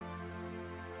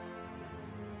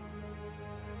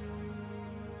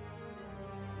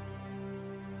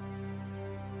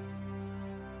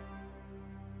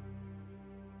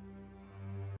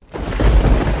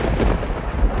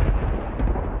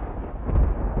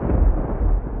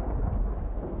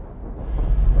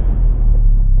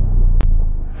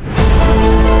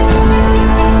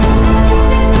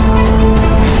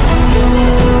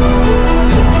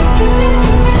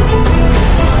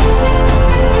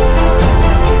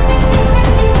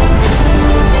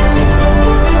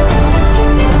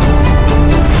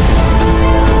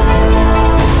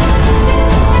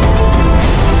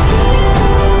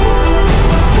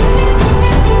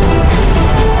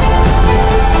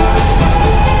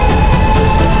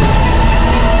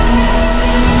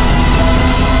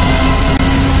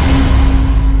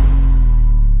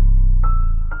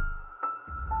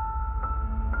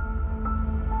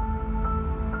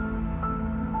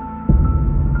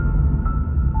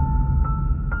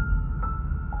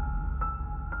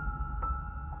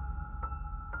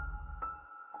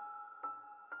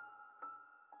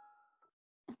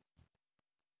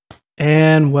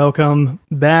And welcome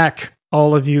back,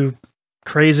 all of you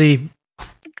crazy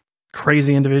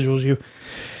individuals. You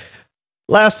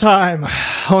last time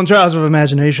on Trials of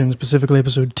Imagination, specifically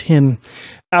episode 10,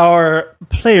 our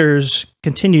players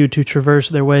continued to traverse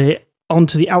their way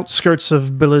onto the outskirts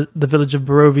of the village of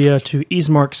Barovia to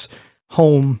Ismark's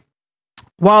home.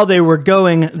 While they were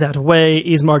going that way,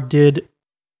 Ismark did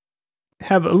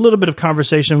have a little bit of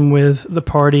conversation with the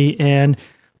party, and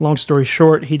long story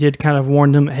short, he did kind of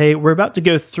warn them, hey, we're about to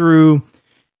go through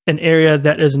an area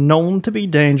that is known to be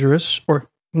dangerous, or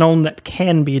known that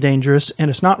can be dangerous,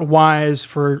 and it's not wise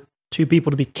for two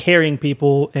people to be carrying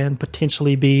people and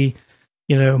potentially be,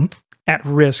 at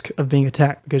risk of being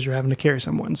attacked because you're having to carry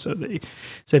someone. So they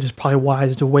said it's probably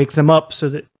wise to wake them up so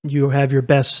that you have your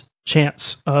best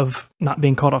chance of not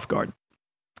being caught off guard.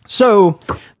 So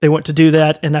they went to do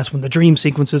that, and that's when the dream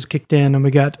sequences kicked in, and we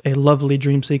got a lovely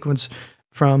dream sequence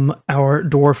from our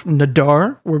dwarf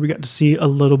Nadar, where we got to see a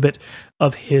little bit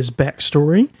of his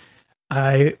backstory.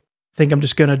 I think I'm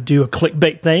just going to do a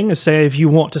clickbait thing and say, if you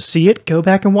want to see it, go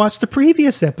back and watch the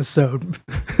previous episode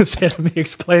instead of me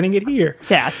explaining it here.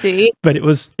 Sassy. But it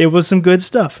was some good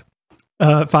stuff.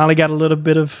 Finally got a little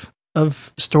bit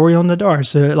of story on Nadar.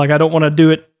 So I don't want to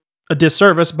do it a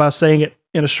disservice by saying it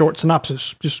in a short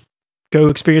synopsis. Just go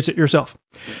experience it yourself.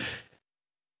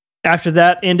 After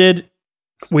that ended,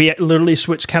 we literally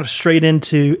switched kind of straight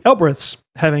into Elbereth's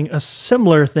having a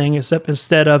similar thing, except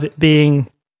instead of it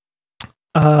being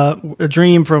a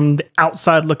dream from the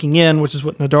outside looking in, which is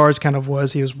what Nadar's kind of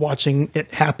was. He was watching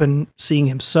it happen, seeing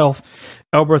himself.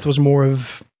 Elbereth was more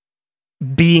of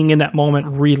being in that moment,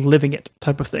 reliving it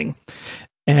type of thing.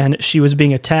 And she was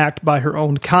being attacked by her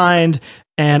own kind,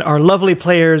 and our lovely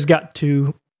players got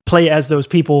to play as those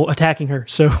people attacking her.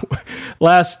 So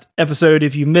last episode,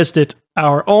 if you missed it,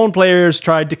 our own players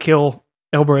tried to kill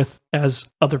Elbereth as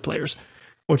other players,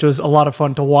 which was a lot of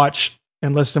fun to watch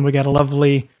and listen. We got a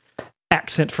lovely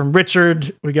accent from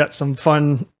Richard. We got some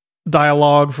fun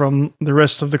dialogue from the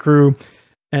rest of the crew,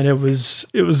 and it was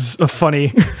a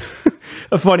funny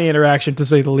a funny interaction, to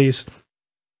say the least.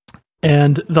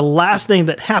 And the last thing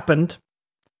that happened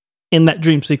in that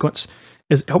dream sequence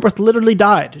is Elbereth literally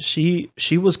died. She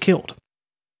was killed.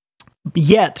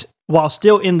 Yet, while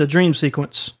still in the dream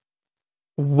sequence,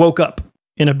 woke up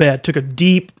in a bed, took a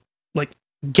deep,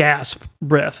 gasp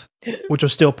breath, which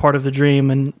was still part of the dream,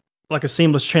 and like a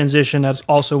seamless transition. That's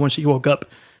also when she woke up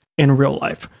in real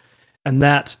life. And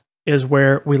that is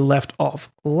where we left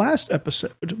off last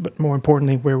episode, but more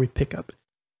importantly, where we pick up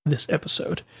this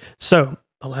episode. So,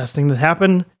 the last thing that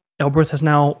happened, Elbereth has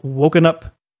now woken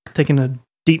up, taken a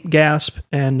deep gasp,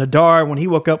 and Nadar, when he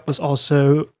woke up, was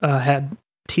also had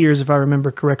tears, if I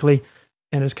remember correctly,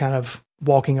 and is kind of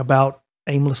walking about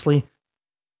aimlessly,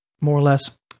 more or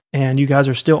less. And you guys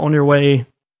are still on your way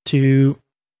to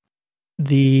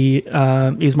the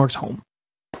Ismark's home.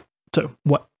 So,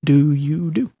 what do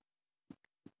you do?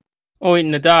 Oh, wait,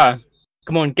 Nadar,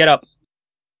 come on, get up.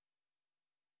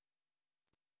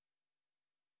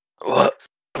 What?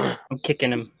 I'm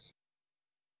kicking him.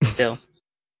 Still.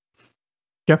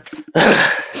 Yeah.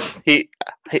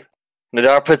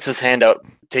 Nadar puts his hand out,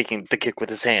 taking the kick with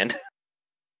his hand.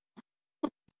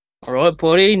 Alright,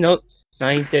 buddy, no,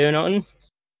 I ain't doing nothing.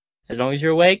 As long as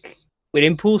you're awake. We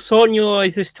didn't pull salt in your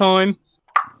eyes this time.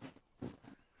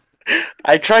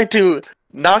 I tried to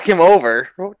knock him over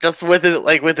just with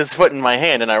his foot in my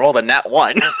hand, and I rolled a nat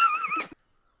 1.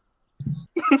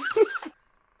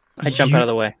 I jump out of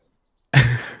the way.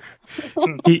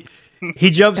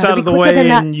 He jumps out of the way,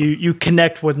 and you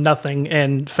connect with nothing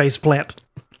and face plant.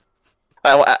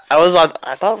 I was on.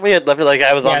 I thought we had left it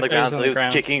I was on the ground, so he he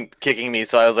was kicking me.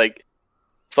 So I was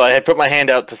so I had put my hand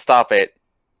out to stop it,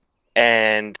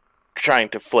 and trying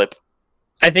to flip.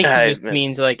 I think it just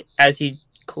means as you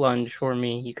lunge for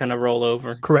me, you kind of roll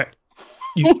over. Correct.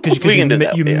 Because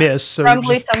you miss. So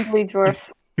Tumbly dwarf.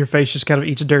 Your face just kind of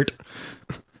eats dirt.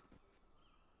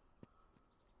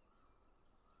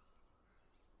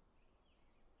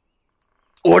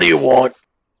 What do you want?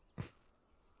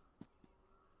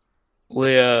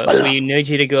 We need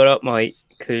you to go up, mate,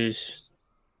 because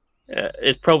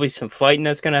there's probably some fighting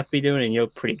that's going to have to be doing, and you're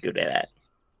pretty good at that.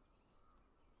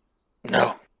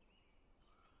 No.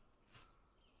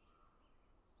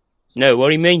 No, what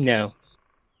do you mean, no?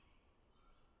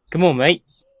 Come on, mate.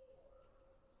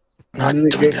 Not doing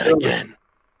that again.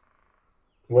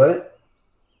 What?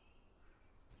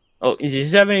 Oh, does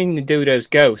this have anything to do with those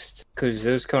ghosts? Because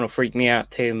those kind of freak me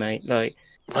out too, mate.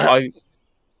 What?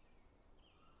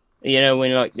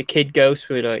 when the kid ghosts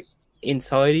were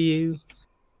inside of you.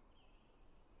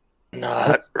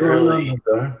 Not really.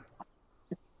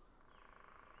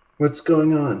 What's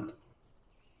going on?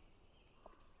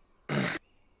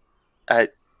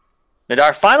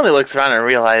 Nadar finally looks around and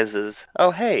realizes,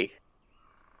 oh hey,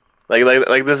 like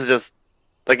this is just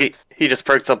like he just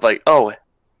perks up like, oh,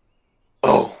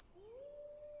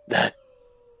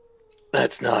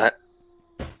 that's not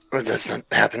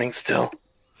happening still.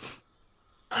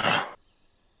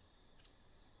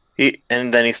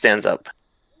 And then he stands up.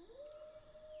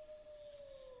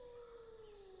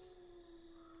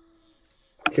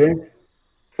 Okay.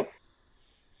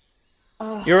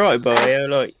 You're right, boy.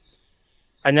 Like,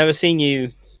 I never seen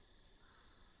you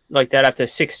like that after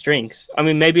 6 drinks. I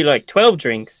mean, maybe like 12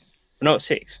 drinks, but not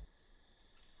 6.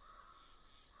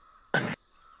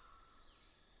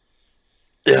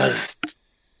 It was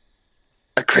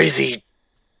a crazy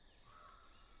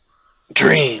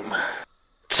dream,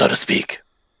 so to speak.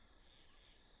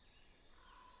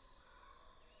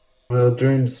 Well,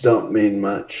 dreams don't mean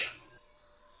much.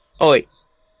 Oh, wait.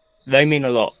 They mean a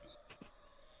lot.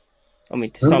 I mean,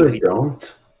 to No, some they people.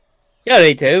 don't. Yeah,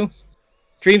 they do.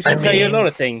 Dreams I can tell you a mean- lot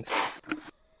of things.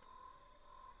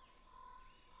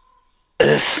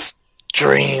 This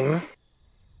dream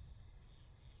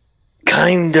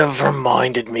kind of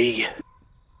reminded me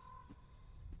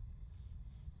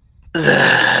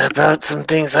about some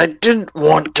things I didn't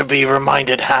want to be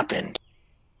reminded happened.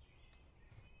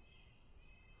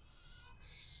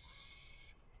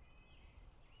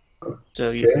 So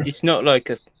Okay. it's not like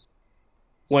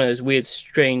one of those weird,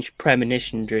 strange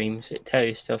premonition dreams that tell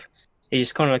you stuff. It's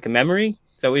just kind of like a memory.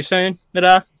 Is that what you're saying,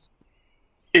 Nada?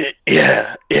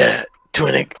 Yeah, to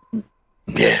an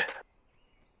yeah.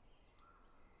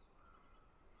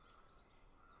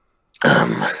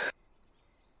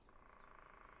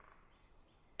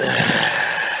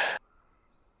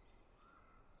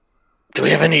 Do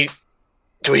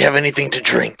we have anything to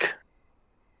drink?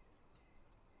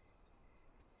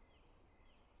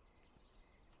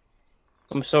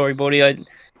 I'm sorry, buddy. I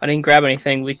didn't grab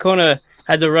anything. We kind of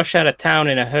had to rush out of town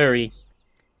in a hurry.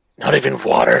 Not even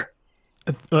water?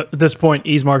 At this point,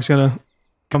 Ismark's gonna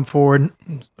come forward.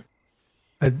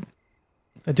 I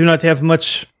do not have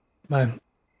much,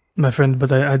 my friend,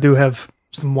 but I do have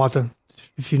some water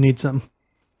if you need some.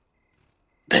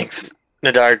 Thanks.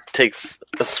 Nadar takes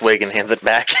a swig and hands it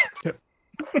back.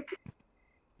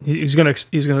 He's gonna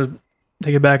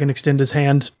take it back and extend his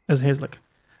hand as he's like,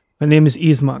 "My name is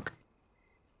Ismark.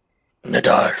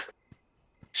 Nadar.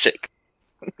 Shake.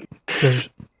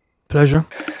 Pleasure.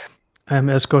 I am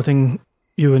escorting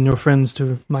you and your friends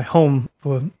to my home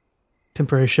for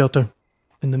temporary shelter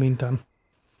in the meantime."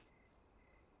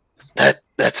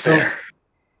 That's fair.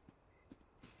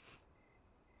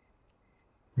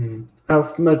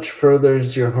 How much further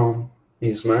is your home,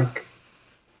 Ismark?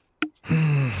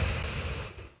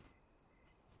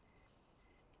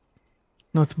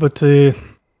 Not but yeah,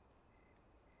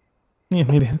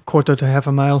 maybe a quarter to half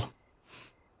a mile.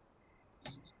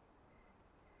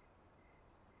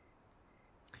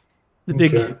 The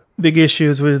Okay. big issue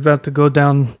is we're about to go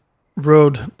down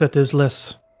road that is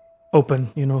less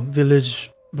open. You know, village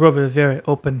Brova very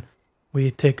open.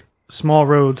 We take small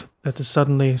road that is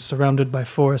suddenly surrounded by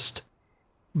forest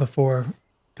before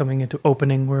coming into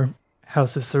opening where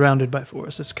house is surrounded by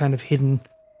forest. It's kind of hidden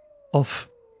off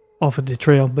of the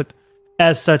trail, but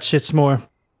as such, it's more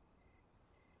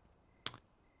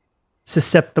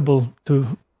susceptible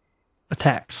to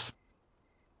attacks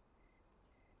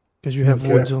because you have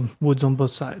Okay. woods on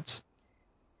both sides.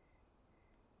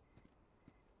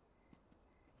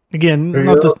 Again, There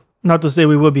you go. not to say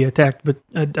we will be attacked, but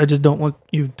I just don't want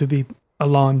you to be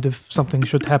alarmed if something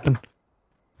should happen.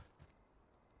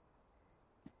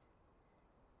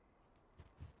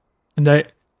 And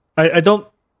I don't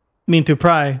mean to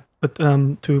pry, but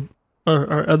to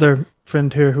our other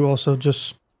friend here who also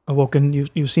just awoken,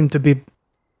 you seem to be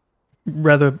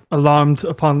rather alarmed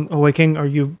upon awaking. Are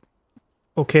you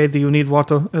okay? Do you need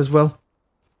water as well?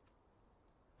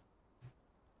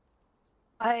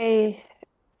 I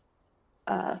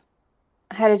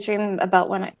had a dream about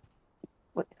when I.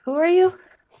 Who are you?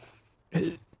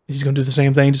 He's going to do the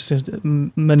same thing. Just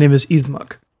my name is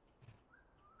Ismark.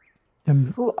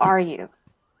 Who are you?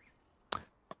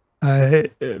 I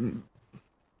am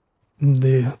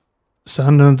the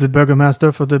son of the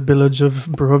burgomaster for the village of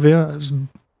Barovia. I was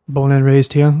born and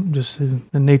raised here, just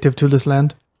a native to this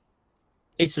land.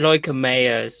 It's like a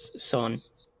mayor's son,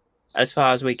 as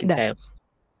far as we can No. tell.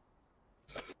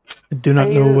 I do not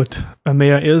Are know you- what a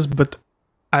mayor is, but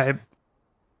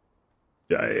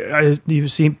you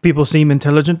see, people seem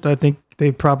intelligent. I think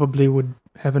they probably would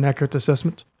have an accurate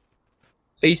assessment.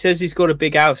 He says he's got a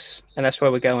big house, and that's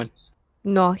where we're going.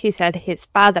 No, he said his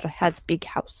father has big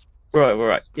house.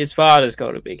 Right. His father's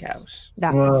got a big house.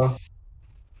 That Well,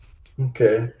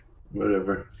 okay.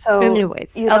 Whatever. So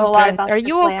Anyways, you know a lot Eldred, about are this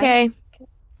you land? okay?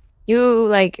 You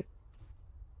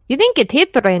didn't get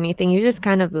hit or anything. You just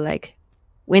kind of like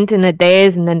went in a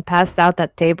daze and then passed out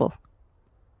that table.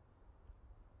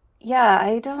 Yeah,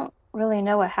 I don't really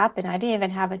know what happened. I didn't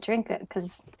even have a drink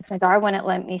because Nadar wouldn't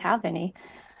let me have any.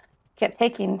 Kept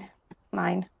taking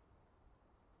mine.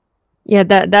 Yeah,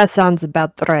 that sounds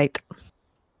about right.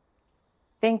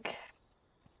 Think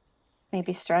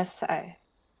maybe stress. I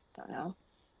don't know.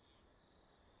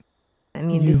 I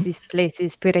mean, You- this place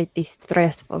is pretty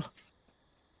stressful.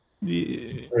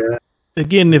 Yeah.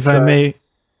 Again, if I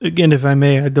Try.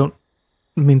 may, I don't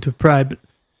mean to pry, but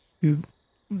you,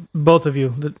 both of you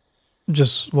that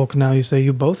just woke now, you say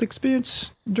you both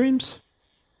experience dreams?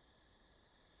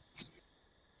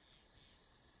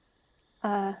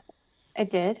 I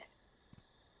did.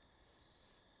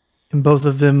 And both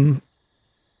of them,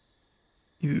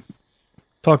 you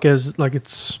talk as like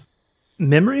it's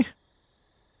memory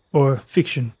or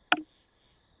fiction?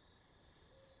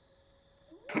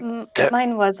 That-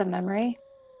 Mine was a memory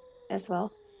as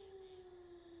well.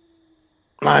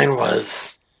 Mine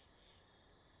was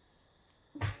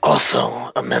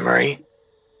also a memory.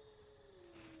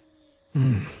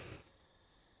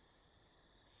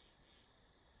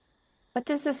 What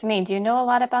does this mean? Do you know a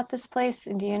lot about this place,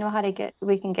 and do you know how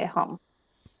we can get home?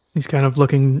 He's kind of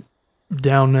looking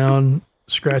down now and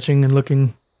scratching and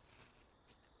looking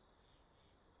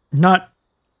not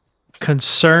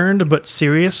concerned but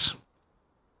serious.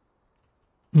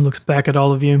 He looks back at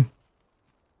all of you.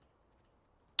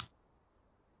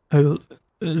 I'll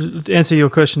answer your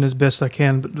question as best I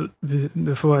can, but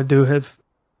before I do, have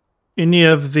any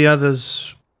of the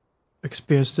others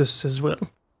experienced this as well?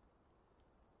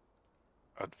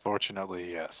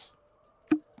 Unfortunately, yes.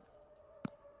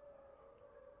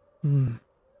 Hmm.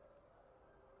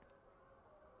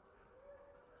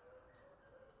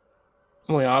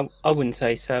 Well, I wouldn't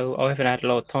say so. I haven't had a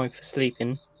lot of time for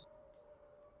sleeping.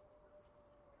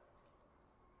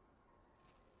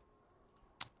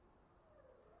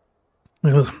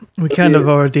 Well, we kind of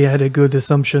already had a good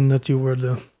assumption that you were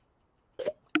the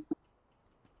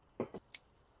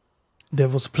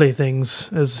devil's playthings,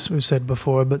 as we said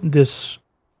before, but this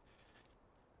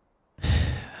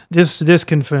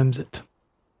confirms it.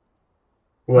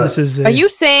 What? This is Are you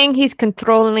saying he's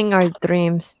controlling our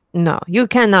dreams? No, you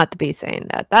cannot be saying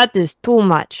that. That is too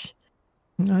much.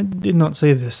 I did not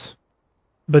say this,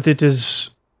 but it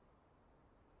is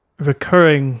a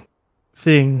recurring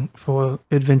thing for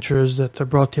adventurers that are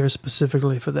brought here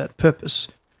specifically for that purpose.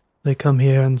 They come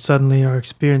here and suddenly are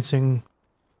experiencing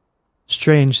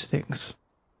strange things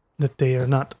that they are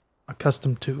not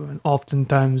accustomed to, and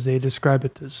oftentimes they describe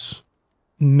it as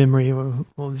memory or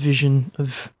vision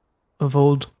of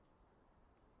old.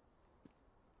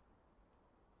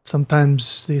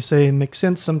 Sometimes they say it makes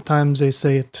sense, sometimes they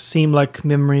say it seemed like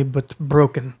memory but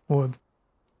broken or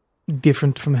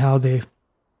different from how they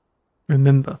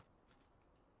remember.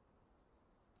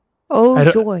 Oh,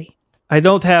 don't- joy.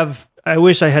 I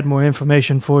wish I had more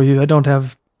information for you. I don't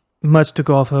have much to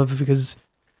go off of because,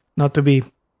 not to be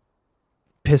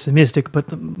pessimistic,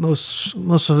 but most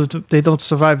of they don't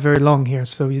survive very long here,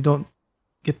 so you don't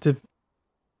get to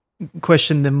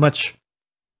question them much.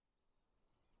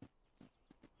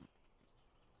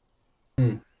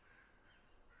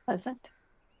 Pleasant.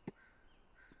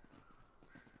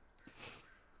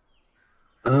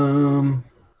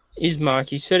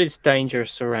 Ismark, you said it's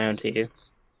dangerous around here,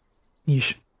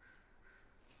 Yeesh.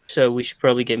 so we should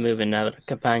probably get moving now that the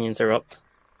companions are up.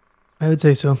 I would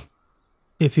say so.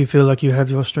 If you feel like you have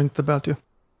your strength about you.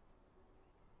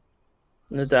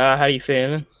 Nadar, how you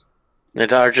feeling?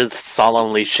 Nadar just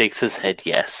solemnly shakes his head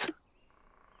yes.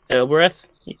 Elbreth,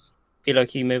 you feel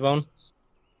like you move on?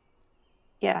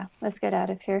 Yeah, let's get out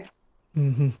of here.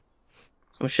 Mm-hmm.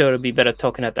 I'm sure it'll be better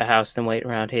talking at the house than wait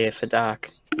around here for dark.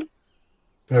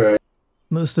 Alright.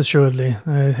 Most assuredly,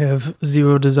 I have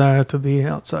zero desire to be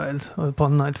outside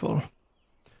upon nightfall.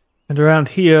 And around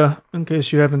here, in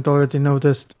case you haven't already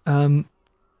noticed,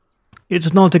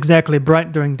 it's not exactly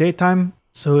bright during daytime,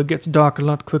 so it gets dark a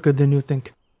lot quicker than you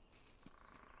think.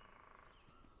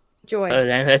 Joy.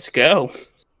 Then let's go.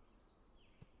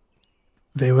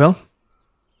 Very well.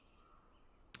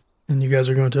 And you guys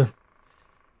are going to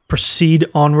proceed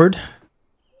onward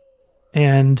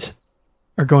and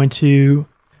are going to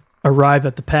arrive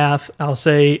at the path.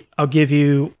 I'll give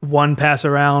you one pass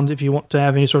around if you want to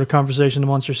have any sort of conversation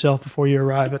amongst yourself before you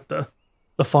arrive at the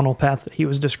funnel path that he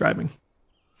was describing.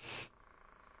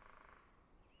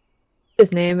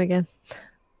 His name again.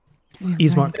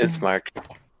 Ismark. It's Mark.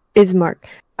 Ismark.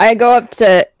 I go up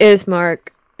to Ismark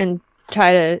and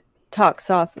try to talk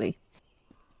softly.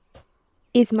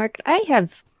 Ismark, I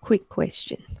have quick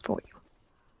question for you.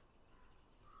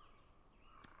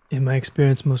 In my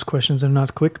experience, most questions are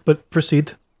not quick, but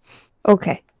proceed.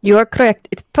 Okay, you are correct.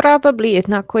 It probably is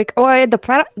not quick. Or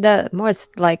the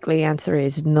most likely answer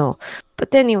is no.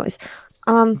 But anyways,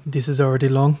 This is already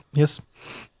long. Yes.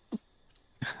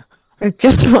 I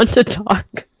just want to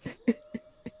talk.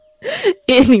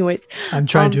 Anyways, I'm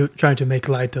trying to make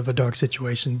light of a dark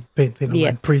situation.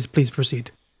 Yes. Please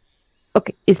proceed.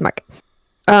 okay, Ismark.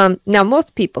 Now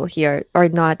most people here are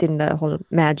not in the whole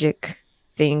magic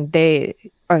thing. They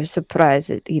are surprised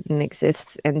it even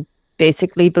exists and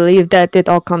basically believe that it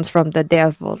all comes from the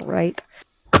devil, right?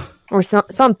 Or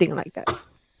something like that.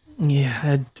 Yeah,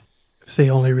 I'd say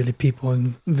only really people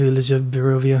in village of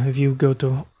Barovia. If you go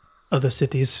to other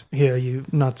cities here, you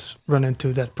not run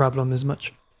into that problem as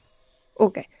much.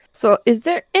 Okay, so is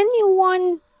there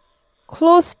anyone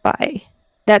close by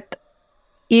that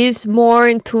is more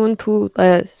in tune to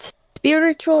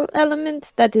spiritual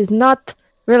elements that is not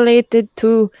related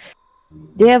to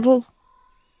devil?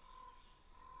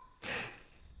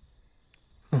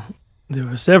 There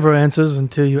were several answers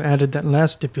until you added that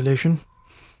last stipulation.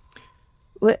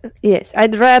 Well, yes,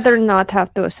 I'd rather not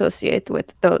have to associate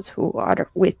with those who are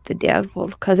with the devil,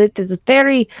 because it is a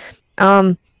very,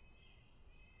 what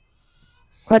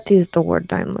is the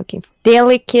word I'm looking for?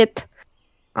 Delicate,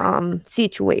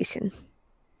 situation,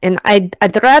 and I'd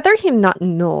rather him not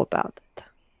know about it.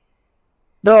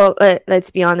 Though, let's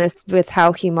be honest, with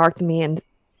how he marked me and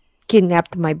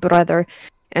kidnapped my brother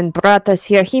and brought us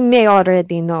here, he may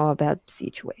already know about the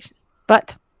situation.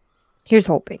 But here's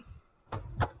hoping.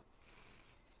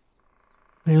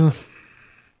 Well,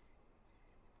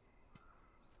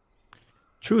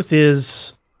 truth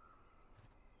is,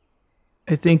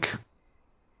 I think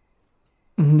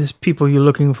these people you're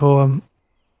looking for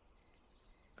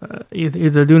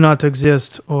either do not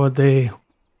exist or they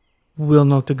will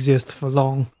not exist for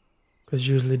long, because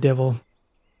usually devil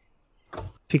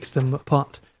picks them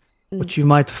apart. What you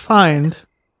might find,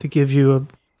 to give you a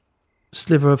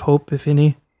sliver of hope, if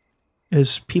any,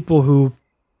 is people who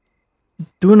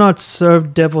do not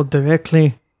serve devil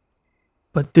directly,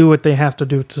 but do what they have to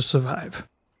do to survive.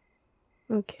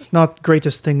 Okay. It's not the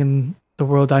greatest thing in the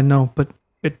world, I know, but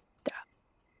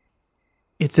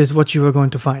it is what you are going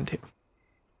to find here.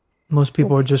 Most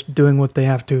people are just doing what they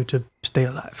have to stay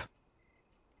alive.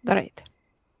 Right.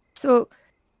 So,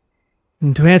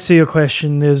 And to answer your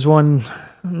question, there's one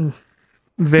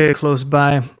very close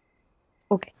by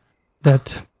okay,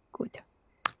 that good.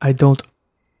 I don't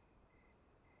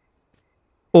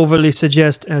overly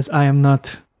suggest, as I am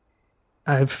not.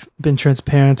 I've been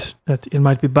transparent that it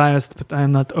might be biased, but I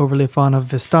am not overly fond of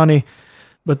Vistani.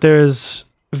 But there is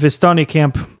a Vistani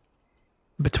camp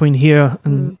between here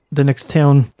and the next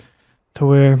town, to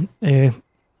where a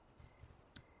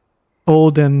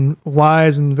old and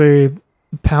wise and very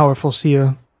powerful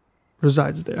seer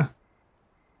resides there.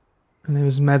 Her name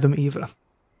is Madame Eva.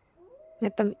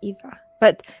 Madam Eva.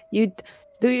 But you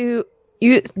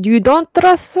don't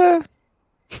trust her?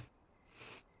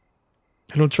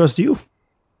 I don't trust you.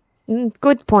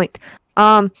 Good point.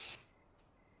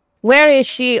 Where is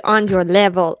she on your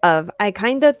level of I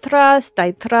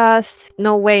trust,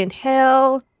 no way in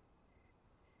hell?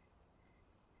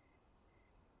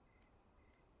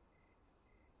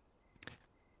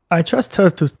 I trust her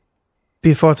to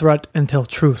be forthright and tell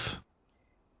truth.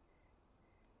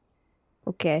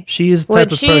 Okay. She is the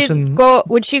type of person.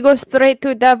 Would she go straight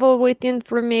to devil with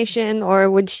information, or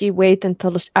would she wait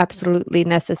until it's absolutely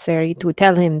necessary to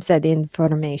tell him said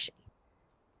information?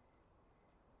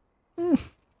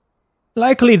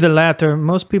 Likely the latter.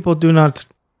 Most people do not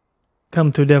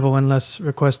come to devil unless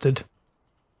requested.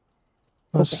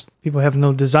 Most people have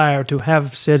no desire to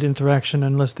have said interaction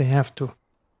unless they have to.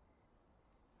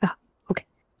 Ah, okay.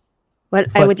 Well,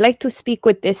 I would like to speak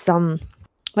with this,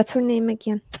 what's her name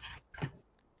again?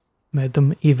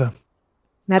 Madame Eva.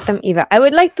 Madam Eva. I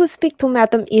would like to speak to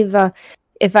Madam Eva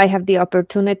if I have the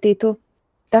opportunity to.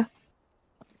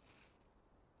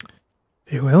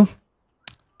 Very well.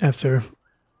 After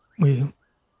we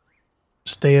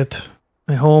stay at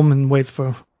my home and wait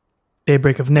for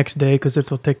daybreak of next day, because it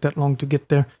will take that long to get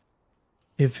there.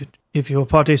 If your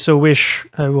party so wish,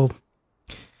 I will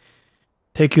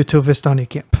take you to Vistani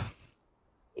camp.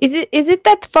 Is it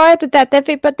that far that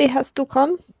everybody has to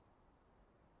come?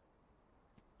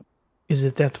 Is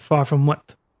it that far from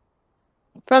what?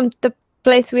 From the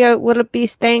place we will be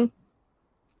staying?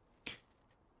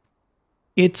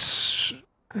 It's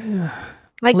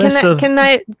Like, can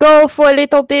I go for a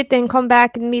little bit and come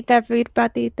back and meet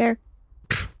everybody there?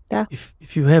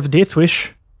 if you have death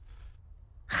wish,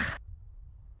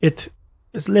 it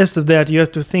it's less of that. You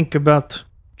have to think about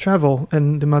travel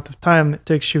and the amount of time it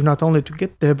takes you not only to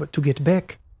get there but to get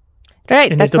back.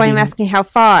 Right, And that's it'll why I'm be- asking how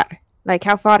far. Like,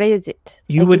 how far is it?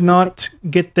 You Like, would is it not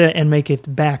get there and make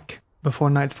it back before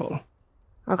nightfall.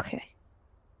 okay.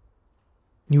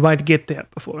 You might get there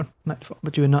before nightfall,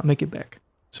 but you would not make it back.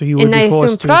 So you would And be I assume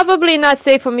forced to. probably not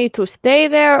safe for me to stay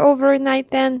there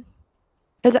overnight then.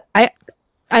 Because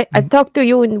I talked to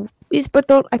you in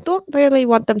Whispertone. I don't really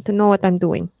want them to know what I'm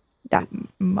doing.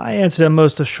 My answer,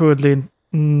 most assuredly,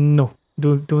 no.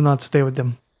 Do not stay with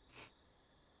them.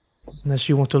 Unless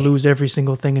you want to lose every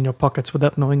single thing in your pockets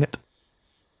without knowing it.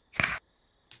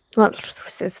 Well, who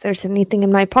says there's anything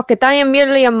in my pocket? I am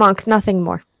merely a monk, nothing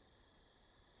more.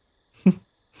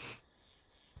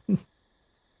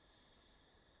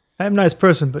 I am a nice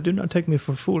person, but do not take me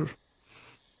for a fool.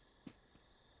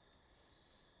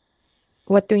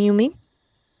 What do you mean?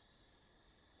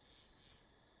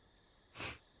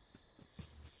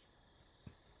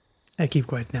 I keep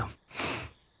quiet now.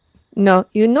 No,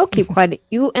 you know, keep quiet.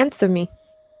 You answer me.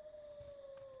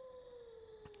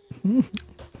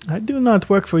 I do not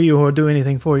work for you or do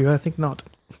anything for you. I think not.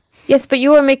 Yes, but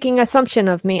you are making assumption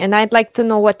of me, and I'd like to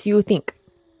know what you think.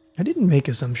 I didn't make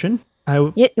assumption.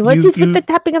 Yeah, what is with the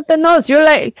tapping of the nose? You're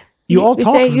like You all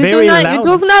talk say, you very do not, loud.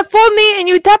 You do not fool me, and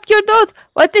you tap your nose.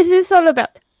 What is this all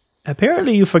about?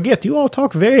 Apparently you forget. You all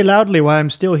talk very loudly while I'm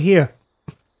still here.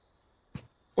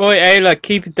 Oi, Ayla,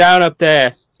 keep it down up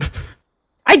there.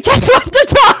 I just want to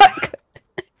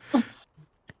talk.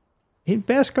 In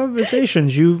past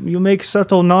conversations, you make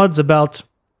subtle nods about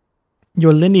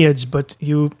your lineage, but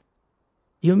you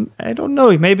I don't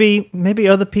know. Maybe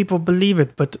other people believe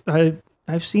it, but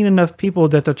I've seen enough people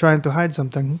that are trying to hide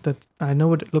something that I know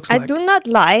what it looks I like. do not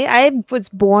lie. I was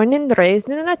born and raised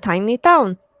in a tiny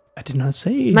town. I did not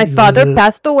say My you father were-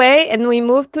 passed away, and we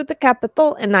moved to the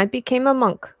capital, and I became a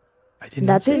monk. I did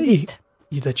not That is say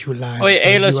it. that you lied. Oi, I said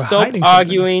Ayla, you were stop hiding something.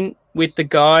 arguing with the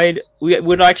guide. We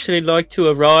would actually like to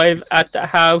arrive at the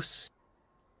house,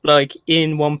 like,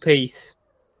 in one piece.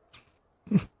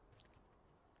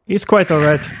 It's quite all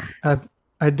right.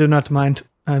 I do not mind.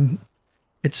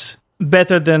 It's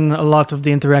better than a lot of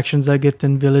the interactions I get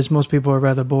in village. Most people are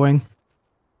rather boring.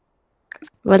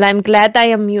 Well, I'm glad I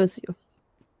amuse you.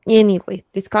 Anyway,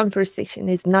 this conversation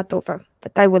is not over,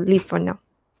 but I will leave for now.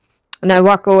 And I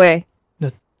walk away.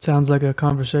 Sounds like a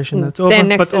conversation that's Stand over.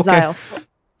 next But to okay,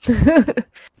 Zyle.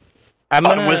 I'm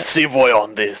I'm gonna, with Seaboy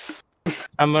on this.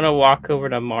 I'm gonna walk over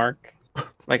to Mark.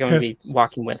 Like, I'm gonna Okay. be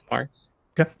walking with Mark.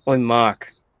 Okay. Oi,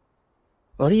 Mark.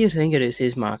 What do you think of this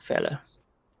Ismark fella?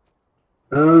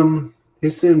 He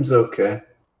seems okay.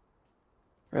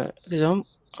 Right, because I'm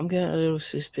getting a little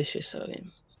suspicious of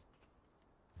him.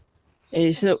 And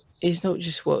it's not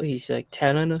just what he's like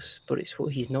telling us, but it's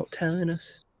what he's not telling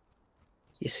us.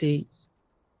 You see,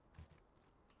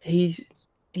 he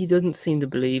doesn't seem to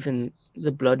believe in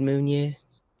the blood moon year,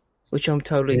 which I'm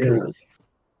totally Yeah. cool with.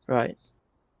 Right.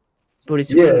 But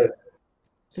it's Yeah,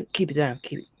 keep it down,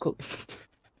 keep it cool.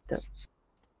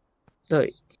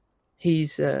 Like,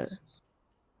 he's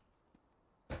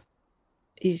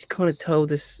kind of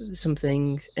told us some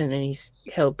things, and then he's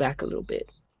held back a little bit.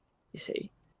 You see,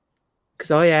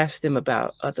 because I asked him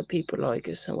about other people like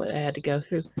us and what they had to go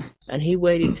through, and he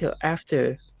waited till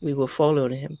after we were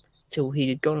following him, till he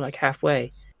had gone like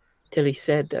halfway, till he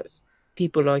said that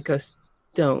people like us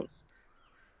don't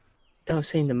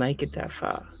seem to make it that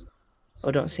far,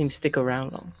 or don't seem to stick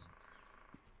around long.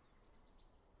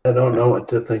 I don't know what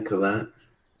to think of that.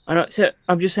 I know. So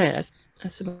I'm just saying that's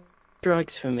some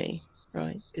strikes for me,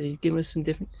 right? Because he's given us some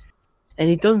different, and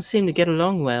he doesn't seem to get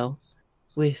along well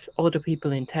with other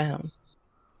people in town.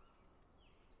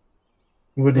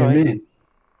 What do you Right. mean?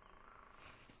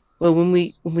 Well, when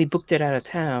we booked it out of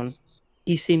town,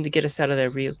 he seemed to get us out of there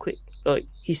real quick. Like,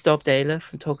 he stopped Ayla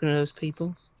from talking to those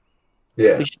people,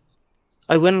 Yeah. which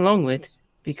I went along with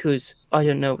because I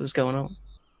didn't know what was going on.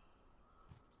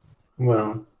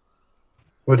 Well,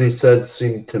 what he said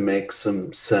seemed to make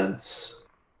some sense.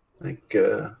 Like,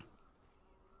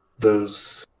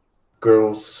 those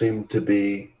girls seem to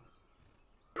be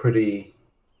pretty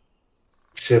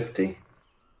shifty.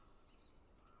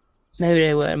 Maybe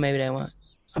they were, maybe they weren't.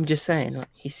 I'm just saying, like,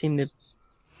 he seemed to,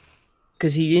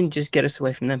 because he didn't just get us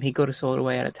away from them; he got us all the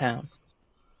way out of town.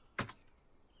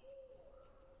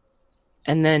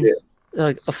 And then, Yeah.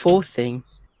 like, a fourth thing,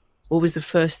 what was the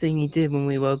first thing he did when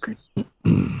we woke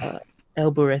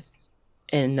Elbereth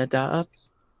and Nadar up?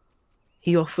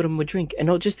 He offered him a drink, and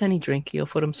not just any drink. He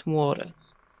offered him some water.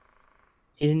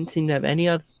 He didn't seem to have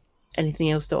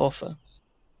anything else to offer.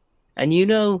 And you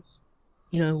know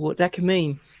what that could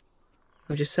mean.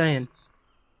 I'm just saying.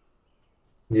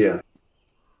 Yeah.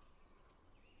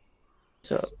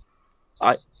 So,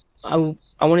 I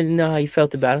wanted to know how you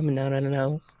felt about him, and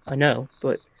now I know,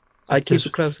 but I'd keep a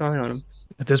close eye on him.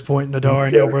 At this point, Nadar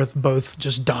and Yeah. Elberth both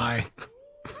just die.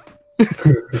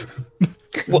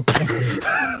 What?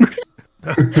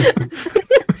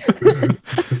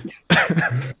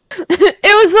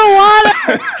 It was the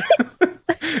water.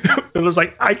 It was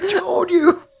like, I told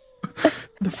you!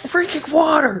 The freaking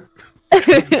water!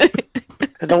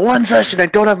 In the one session, I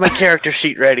don't have my character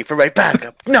sheet ready for my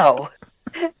backup. No.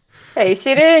 Hey,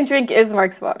 she didn't drink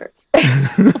Ismark's water.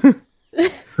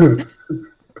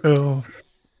 Oh.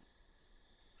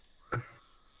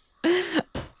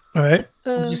 Alright.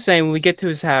 I'm just saying, when we get to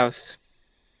his house,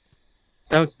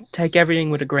 don't take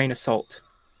everything with a grain of salt.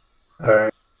 All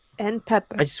right. And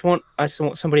pepper. I just want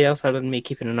somebody else other than me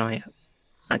keeping an eye out.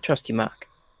 I trust you, Mark.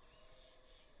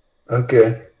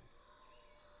 Okay.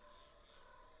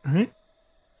 Alright.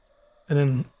 And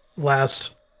then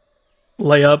last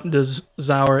layup, does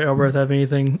Zao or Elberth have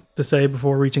anything to say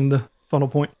before reaching the funnel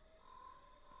point?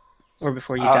 Or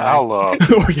before you die. I'll Oh,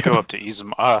 yeah. go up to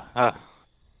Ismark.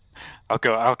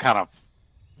 I'll kind of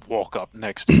walk up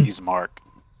next to Ismark.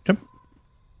 Yep.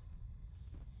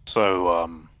 So,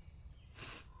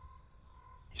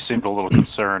 you seemed a little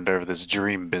concerned over this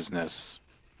dream business.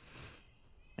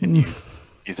 And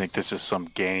you think this is some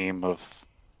game of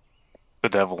the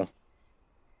devil?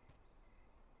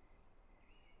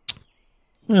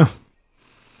 Yeah.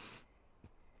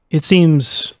 It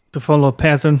seems to follow a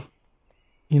pattern.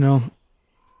 You know,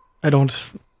 I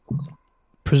don't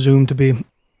presume to be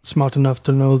smart enough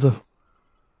to know the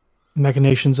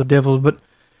machinations of devil, but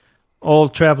all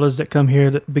travelers that come here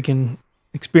that begin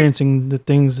experiencing the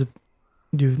things that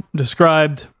you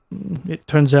described, it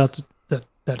turns out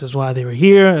that is why they were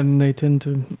here, and they tend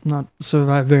to not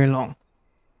survive very long.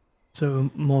 So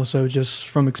more so just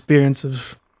from experience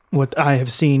of what I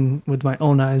have seen with my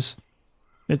own eyes,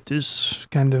 it is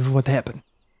kind of what happened.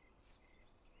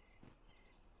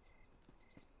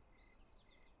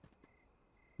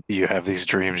 Do you have these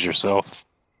dreams yourself?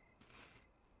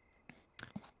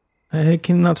 I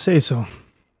cannot say so.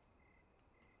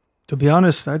 To be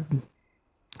honest, I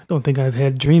don't think I've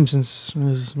had dreams since I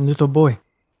was a little boy.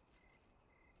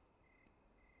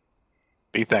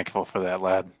 Be thankful for that,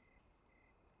 lad.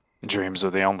 Dreams are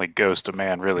the only ghost a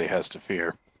man really has to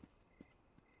fear.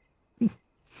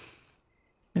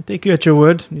 I take you at your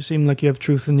word. You seem like you have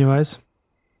truth in your eyes.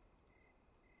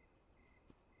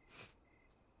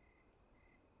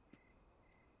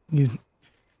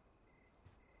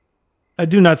 I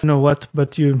do not know what,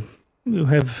 but you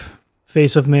have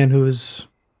face of man who has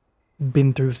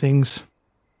been through things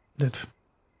that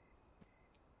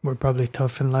were probably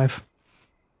tough in life.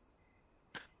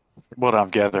 What I'm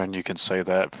gathering, you can say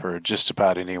that for just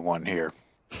about anyone here.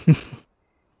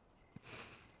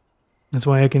 That's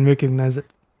why I can recognize it.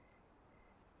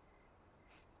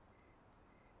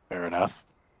 Fair enough.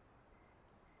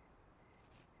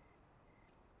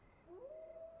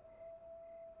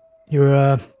 You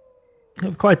have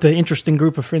quite an interesting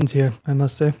group of friends here, I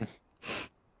must say.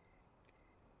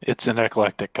 It's an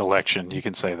eclectic collection, you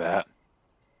can say that.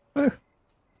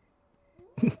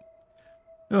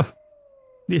 Oh,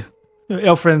 yeah,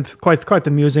 Elfriend, quite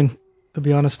amusing, to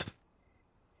be honest.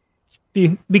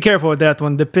 Be careful with that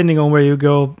one. Depending on where you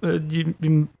go,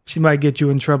 she might get you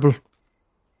in trouble.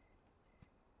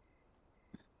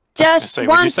 Just would you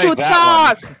want say to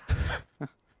that one? talk.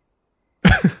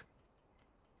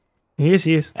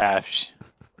 Yes.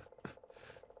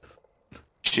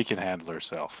 She can handle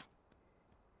herself.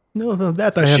 No,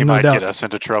 that I have She no might doubt. get us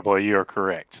into trouble, you're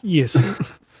correct. Yes.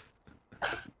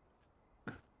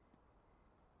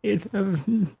 I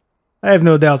have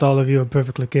no doubt all of you are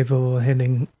perfectly capable of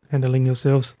handling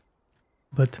yourselves,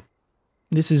 but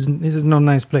this is no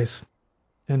nice place,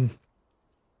 and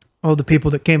all the people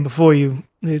that came before you,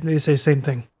 they say the same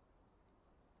thing.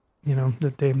 You know,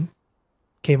 that they're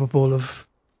capable of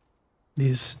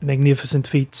these magnificent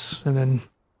feats, and then,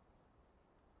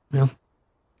 well,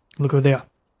 look where they are.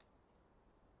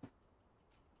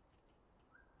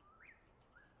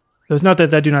 So it's not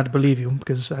that I do not believe you,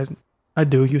 because I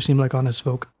do. You seem like honest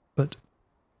folk, but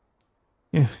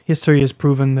yeah, history has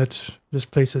proven that this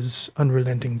place is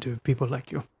unrelenting to people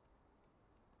like you.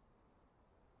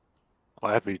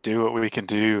 Glad we do what we can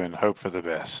do and hope for the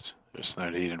best. There's no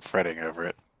need in fretting over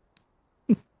it.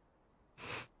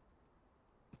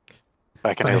 If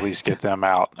I can at least get them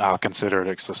out, I'll consider it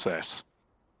a success.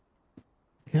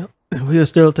 Yep. If we are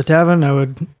still at the tavern, I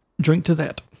would drink to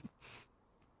that.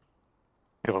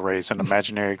 He'll raise an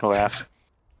imaginary glass.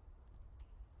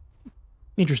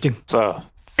 Interesting. It's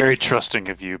very trusting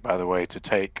of you, by the way, to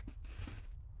take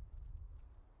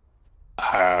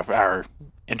our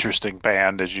interesting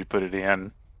band, as you put it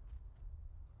in.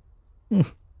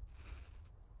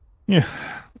 Yeah,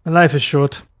 life is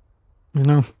short, you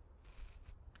know.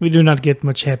 We do not get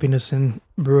much happiness in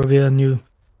Barovia, and you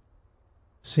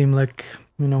seem like,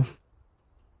 you know,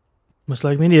 much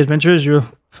like many adventurers,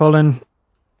 you've fallen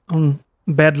on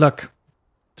bad luck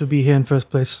to be here in first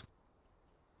place.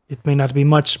 It may not be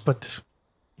much, but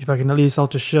if I can at least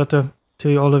offer shelter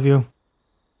to all of you,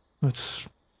 it's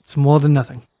more than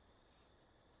nothing.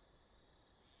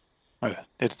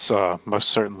 It's most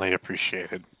certainly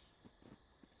appreciated.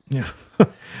 Yeah.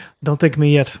 Don't thank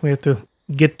me yet. We have to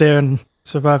get there and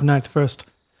survive night first.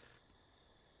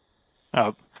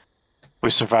 We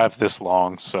survived this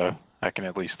long, so I can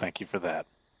at least thank you for that.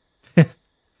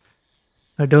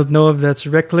 I don't know if that's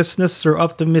recklessness or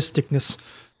optimisticness.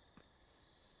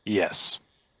 Yes.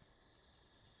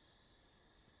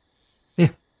 Yeah.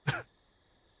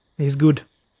 He's good.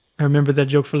 I remember that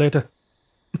joke for later.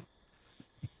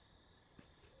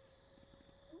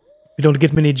 We don't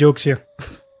get many jokes here.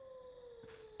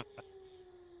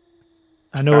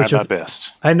 I know what Try you're my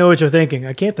best. I know what you're thinking.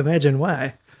 I can't imagine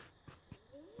why.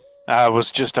 I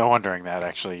was just wondering that,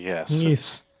 actually. Yes. Yes.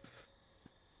 It's a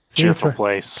See, cheerful for-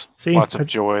 place. see, Lots I- of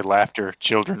joy, laughter,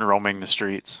 children roaming the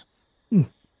streets.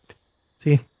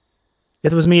 See,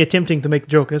 that was me attempting to make a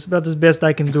joke. That's about as best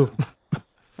I can do.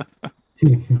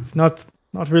 It's not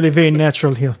really very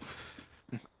natural here.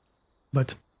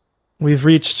 But we've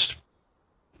reached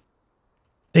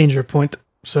danger point,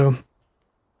 so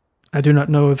I do not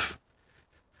know if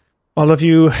all of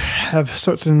you have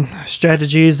certain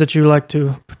strategies that you like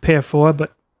to prepare for,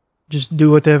 but just do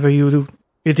whatever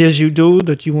it is you do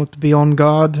that you want to be on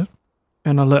guard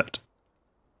and alert.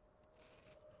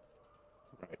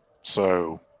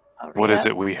 So, I'll what read is up.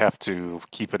 it we have to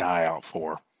keep an eye out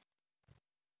for?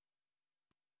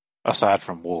 Aside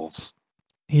from wolves.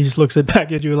 He just looks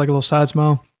back at you like a little side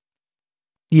smile.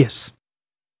 Yes.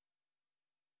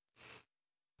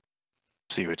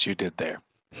 See what you did there.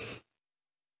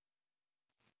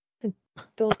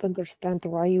 Don't understand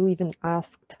why you even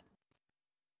asked.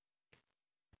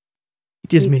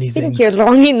 It is We've many been things. here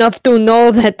long enough to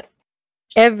know that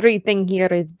everything here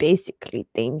is basically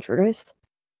dangerous.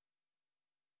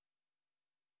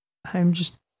 I'm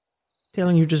just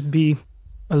telling you, just be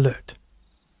alert.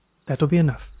 That'll be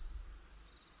enough.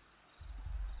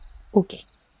 Okay.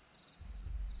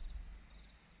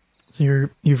 So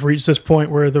you've reached this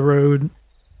point where the road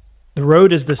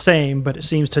is the same, but it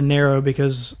seems to narrow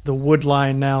because the wood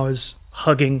line now is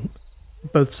hugging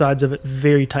both sides of it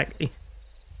very tightly.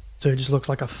 So it just looks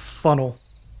like a funnel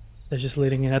that's just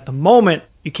leading in. At the moment,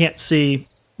 you can't see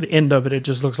the end of it. It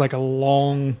just looks like a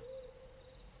long,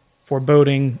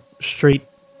 foreboding, straight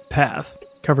path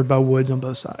covered by woods on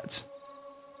both sides.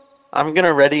 I'm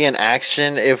gonna ready an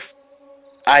action if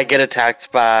I get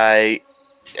attacked by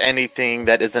anything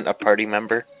that isn't a party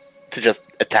member to just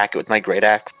attack it with my great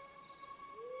axe.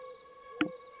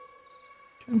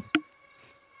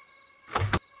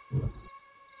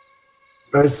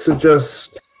 I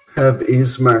suggest have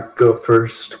Ismark go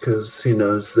first because he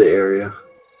knows the area.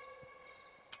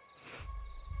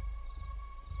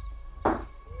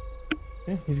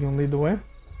 Okay, he's going to lead the way.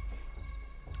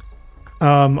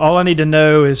 All I need to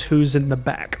know is who's in the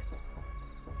back.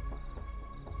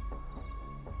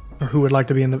 Or who would like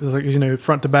to be in the,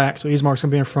 front to back. So Ismark's going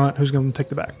to be in front. Who's going to take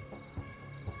the back?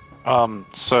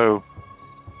 So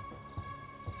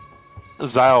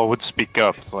Zyle would speak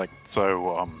up. It's like,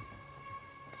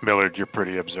 Millard, you're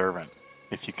pretty observant.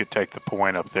 If you could take the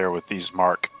point up there with these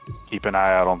Mark, keep an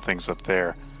eye out on things up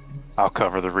there. I'll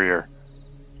cover the rear.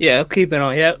 Yeah, I'll keep an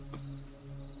eye. Yep.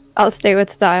 I'll stay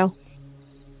with Style.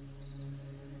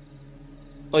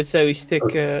 I'd say we stick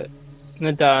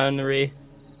Nadar in the rear.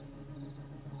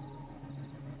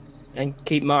 And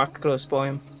keep Mark close by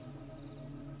him.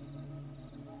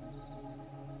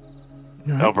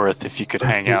 All right. Elbereth, if you could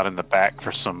hang out in the back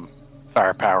for some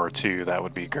firepower too, that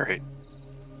would be great.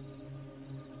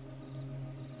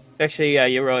 Actually, yeah,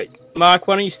 you're right. Mark,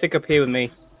 why don't you stick up here with me?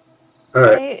 All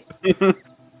right.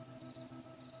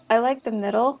 I like the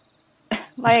middle.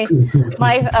 my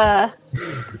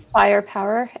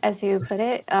firepower, as you put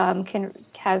it,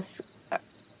 has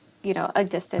a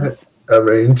distance, A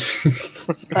range.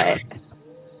 but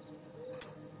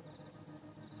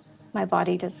my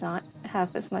body does not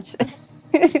have as much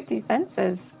defense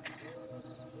as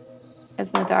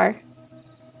Nadar.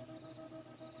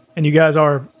 And you guys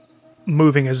are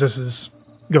moving as this is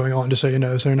going on, just so you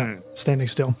know, so you're not standing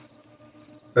still.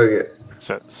 Okay.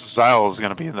 So Zyle is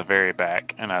going to be in the very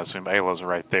back, and I assume Ayla's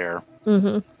right there.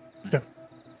 Mm-hmm.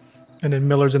 And then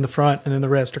Miller's in the front, and then the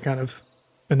rest are kind of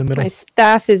in the middle. My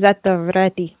staff is at the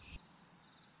ready.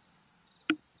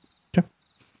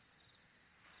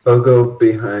 I'll go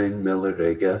behind Millard,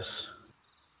 I guess.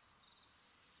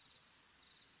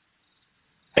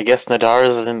 I guess Nadar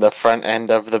is in the front end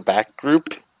of the back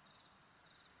group.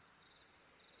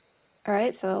 All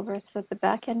right, so Ilbreth's at the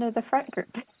back end of the front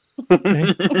group.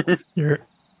 Okay. You're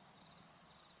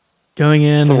going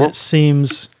in, So and we're- it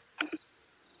seems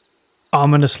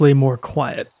ominously more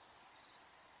quiet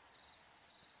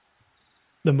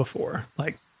than before.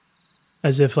 Like,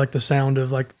 as if like the sound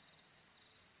of like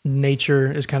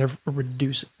nature is kind of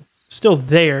reducing. Still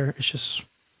there, it's just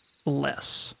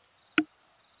less.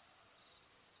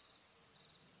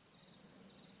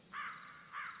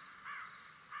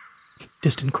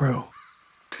 Distant crow.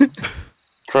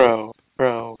 Crow,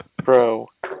 crow, crow.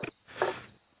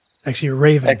 Actually, a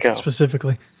raven Echo.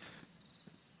 specifically.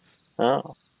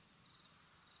 Oh.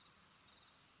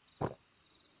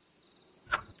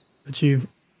 But you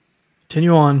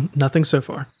continue on. Nothing so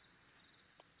far.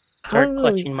 Start Oh.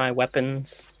 clutching my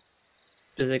weapons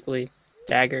physically,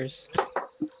 daggers.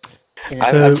 You know,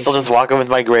 I'm So- still just walking with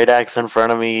my great axe in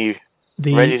front of me,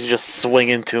 The ready to just swing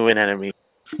into an enemy.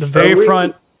 the very Are we-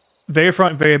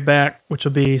 front, very back, which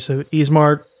will be so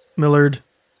Ismark, Millard,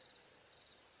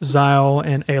 Zyle,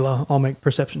 and Ayla all make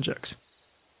perception checks.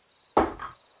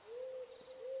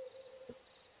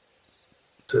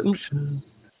 Perception.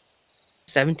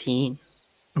 17.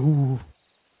 Ooh,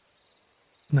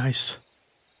 nice.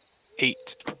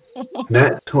 8.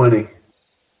 Nat 20.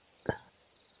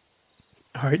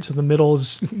 All right, so the middle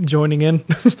is joining in.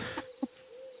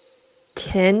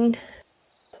 10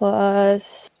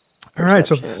 plus. All right,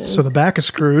 so Perception. the back is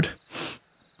screwed.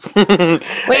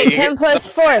 Wait, 10 plus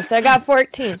 4, so I got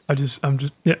 14. I'm just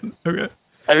yeah. Okay.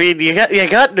 I mean, you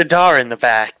got Nadar in the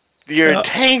back. You're Yeah. a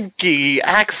tanky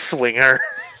axe swinger.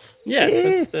 Yeah,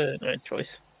 that's the right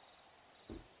choice.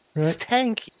 It's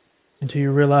tanky. Until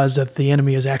you realize that the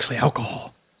enemy is actually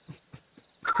alcohol.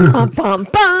 Bum, bum,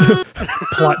 bum.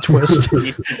 Plot twist.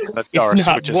 Nadar It's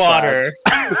not switches water.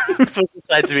 sides.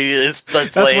 Besides immediately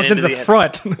starts That's laying what's into in the the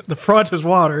front. The front is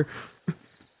water.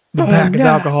 The back is no.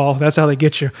 alcohol. That's how they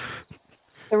get you.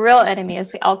 The real enemy is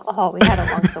the alcohol we had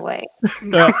along the way.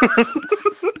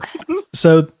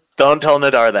 So Don't tell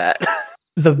Nadar that.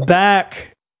 the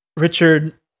back,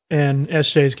 Richard and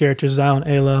SJ's characters, Zal and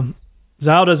Ayla.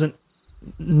 Zal doesn't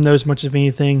notice much of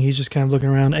anything. He's just kind of looking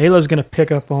around. Ayla's going to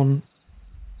pick up on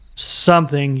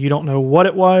something. You don't know what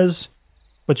it was,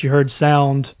 but you heard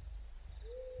sound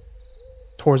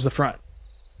towards the front,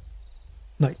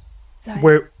 like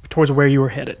Zal, towards where you were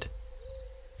headed.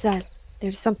 Zal,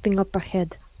 there's something up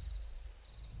ahead.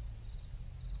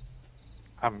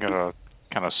 I'm gonna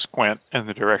kind of squint in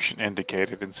the direction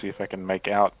indicated and see if I can make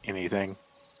out anything.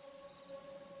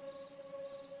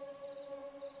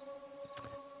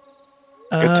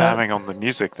 Good timing on the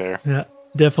music there. Yeah,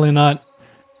 definitely not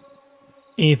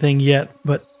anything yet,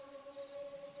 but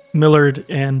Millard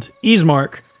and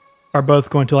Ismark are both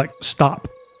going to like stop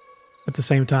at the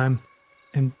same time,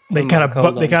 and they Ismark, kind of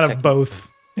hold they on a kind of second. both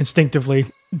instinctively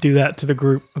do that to the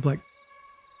group of like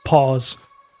pause.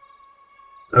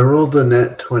 I rolled a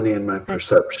nat 20 in my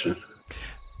perception.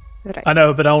 Right. I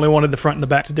know, but I only wanted the front and the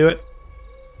back to do it.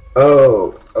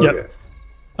 Oh, okay.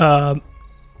 Yep.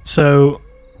 So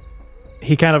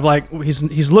he kind of like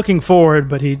he's looking forward,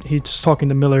 but he's talking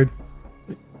to Millard.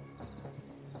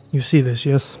 You see this,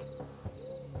 yes?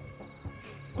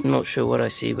 I'm not sure what I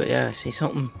see, but yeah, I see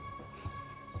something.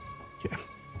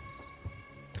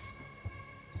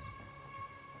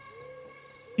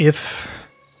 If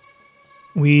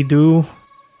we do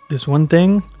this one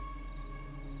thing,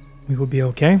 we will be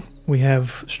okay. We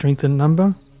have strength in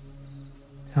number.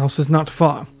 House is not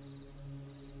far.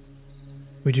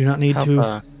 We do not need How to.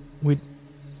 far?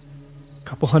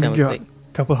 Couple Just tell hundred me yards.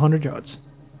 quick. Couple hundred yards.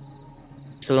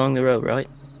 It's along the road, right?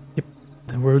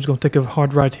 The road's gonna take a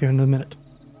hard right here in a minute.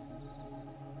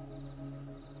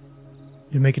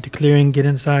 You make it to clearing, get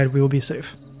inside. We will be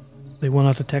safe. They will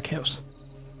not attack house.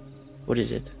 What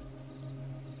is it?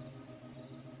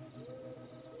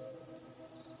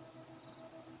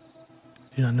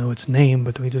 Do not know its name,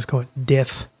 but we just call it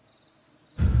death.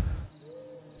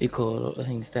 You call a lot of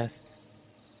things death.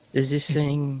 Does this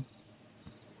thing...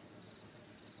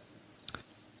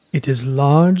 It is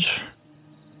large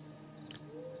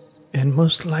and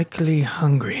most likely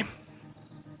hungry.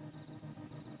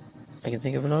 I can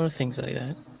think of a lot of things like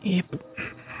that. Yep.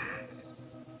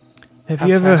 Have How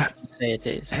you ever, fast would you say it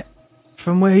is?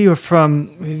 from where you're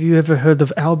from, have you ever heard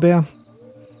of owlbear?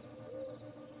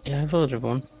 Yeah, I've ordered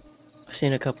one. I've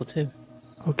seen a couple too.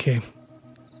 Okay.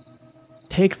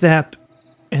 Take that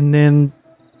and then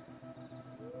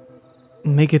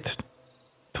make it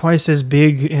twice as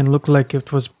big and look like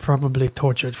it was probably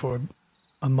tortured for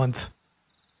a month.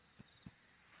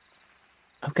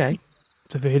 Okay.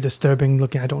 It's a very disturbing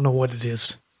looking. I don't know what it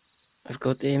is. I've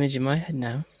got the image in my head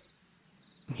now.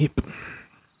 Yep.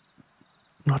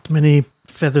 Not many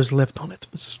feathers left on it.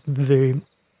 It's very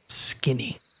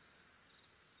skinny.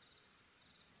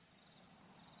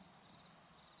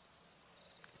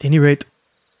 At any rate,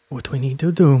 what we need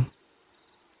to do,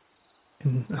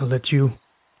 and I'll let you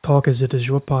talk as it is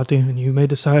your party, and you may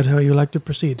decide how you like to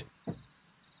proceed.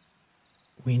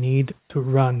 We need to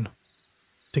run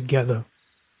together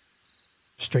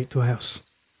straight to a house.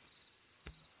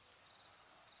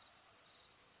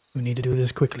 We need to do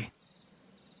this quickly.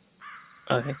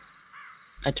 Okay.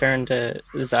 I turn to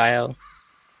Zyle,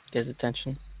 get his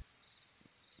attention,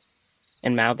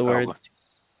 and mouth the words,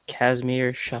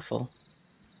 Casimir Shuffle.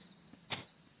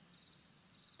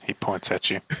 He points at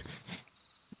you.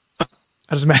 I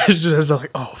just imagine it as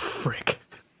like, oh, frick.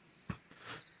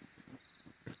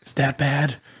 Is that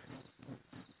bad?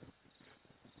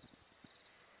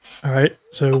 All right,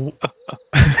 so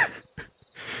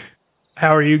how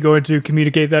are you going to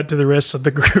communicate that to the rest of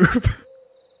the group?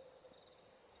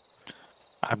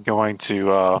 I'm going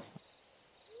to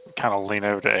kind of lean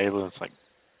over to Ayla. It's like,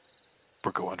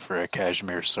 we're going for a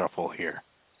cashmere shuffle here.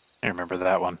 You remember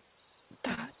that one?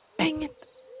 Dang it.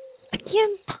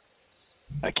 Again.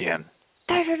 Again.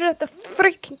 Tired of the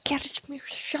freaking cashmere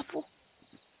shuffle.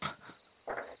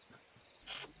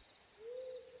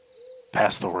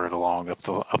 Pass the word along up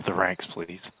the ranks,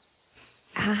 please.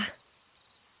 Nadar.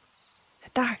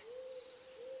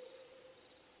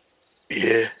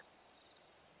 Yeah.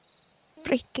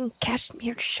 Freaking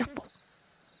cashmere shuffle.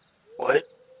 What?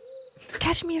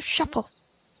 Cashmere shuffle.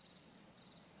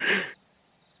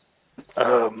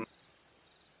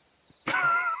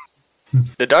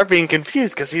 Nadar being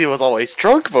confused because he was always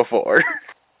drunk before.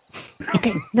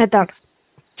 Okay, Nadar.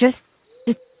 Just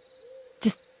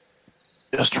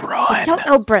Just run. tell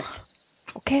Elbreth.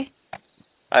 Okay?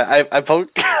 I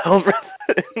poked Elbreth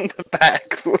in the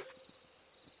back.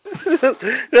 Just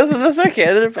as best I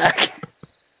can in the back.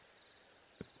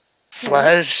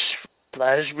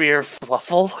 Flashbeer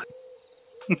Fluffle.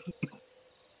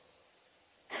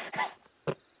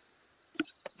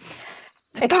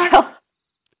 I don't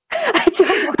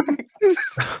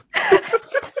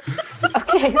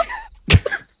Okay.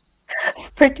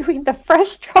 We're doing the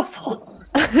fresh truffle.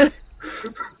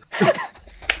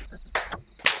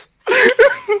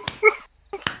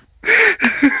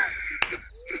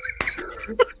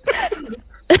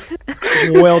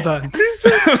 Well done.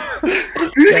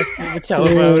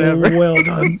 Whatever. Well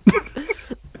done.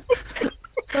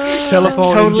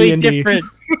 Telephone Totally and D&D. different.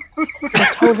 A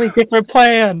totally different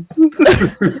plan.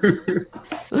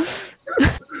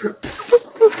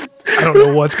 I don't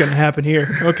know what's going to happen here.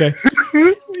 Okay.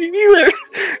 Me neither.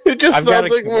 It just I've gotta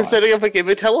sounds like go we're on. setting up a game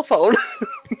of telephone.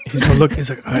 He's going to look. He's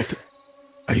like, all right.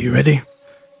 Are you ready?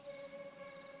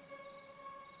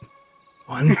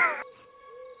 1,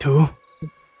 2,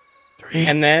 3.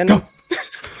 And then Go.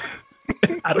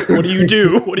 What do you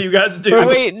do? What do you guys do? We're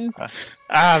waiting.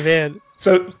 man.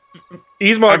 So,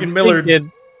 Ismark and Millard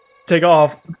take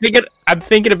off. I'm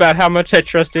thinking about how much I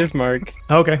trust Ismark.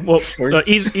 Okay, well,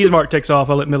 Ismark takes off.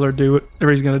 I'll let Millard do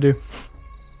whatever he's going to do.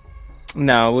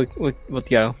 No, we'll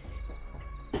go.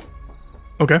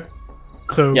 Okay.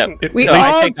 So, Yep. We No, I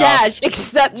all take off. dash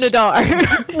except Nadar.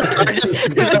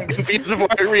 I'm confused before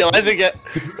realizing it.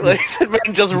 Like I said, man,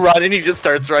 just run, and he just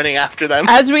starts running after them.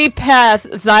 As we pass,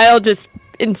 Zyle just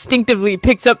instinctively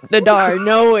picks up Nadar,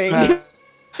 knowing Nadar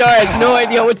has no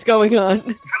idea what's going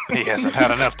on. He hasn't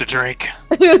had enough to drink.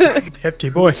 hefty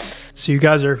boy. So, you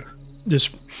guys are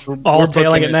just all We're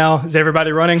tailing booking it it. now. Is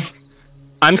everybody running?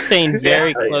 I'm staying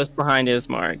very close behind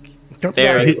Ismark. I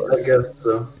Very guess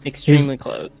so. extremely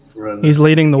close. Run. He's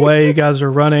leading the way. You guys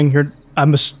are running.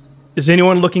 Is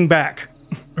anyone looking back?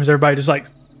 Or is everybody just like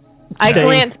I staying?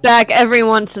 glance back every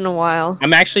once in a while.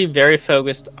 I'm actually very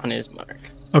focused on Ismark.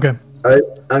 Okay.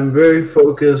 I'm very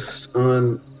focused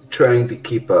on trying to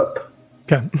keep up.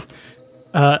 Okay.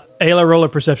 Ayla, roll a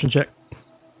perception check.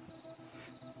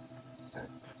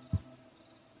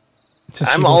 Since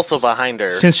I'm she also behind her.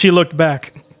 Since she looked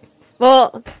back.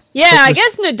 Well, yeah, I This-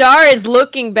 guess Nadar is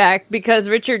looking back because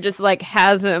Richard just like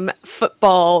has him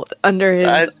footballed under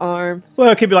his arm. Well,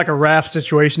 it could be like a raft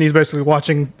situation. He's basically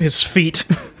watching his feet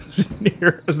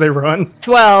here as they run.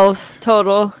 12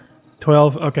 total.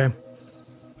 12. Okay.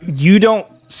 You don't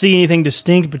see anything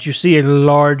distinct, but you see a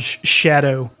large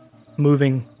shadow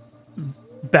moving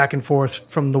back and forth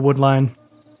from the wood line.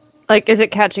 Like, is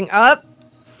it catching up?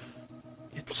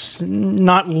 It's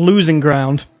not losing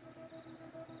ground.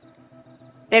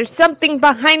 There's something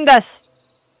behind us.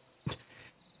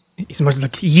 Ismark's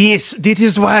like, yes, this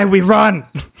is why we run.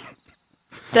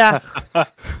 Duh.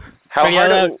 How Yeah,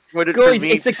 hard would it Guys,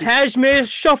 be it's a Kashmir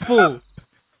shuffle.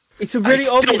 It's a really I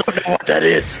obvious. still don't know what that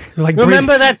is. Like,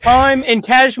 Remember that time in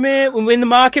Kashmir when we were in the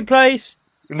marketplace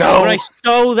No. when I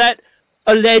stole that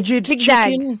alleged Big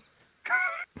bag. chicken?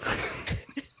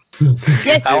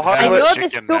 Yes, How hard I was know the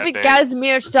chicken that stupid day?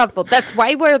 Casimir shuffle. That's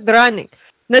why we're running.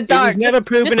 It Nadar, was never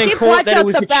proven in keep court watch that it out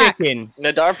was the a back. chicken.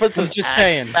 Nadar puts I'm his just axe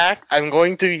saying. back. I'm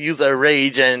going to use a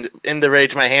rage, and in the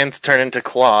rage, my hands turn into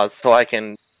claws, so I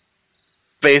can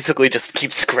basically just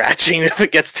keep scratching if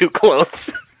it gets too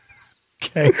close.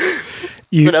 okay.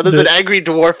 So now there's an angry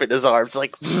dwarf in his arms,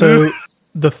 like. So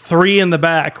the three in the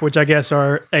back, which I guess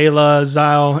are Ayla,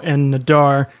 Zyle, and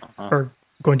Nadar, are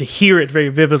going to hear it very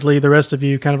vividly. The rest of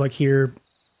you kind of like hear,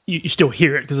 you still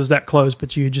hear it because it's that close,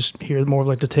 but you just hear more of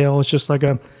like the tail. It's just like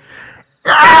a.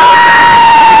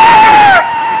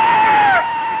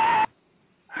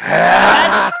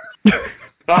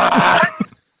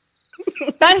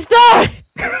 That's the.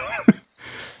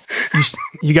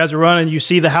 You guys are running. You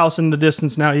see the house in the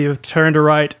distance now. You've turned to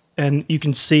right, and you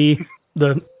can see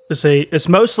the. It's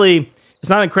mostly. It's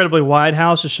not an incredibly wide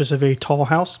house. It's just a very tall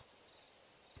house,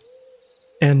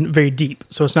 and very deep.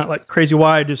 So it's not like crazy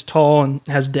wide. Just tall and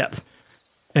has depth.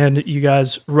 And you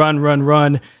guys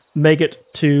run, make it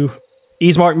to.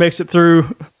 Ismark makes it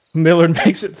through. Millard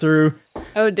makes it through.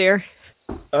 Oh dear.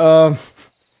 The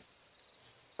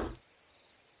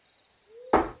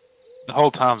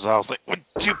whole time I was like, would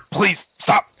you please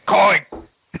stop calling?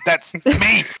 That's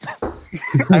me.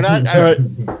 I'm not. All right.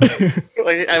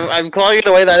 I'm calling it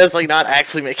a way that is like not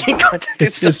actually making contact.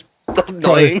 It's just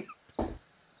annoying.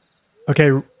 Okay,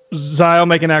 Zyle,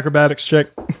 make an acrobatics check.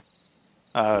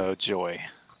 Oh, joy.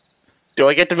 Do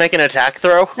I get to make an attack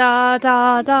throw? Da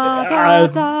da da da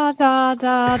da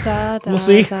da da da. We'll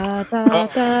see. Da da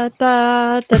da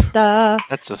da da da.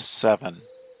 That's a 7.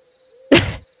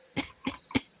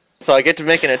 So I get to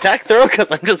make an attack throw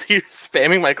because I'm just here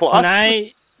spamming my claws.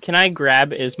 Can I grab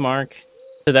Ismark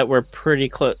so that we're pretty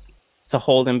close to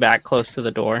hold him back close to the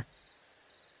door?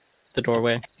 The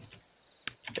doorway.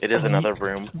 It is another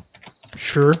room.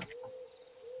 Sure.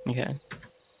 Okay.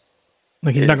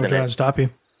 Like he's not going Isn't to try it? to stop you.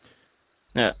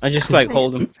 Yeah, I just like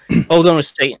hold him. Hold on a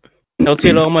state.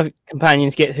 Until all my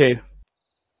companions get through.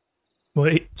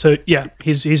 Well, so yeah,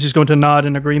 he's just going to nod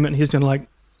in agreement. He's going to like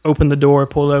open the door,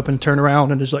 pull it open, turn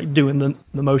around, and just like doing the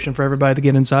motion for everybody to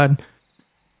get inside.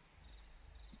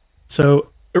 So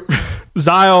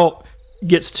Zyle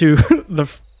gets to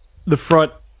the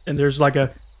front, and there's like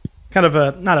a kind of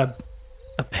a not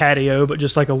a patio, but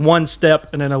just like a one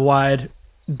step and then a wide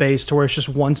base to where it's just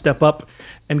one step up.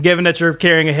 And given that you're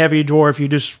carrying a heavy dwarf,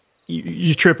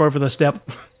 you trip over the step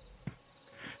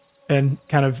and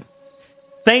kind of.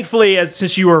 Thankfully,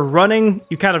 since you were running,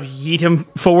 you kind of yeet him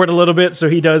forward a little bit, so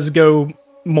he does go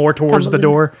more towards the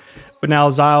door. But now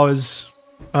Zyle is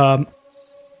on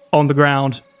the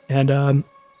ground, and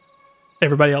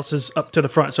everybody else is up to the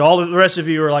front. So all of the rest of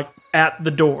you are like at the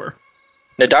door.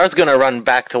 Nadar's gonna run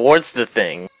back towards the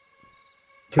thing.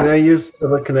 Can I use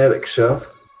telekinetic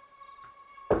shove?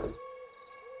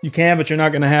 You can, but you're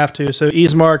not going to have to. So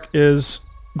Ismark is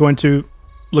going to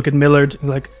look at Millard and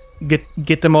like,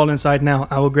 get them all inside now.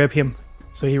 I will grab him.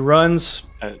 So he runs.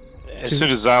 As soon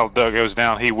as Zyle goes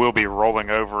down, he will be rolling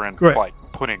over and Right. like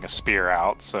putting a spear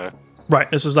out. So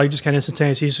Right. This was like just kind of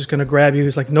instantaneous. He's just going to grab you.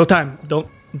 He's like, no time. Don't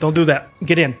do that.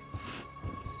 Get in.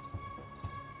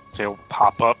 so he'll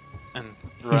pop up and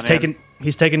run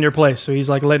He's taking your place. So he's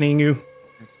like letting you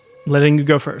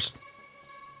go first.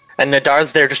 And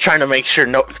Nadar's there just trying to make sure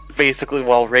basically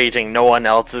while raging, no one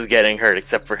else is getting hurt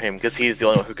except for him, because he's the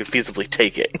only one who could feasibly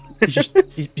take it. He's just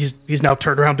he's now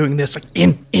turned around doing this like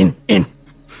in.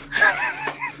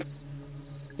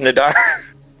 Nadar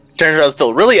turns around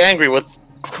still really angry with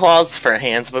claws for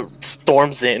hands, but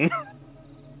storms in.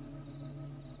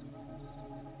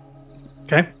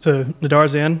 Okay. So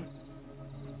Nadar's in.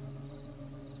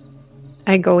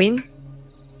 I go in.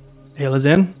 Ayla's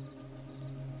in.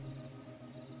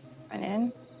 Run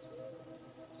in.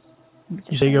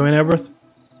 You say you go in, Elberth?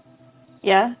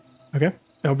 Yeah. Okay.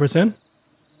 Elberth's in.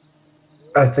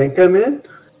 I think I'm in.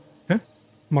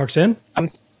 Mark's in. I'm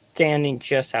standing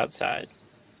just outside.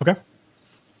 Okay.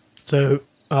 So,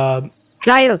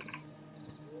 Zyle.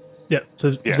 yeah.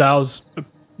 So Yes.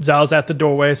 Zal's at the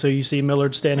doorway. So you see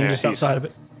Millard standing Yeah, just he's- outside of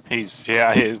it. he's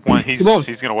Come on. he's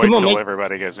going to wait Come on, till mate.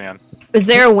 everybody goes in. Is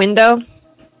there a window?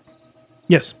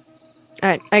 Yes.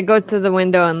 Alright, I go to the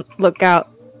window and look out.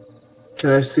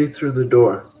 Can I see through the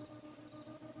door?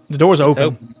 The door's open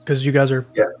open. because you guys are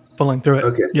Yeah. pulling through it.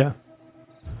 Okay. Yeah.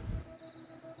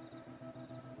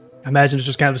 I imagine it's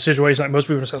just kind of a situation like most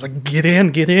people just like, get in,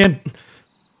 get in.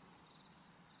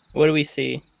 What do we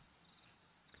see?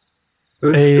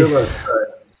 Who's A- still outside?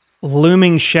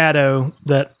 Looming shadow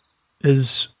that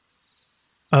is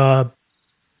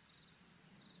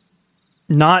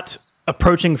not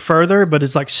approaching further, but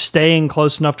it's like staying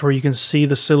close enough to where you can see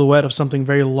the silhouette of something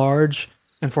very large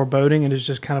and foreboding, and is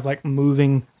just kind of like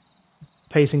moving,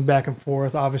 pacing back and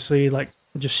forth, obviously like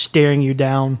just staring you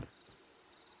down.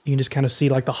 You can just kind of see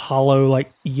like the hollow,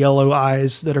 like yellow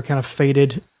eyes that are kind of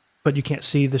faded, but you can't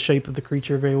see the shape of the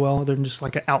creature very well. They're just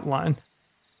like an outline.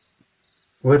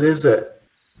 What is it?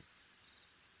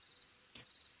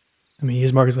 I mean,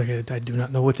 his mark is like, I do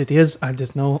not know what it is. I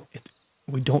just know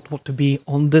we don't want to be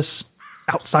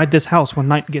outside this house when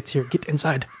night gets here. Get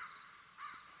inside.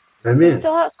 I'm Is it in.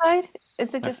 still outside?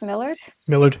 Is it just Millard?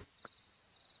 Millard.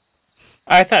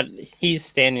 I thought he's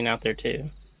standing out there too.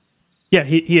 Yeah,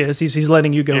 he is. He's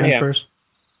letting you go in Yeah. first.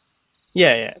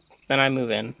 Yeah. Then I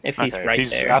move in if he's Okay, right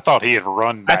there. I thought he had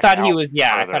run. I Back thought he out was.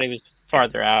 Yeah, I further. thought he was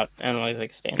farther out and was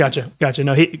like standing. Gotcha.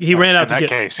 No, he ran out In to that get.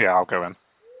 case, yeah, I'll go in.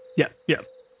 Yeah.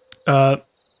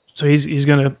 So he's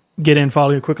gonna get in,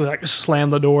 follow you quickly, like slam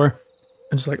the door,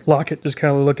 and just like lock it. Just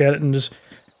kind of look at it and just.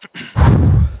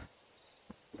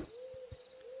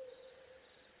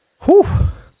 Whew.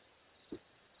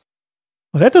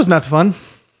 Well, that was not fun.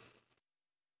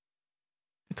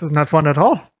 It was not fun at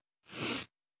all.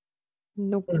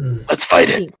 Nope. Let's fight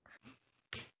it.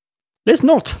 Let's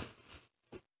not.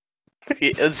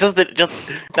 It's just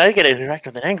now you get to interact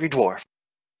with an angry dwarf.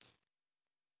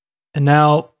 And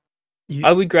now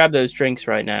I would grab those drinks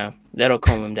right now. That'll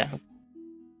calm him down.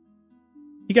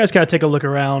 you guys kind of take a look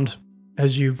around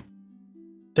as you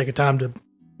take a time to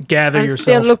gather I'm yourself.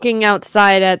 still looking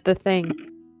outside at the thing.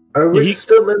 Are we Yeah,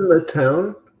 still in the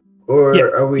town? Or Yeah,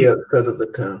 are we outside of the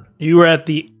town? You are at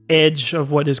the edge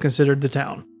of what is considered the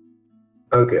town.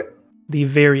 Okay. The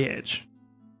very edge.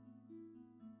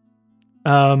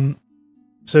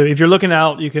 So if you're looking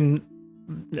out, you can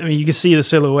see the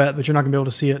silhouette, but you're not gonna be able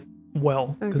to see it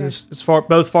well because Okay. it's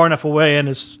both far enough away, and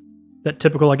it's that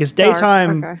typical like it's Dark,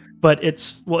 daytime, okay. but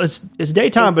it's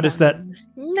daytime, but it's that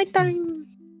Nighttime.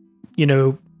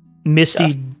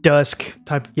 misty dusk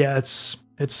type. Yeah, it's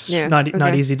Yeah, not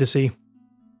okay. easy to see.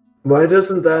 Why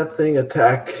doesn't that thing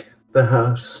attack the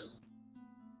house?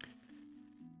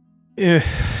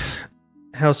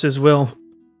 House is well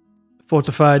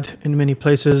fortified in many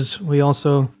places. We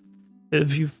also,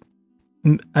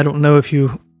 I don't know if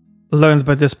you learned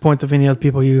by this point of any other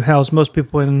people you house. Most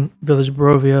people in Village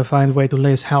Barovia find a way to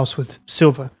lace house with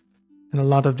silver, and a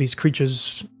lot of these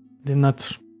creatures, they're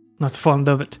not fond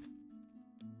of it.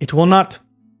 It will not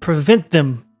prevent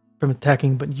them from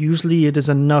attacking, but usually it is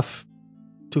enough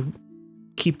to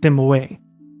keep them away.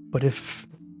 But if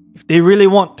they really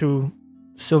want to,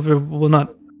 silver will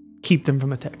not keep them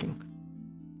from attacking.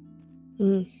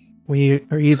 Mm. We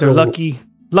are either So-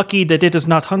 lucky that it is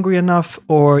not hungry enough,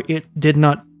 or it did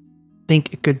not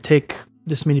think it could take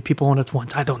this many people on at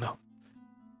once. I don't know.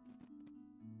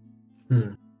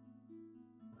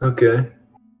 Okay.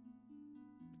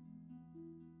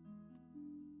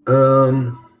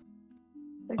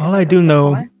 All I do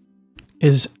know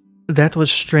is that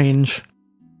was strange,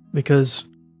 because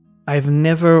I've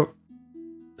never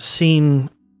seen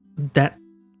that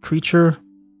creature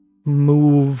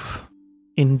move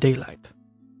in daylight.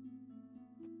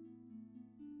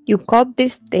 You called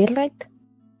this daylight?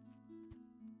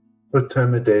 What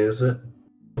time of day is it?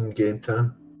 In game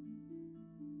time?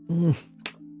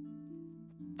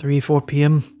 3-4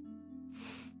 p.m.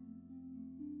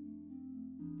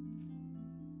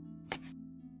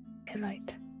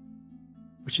 Daylight.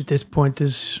 Which at this point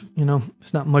is,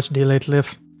 it's not much daylight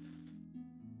left.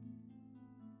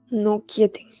 No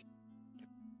kidding.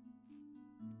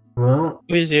 Well,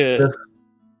 Where's that's,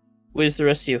 the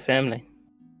rest of your family?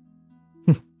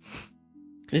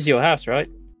 This is your house, right?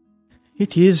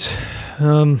 It is.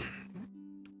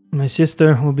 My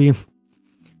sister will be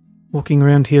walking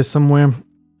around here somewhere.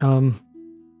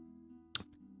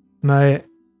 My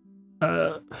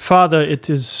father, it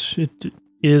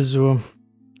is or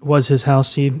was his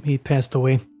house. He passed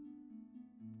away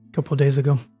a couple of days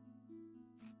ago.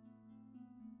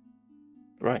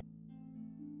 Right.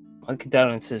 My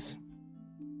condolences.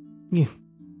 Yeah,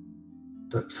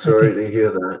 I'm sorry to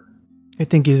hear that. I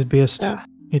think he's best. Ah.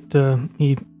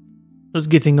 He was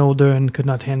getting older and could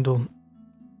not handle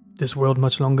this world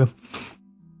much longer.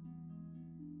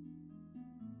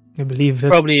 I believe that.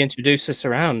 Probably introduce us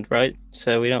around, right?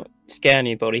 So we don't scare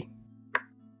anybody.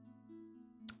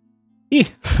 If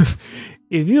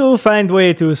you find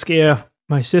way to scare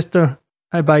my sister,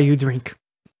 I buy you drink.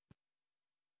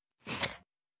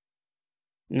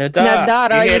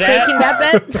 Nadar, are you taking that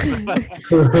bet?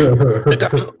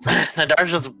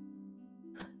 Nadar's just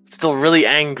still really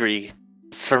angry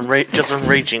from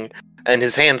raging, and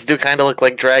his hands do kind of look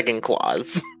like dragon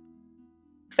claws.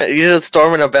 He's just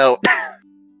storming about.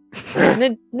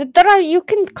 Nadar, you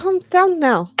can calm down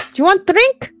now. Do you want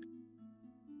drink?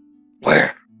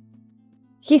 Where?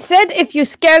 He said if you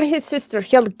scare his sister,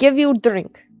 he'll give you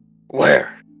drink.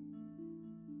 Where?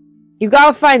 You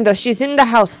gotta find her. She's in the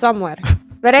house somewhere.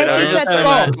 But Nadar's let's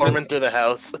just go. storming through the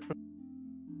house.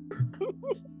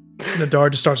 Nadar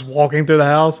just starts walking through the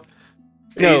house.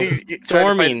 No, He- he- trying to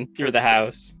storming find- through the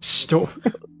house.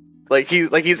 Like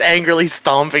he's angrily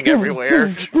stomping everywhere.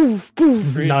 Through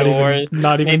Not doors,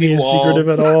 even maybe being secretive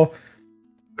walls. at all.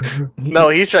 No,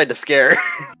 he's trying to scare her.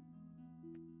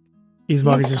 He's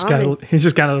just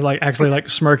kind of like actually like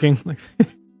smirking. Like,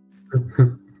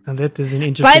 and that is an By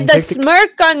interesting the tactic.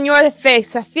 smirk on your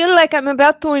face, I feel like I'm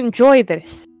about to enjoy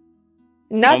this.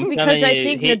 Not I'm because telling I you,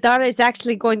 think he- Nadar is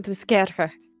actually going to scare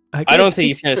her. I don't think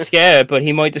he's gonna scare her, but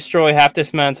he might destroy half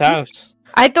this man's house.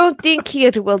 I don't think he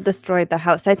will destroy the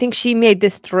house. I think she may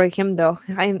destroy him, though.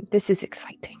 This is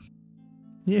exciting.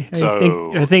 Yeah,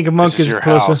 So I think a monk this is your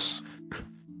closer. house.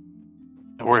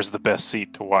 Where's the best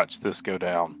seat to watch this go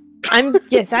down? I'm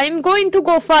going to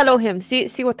go follow him. See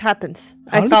what happens.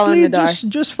 I follow Honestly, Nadar.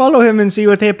 just follow him and see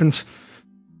what happens.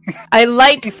 I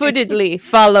light-footedly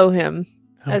follow him.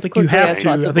 I don't As think you quickly have as to.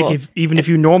 I possible. think even if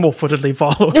you normal-footedly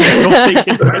follow, I don't think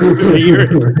it has to hear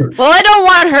it. Well, I don't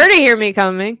want her to hear me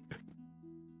coming.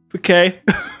 Okay.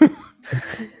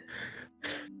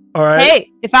 All right. Hey,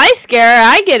 if I scare her,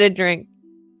 I get a drink.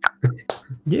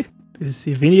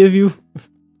 If any of you,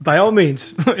 by all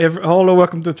means, all are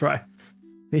welcome to try.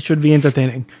 It should be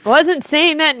entertaining. I wasn't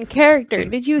saying that in character.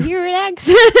 Did you hear an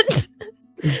accent?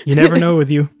 You never know with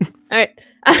you. Alright.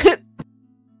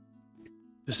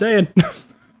 Just saying.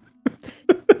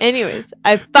 Anyways,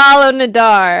 I follow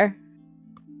Nadar.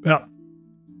 Yeah.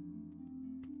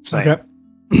 Same. Okay.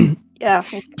 Yeah.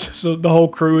 So the whole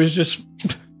crew is just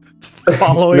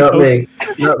following. Not Oak. me.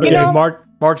 Not Okay, me. know-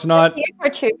 Mark's not. See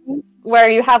cartoons where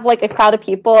you have like a crowd of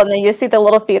people and then you see the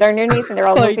little feet underneath and they're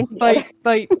all moving together.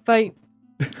 Bite.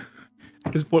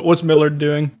 What's Millard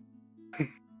doing?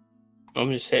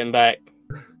 I'm just sitting back.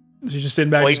 He's just sitting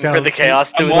back, Waiting just for the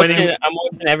chaos to I'm watching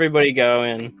everybody go,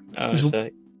 and I was Just-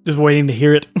 like, just waiting to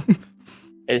hear it.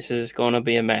 this is going to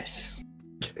be a mess.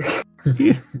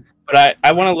 But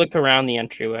I want to look around the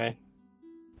entryway.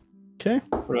 Okay.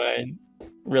 What do I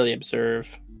really observe?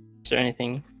 Is there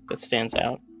anything that stands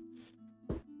out?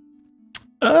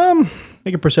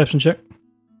 Make a perception check.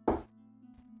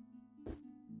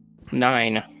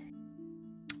 9.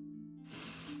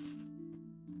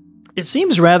 It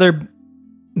seems rather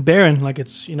barren, like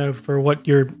it's, for what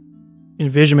your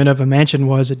envisionment of a mansion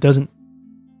was, it doesn't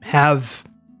have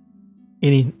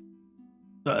any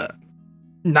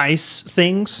nice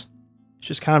things. It's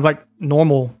just kind of like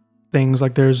normal things.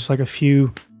 Like there's like a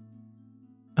few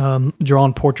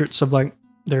drawn portraits of like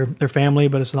their family,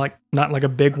 but it's like not like a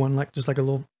big one, like just like a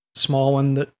little small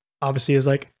one that obviously is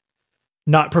like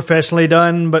not professionally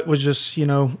done, but was just,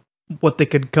 what they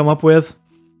could come up with.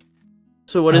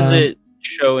 So what does it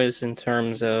show us in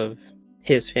terms of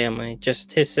his family?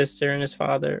 Just his sister and his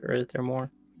father, or is there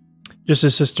more? Just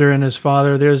his sister and his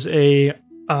father. There's a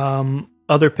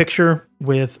other picture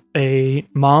with a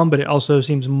mom, but it also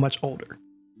seems much older.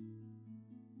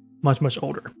 Much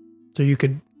older. So you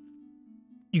could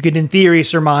in theory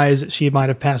surmise that she might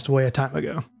have passed away a time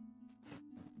ago.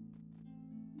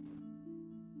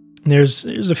 And there's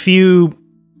a few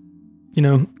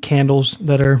candles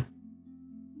that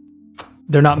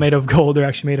they're not made of gold, they're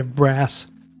actually made of brass.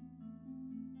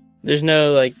 There's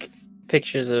no like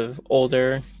pictures of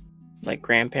older, like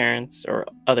grandparents or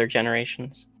other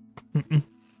generations. Mm-mm.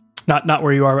 Not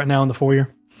where you are right now in the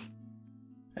foyer.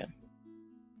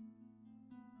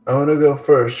 I want to go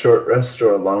for a short rest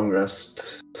or a long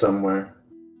rest somewhere.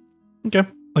 Okay.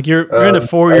 Like you're in a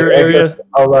foyer area.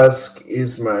 I'll ask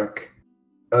Ismark.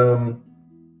 Can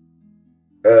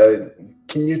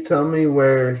you tell me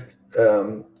where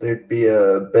there'd be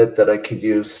a bed that I could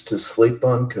use to sleep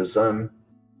on? Because I'm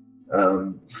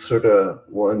sort of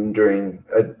wondering.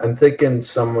 I'm thinking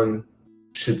someone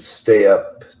should stay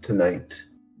up tonight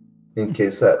in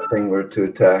case that thing were to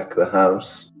attack the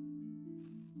house.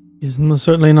 Is most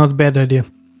certainly not a bad idea.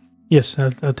 Yes,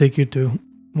 I'll take you to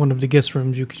one of the guest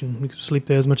rooms. You can sleep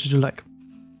there as much as you like.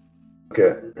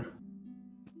 Okay.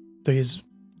 So he's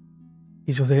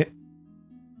gonna say,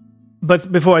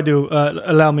 but before I do,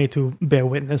 allow me to bear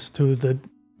witness to the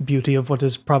beauty of what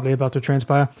is probably about to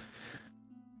transpire.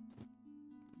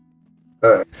 All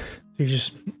right. You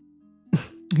just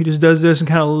He just does this and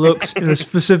kind of looks in a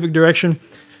specific direction.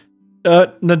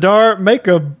 Nadar, make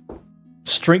a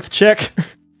strength check.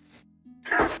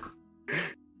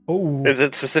 Oh, Is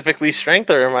it specifically strength,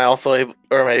 or am I also able,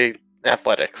 or am I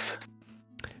athletics?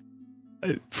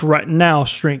 for right now,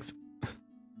 strength.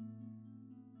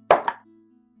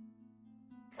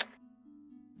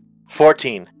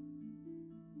 $14.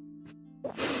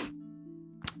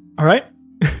 All right.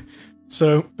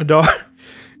 So Nadar,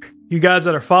 you guys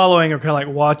that are following are kind of like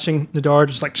watching Nadar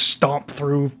just like stomp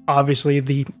through, obviously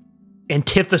the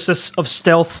antithesis of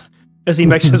stealth as he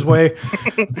makes his way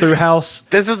through house.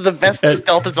 This is the best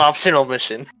stealth is optional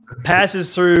mission.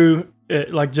 Passes through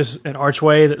like just an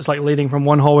archway that's like leading from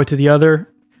one hallway to the other.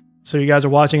 So you guys are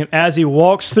watching it as he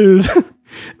walks through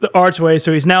the archway.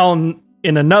 So he's now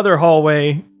in another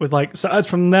hallway with like sides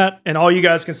from that, and all you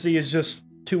guys can see is just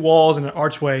two walls and an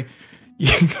archway.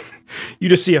 You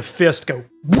just see a fist go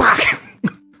whack,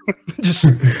 just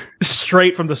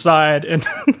straight from the side, and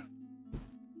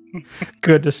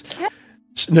goodness,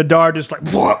 Nadar just like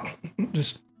whack,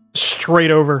 just straight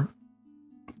over,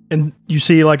 and you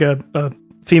see like a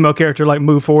female character like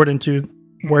move forward into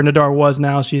where Nadar was.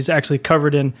 Now she's actually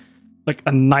covered in like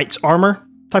a knight's armor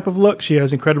type of look. She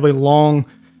has incredibly long,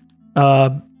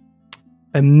 a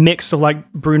mix of like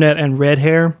brunette and red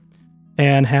hair,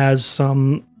 and has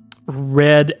some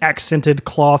red accented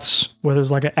cloths where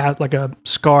there's like a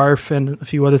scarf and a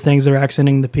few other things that are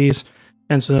accenting the piece,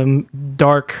 and some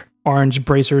dark orange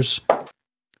bracers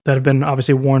that have been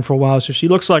obviously worn for a while. So she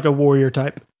looks like a warrior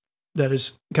type that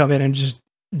has come in and just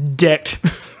decked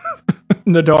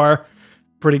Nadar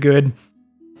pretty good.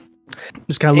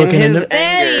 Just kind of looking in in his the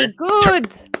Very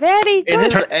good. Very In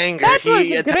good. his anger, That was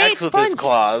he a attacks great with punch. his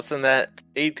claws, and that's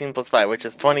 18 plus 5, which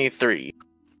is 23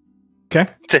 Okay.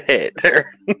 to hit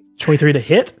her. 23 to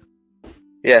hit.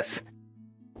 Yes.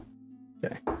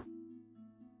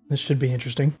 This should be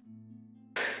interesting.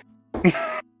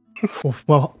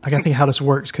 Well, I gotta think how this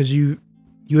works because you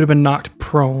would have been knocked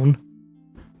prone.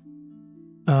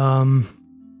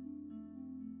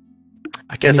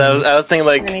 I Yes, can't I even- was thinking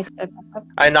And then he like stood back up.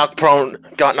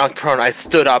 I got knocked prone, I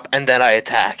stood up, and then I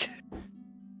attack.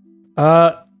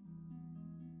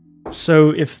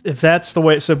 So if that's the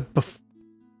way,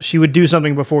 she would do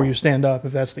something before you stand up.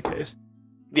 If that's the case,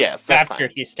 Yes, that's After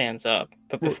fine. he stands up,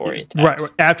 but before he attacks.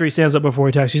 right after he stands up before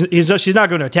he attacks, she's not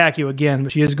going to attack you again,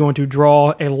 but she is going to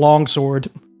draw a longsword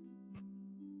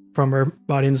from her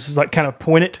body, and this is like kind of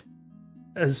point it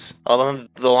as Although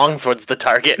the longsword's the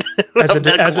target. as of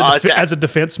the claw attack. a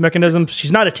defense mechanism.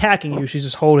 She's not attacking you; she's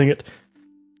just holding it.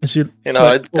 And she, You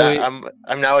know, Wait.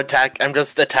 I'm now I'm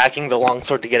just attacking the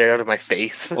longsword to get it out of my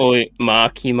face. Oi,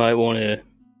 Mark, you might want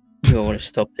to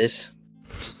stop this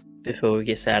before it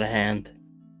gets out of hand.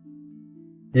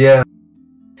 Yeah,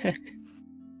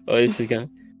 Oh, this is going.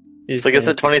 So I guess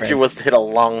the 23 was to hit a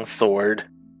longsword.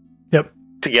 Yep.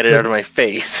 To get it out of my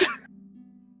face.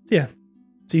 so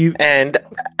you And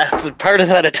as a part of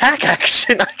that attack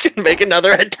action, I can make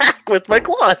another attack with my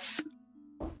claws.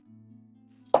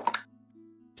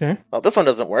 Okay. Well, this one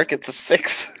doesn't work. It's a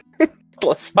 6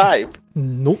 plus 5.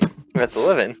 nope. That's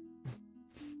 11.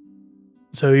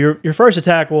 So your first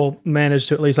attack will manage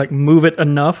to at least like move it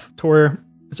enough to where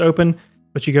it's open,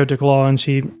 but you go to claw and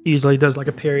she easily does like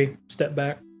a parry step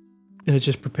back, and it's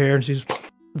just prepared. She's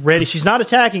ready. She's not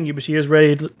attacking you, but she is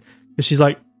ready. She's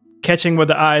like catching with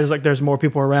the eyes like there's more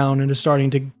people around and is starting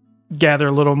to gather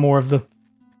a little more of the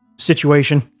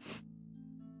situation.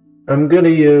 I'm gonna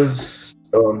use.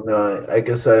 Oh no, I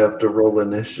guess I have to roll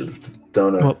initiative,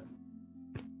 don't I? Well,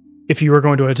 if you were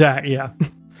going to attack, yeah.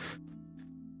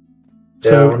 Yeah, I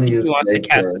So want to He use wants to Mage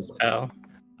cast a Hand. spell.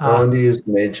 I want to use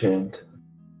Mage Hand.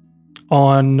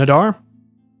 on Nadar,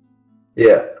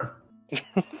 Yeah.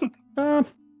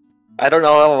 I don't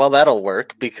know how well that'll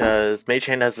work because Mage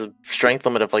Hand has a strength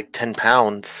limit of like 10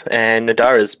 pounds, and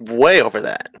Nadar is way over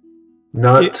that.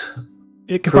 Not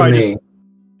it could for probably me. just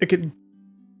it could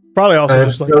probably I also have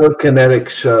just like telekinetic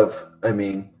shove. I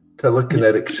mean,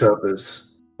 telekinetic shove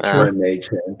is Uh, my Mage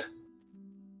Hand.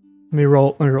 let me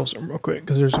roll some real quick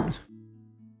because there's oh,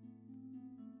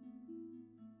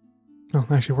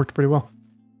 it actually worked pretty well.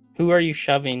 Who are you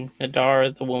shoving? Nadar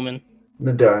or the woman?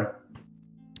 Nadar,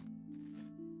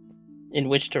 In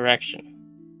which direction?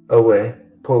 away.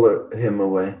 Pull him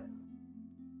away.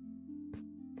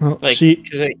 Well, Like, she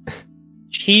 'cause, like,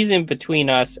 she's in between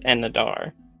us and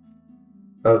Nadar.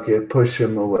 Okay, push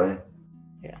him away.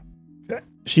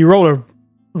 rolled a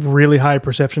really high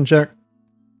perception check.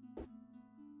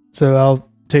 So I'll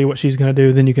tell you what she's going to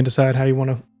do, then you can decide how you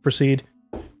want to proceed.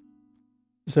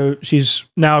 So she's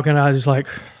now going to just like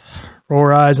roll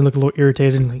her eyes and look a little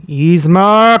irritated and like, ease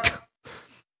Mark!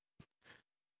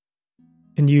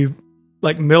 And you,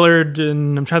 like Millard,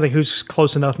 and I'm trying to think who's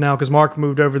close enough now because Mark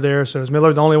moved over there. So is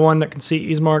Millard the only one that can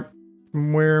see Ismark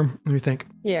from where? Let me think.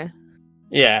 Yeah.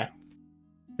 Yeah.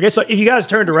 I guess like, if you guys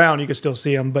turned around, you could still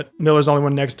see him, but Miller's the only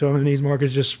one next to him, and Ismark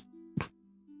is just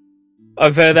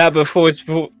I've heard that before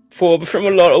from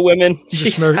a lot of women. She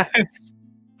Just murder- sounds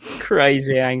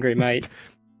crazy angry, mate.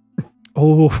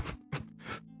 oh,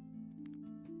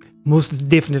 most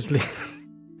definitely,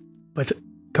 but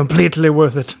completely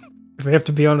worth it. If I have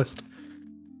to be honest,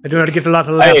 I do not get a lot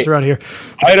of laughs Hey. around here.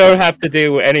 I don't have to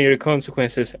deal with any of the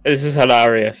consequences. This is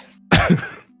hilarious.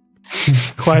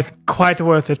 Quite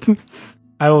worth it.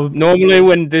 I will. Normally,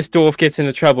 when this dwarf gets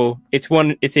into trouble, it's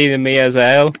either me or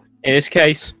Zael. In this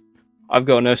case, I've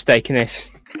got no stake in this.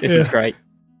 This is Yeah. great.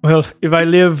 Well, if I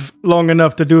live long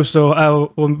enough to do so, I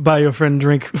will buy your friend a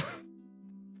drink.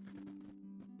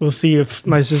 We'll see if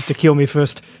my sister kill me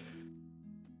first.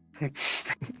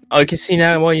 I can see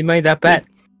now why you made that bet.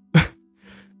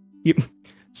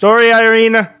 Sorry,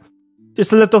 Irina.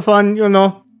 Just a little fun, you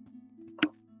know.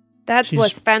 That She's-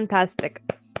 was fantastic.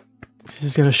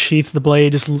 She's gonna sheath the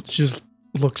blade. Just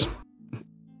looks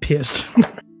pissed.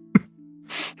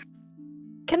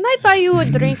 Can I buy you a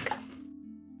drink?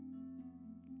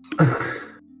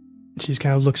 She's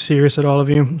kind of looks serious at all of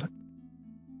you.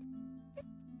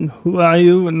 Who are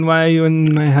you and why are you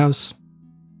in my house?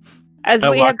 As I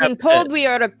we walk have been up to- told, we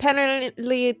are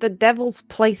apparently the devil's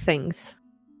playthings.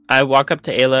 I walk up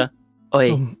to Ayla.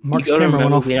 Oi, Oh, Mark's you gotta camera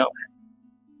went remember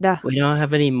off. we don't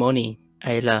have any money,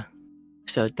 Ayla.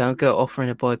 So don't go offering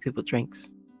to buy people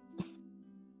drinks.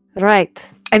 Right.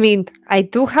 I mean, I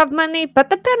do have money,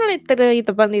 but apparently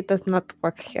the money does not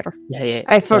work here. Yeah.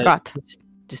 I so forgot.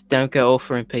 Just don't go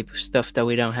offering people stuff that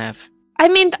we don't have. I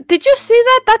mean, did you see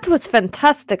that? That was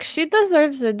fantastic. She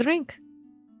deserves a drink.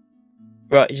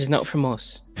 Right, it's just not from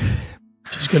us.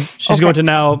 She's Okay. going to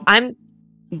now I'm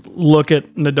look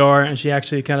at Nadar, and she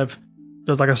actually kind of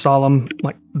does like a solemn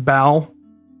like bow.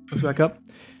 Goes back up.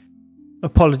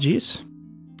 Apologies.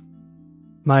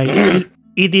 My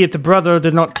idiot brother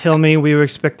did not tell me we were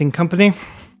expecting company,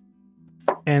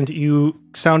 and you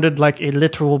sounded like a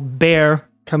literal bear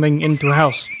coming into a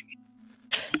house.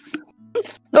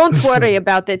 Don't worry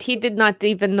about it. He did not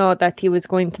even know that he was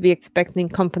going to be expecting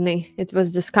company. It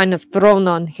was just kind of thrown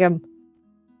on him.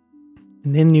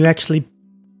 And then you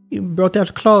brought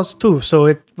out claws too, so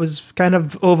it was kind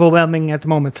of overwhelming at the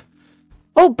moment.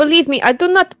 Oh, believe me, I do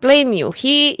not blame you.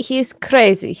 He's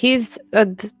crazy. He's a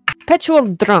perpetual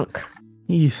drunk.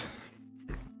 He's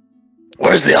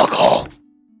Where's the alcohol?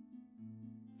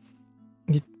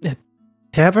 a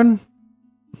tavern.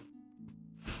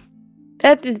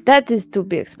 That is to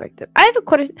be expected. I have a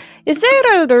question. Is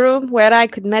there a room where I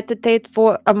could meditate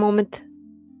for a moment?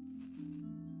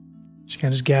 She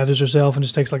kind of just gathers herself and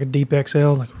just takes like a deep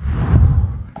exhale, like.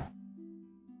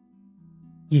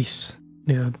 Yes,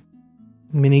 there are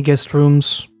many guest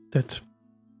rooms that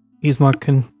Ismark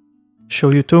can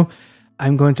show you to.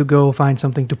 I'm going to go find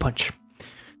something to punch.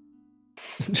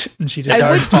 And she just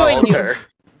I would starts. join you. her.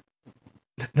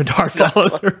 The dark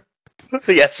follows her.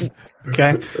 Yes.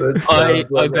 Okay. That I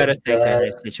sounds like better a take that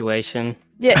bad- situation.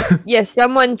 Yes,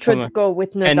 someone should on. go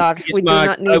with And Nadar. We do Ismark,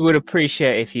 not I need. would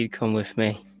appreciate if you come with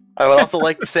me. I would also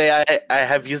like to say I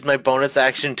have used my bonus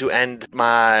action to end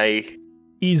my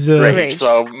He's rage, Rage.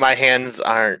 so my hands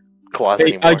aren't claws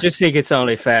anymore. I just think it's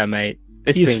only fair, mate.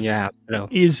 It's He's- been your house, you know.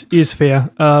 is fair.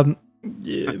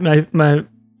 My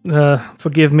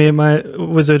forgive me, my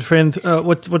wizard friend.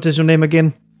 What is your name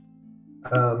again?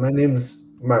 My name's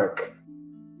Mark.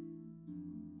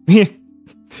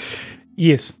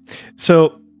 Yes.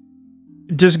 So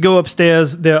just go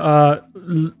upstairs. There are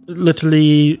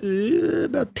literally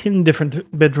about 10 different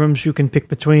bedrooms you can pick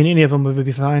between. Any of them would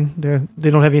be fine. They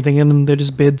don't have anything in them. They're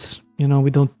just beds. You know, we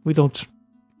don't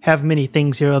have many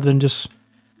things here other than just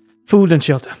food and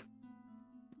shelter.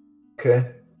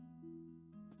 Okay.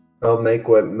 I'll make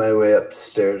my way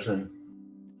upstairs and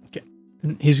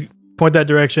And he's point that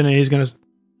direction, and he's going to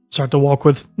start to walk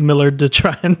with Millard to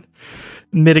try and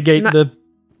mitigate Ma- the.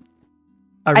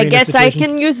 I Irina guess I situation.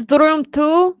 can use the room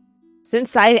too,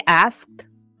 since I asked.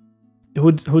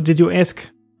 Who did you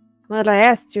ask? Well, I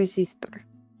asked your sister.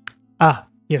 Ah,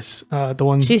 yes, the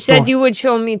one. She small. said you would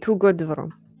show me to good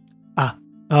room.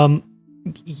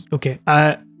 Okay.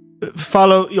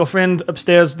 Follow your friend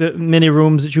upstairs. There are many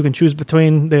rooms that you can choose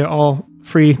between. They're all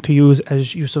free to use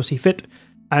as you so see fit.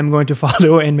 I'm going to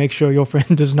follow and make sure your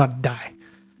friend does not die.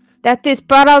 That is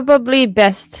probably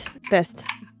best. Yeah.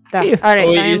 All right,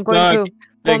 Oh, I am it's going not- to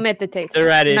go like, meditate. they're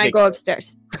at And I it. go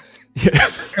upstairs.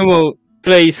 Come on,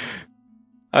 please.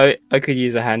 I could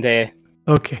use a hand here.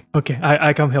 Okay.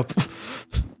 I come help.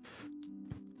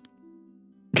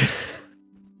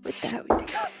 That would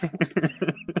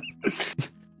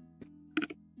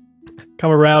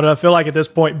Come around. I feel like at this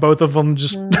point, both of them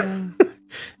just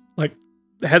like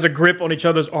has a grip on each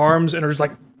other's arms and are just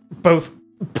like both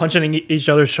punching each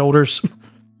other's shoulders.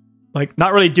 Like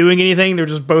not really doing anything. They're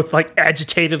just both like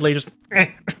agitatedly just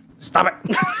stop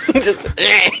it.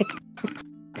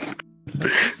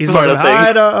 He's Sort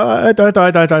like, of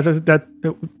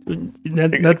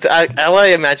I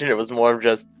imagine it was more of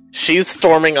just she's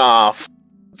storming off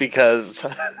because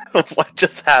of what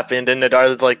just happened, and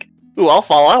Nadar's like, "Ooh, I'll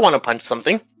follow. I want to punch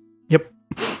something." Yep.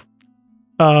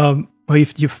 Well,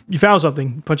 you found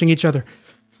something. Punching each other.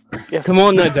 Yes. Come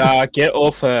on, Nadar, get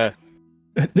off her.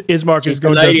 Ismark She's is the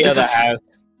going lady to. of the house.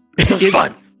 This is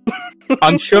fun.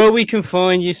 I'm sure we can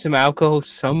find you some alcohol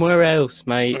somewhere else,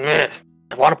 mate.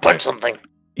 I want to punch something.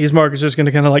 Ismark is just going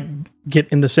to kind of like get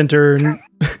in the center and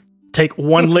take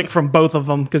one lick from both of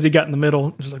them because he got in the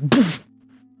middle. Just like, poof.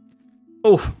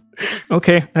 Oh,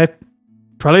 okay. I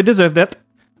probably deserve that.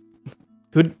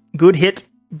 Good hit,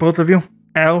 both of you.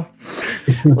 Ow.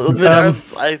 Well,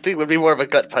 Nadar, I think would be more of a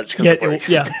gut punch. Yeah,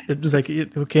 it was like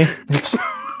okay. Oops.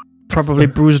 Probably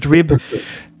bruised rib.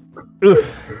 Ugh.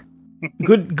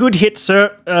 Good hit, sir.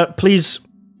 Please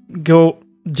go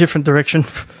different direction.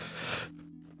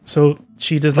 So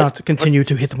she does not continue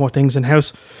to hit more things in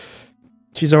house.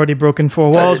 She's already broken 4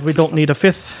 walls. We don't need a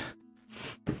 5th.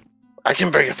 I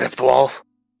can break a 5th wall.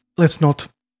 Let's not.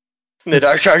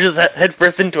 Nadar charges head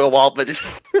first into a wall, but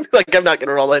like I'm not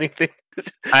gonna roll anything.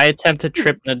 I attempt to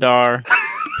trip Nadar.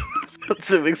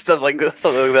 Assuming something like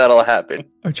that'll happen.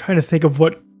 I'm trying to think of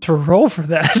what to roll for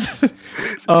that.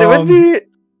 There would be.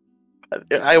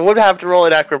 I would have to roll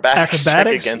an acrobatics check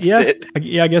against it.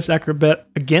 Yeah, I guess acrobat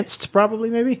against probably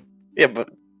maybe. Yeah, but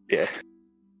yeah.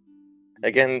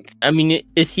 Again, I mean,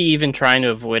 is he even trying to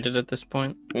avoid it at this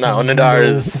point? no, Nadar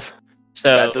is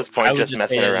So at this point I would just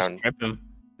messing say I around. Trip him.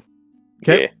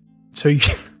 Okay. Yeah. So you,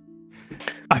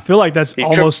 I feel like that's He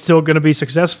almost trips. still going to be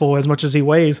successful as much as he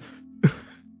weighs.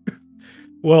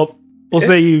 Well, we'll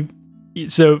say you.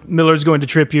 So Miller's going to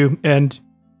trip you, and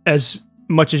as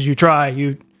much as you try,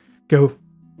 you go,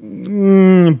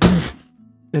 and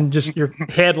just your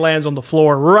head lands on the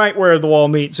floor right where the wall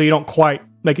meets, so you don't quite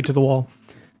make it to the wall.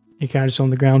 You're kind of just on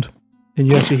the ground, and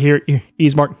you actually hear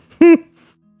Ismark.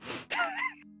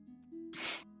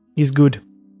 He's good.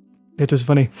 That was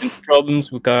funny.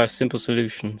 Problems require simple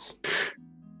solutions.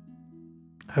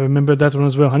 I remember that one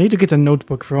as well. I need to get a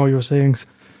notebook for all your sayings.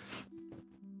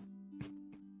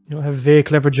 You'll have very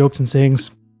clever jokes and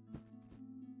sayings.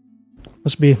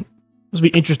 Must be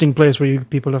interesting place where you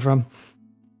people are from.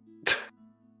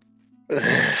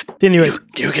 Anyway,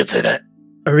 You can say that.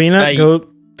 Arena, Hey. go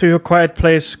to your quiet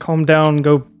place, calm down,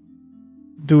 go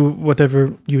do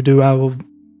whatever you do. I will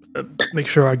make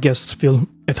sure our guests feel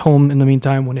at home in the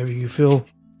meantime. Whenever you feel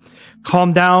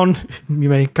calm down, you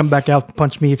may come back out,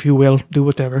 punch me if you will, do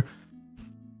whatever.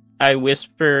 I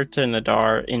whisper to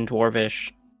Nadar in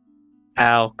Dwarvish,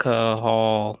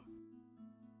 alcohol.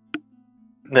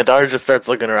 Nadar just starts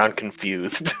looking around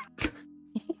confused.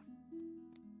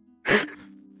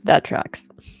 That tracks.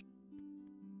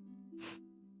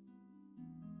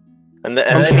 And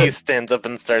then he stands up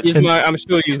and starts. I'm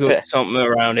sure you got something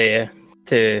around here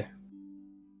to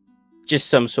just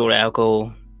some sort of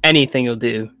alcohol. Anything will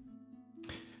do.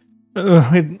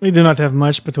 We do not have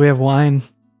much, but we have wine.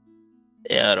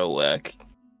 Yeah, it'll work.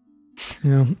 You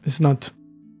know, it's not.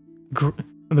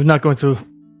 I'm not going to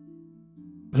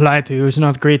lie to you. It's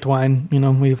not great wine. You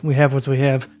know, we have what we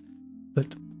have, but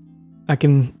I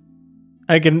can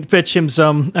fetch him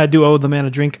some. I do owe the man a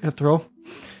drink after all.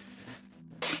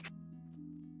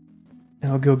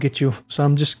 I'll go get you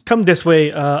some. Just come this way,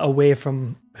 away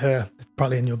from her. It's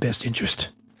probably in your best interest.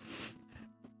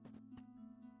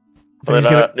 So he's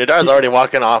gonna- Nadar's already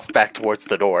walking off back towards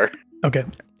the door. Okay.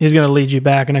 He's going to lead you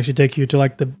back and actually take you to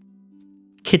like the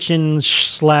kitchen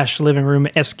 / living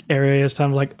room-esque area. It's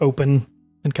kind of like open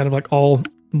and kind of like all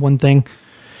one thing.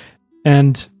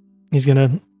 And he's going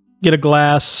to get a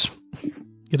glass,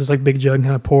 get this like big jug and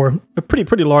kind of pour a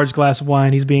pretty large glass of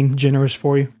wine. He's being generous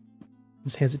for you.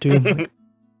 Just hands it to you. Like,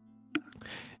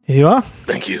 here you are,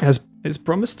 Thank you. as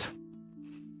promised.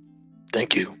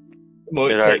 Thank you.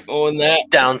 Might Nadar take more than that.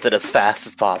 downs it as fast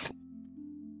as possible.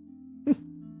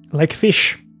 Like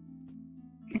fish.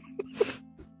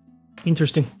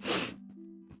 Interesting.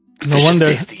 Fish is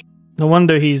tasty. No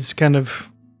wonder he's kind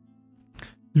of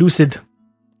lucid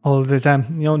all the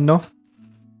time. You don't know?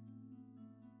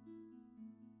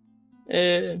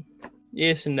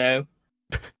 Yes and no.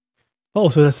 Oh,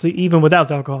 so that's even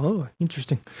without alcohol. Oh,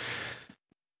 interesting.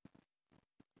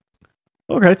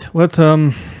 All right. What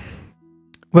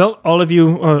Well, all of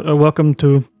you are welcome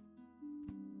to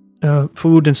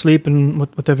food and sleep and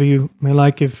whatever you may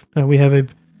like. If we have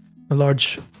a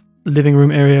large living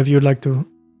room area, if you'd like to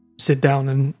sit down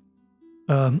and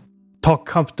talk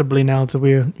comfortably now that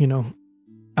we're,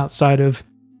 outside of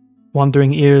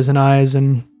wandering ears and eyes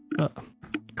and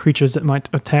creatures that might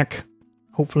attack,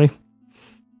 hopefully.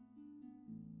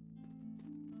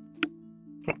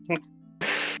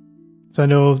 So I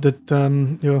know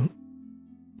that your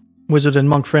wizard and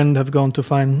monk friend have gone to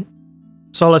find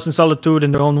solace and solitude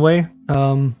in their own way.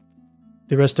 The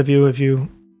rest of you, if you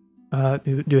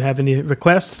do you have any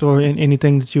requests or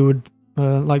anything that you would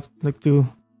like to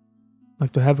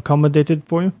have accommodated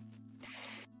for you?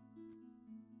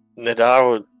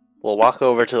 Nadar will walk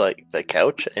over to the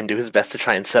couch and do his best to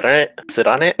try and sit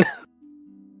on it.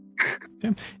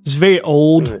 It's very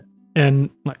old and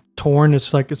torn.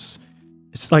 It's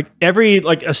like every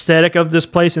aesthetic of this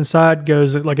place inside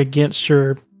goes against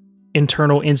your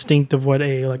internal instinct of what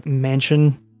a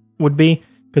mansion would be,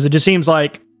 because it just seems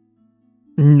like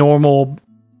normal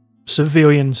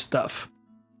civilian stuff.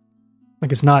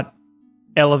 It's not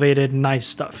elevated nice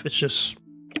stuff. It's just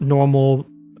normal,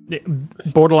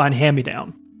 borderline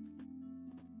hand-me-down.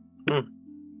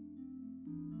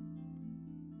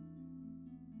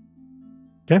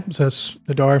 Okay, so that's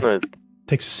Nadar.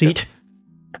 Takes a seat.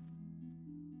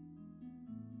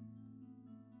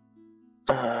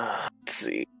 Let's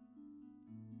see.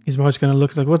 He's always going to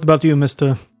look like, what about you,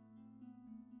 Mr.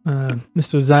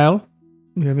 Zyle?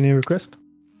 Do you have any request?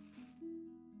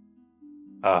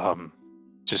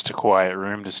 Just a quiet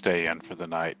room to stay in for the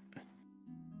night.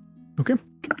 Okay.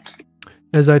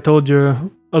 As I told your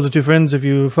other two friends, if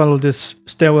you follow this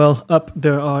stairwell up,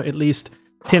 there are at least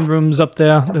 10 rooms up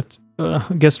there, that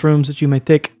guest rooms that you may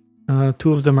take.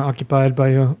 2 of them are occupied by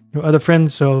your other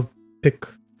friends, so pick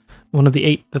one of the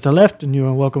 8 that are left, and you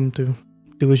are welcome to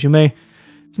do as you may.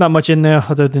 It's not much in there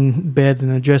other than bed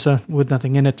and a dresser with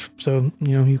nothing in it, so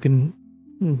you can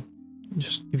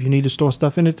just, if you need to store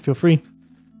stuff in it, feel free.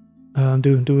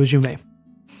 Do as you may.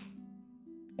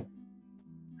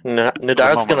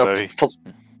 Nadar's gonna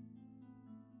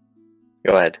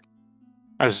go ahead.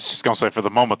 I was just gonna say, for the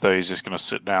moment though, he's just gonna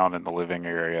sit down in the living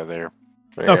area there.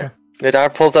 Yeah. Okay.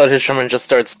 Nadar pulls out his drum and just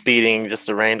starts beating just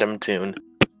a random tune.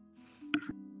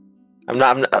 I'm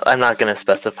not gonna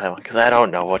specify one because I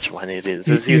don't know which one it is.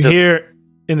 You hear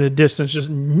in the distance just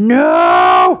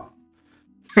no,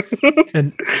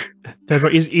 and that's why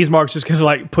Ismark's just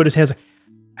gonna put his hands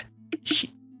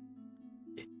she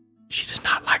does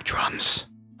not like drums.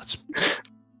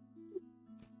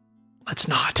 Let's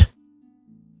not.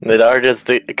 Nadar just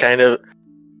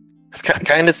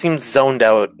kind of seems zoned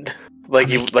out, like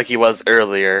he was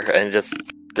earlier, and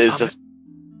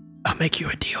I'll make you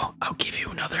a deal. I'll give you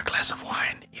another glass of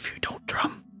wine if you don't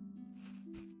drum.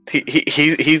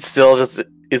 He still just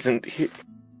isn't. He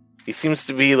seems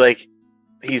to be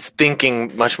he's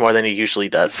thinking much more than he usually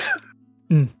does,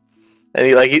 and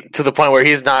he to the point where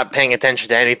he's not paying attention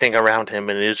to anything around him,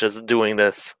 and he's just doing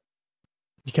this.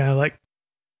 He kind of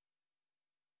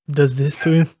does this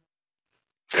to him.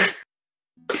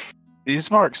 These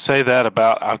marks say that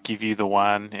about "I'll give you the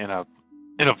wine" in a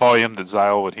volume that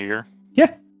Zyle would hear.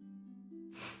 Yeah.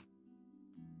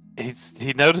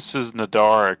 He notices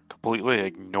Nadar completely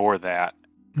ignore that.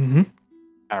 Mm-hmm.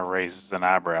 Kind of raises an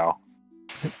eyebrow.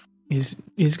 He's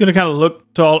gonna kind of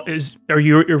look to all. Are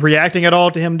you reacting at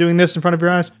all to him doing this in front of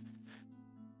your eyes?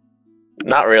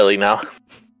 Not really, no.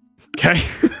 Okay.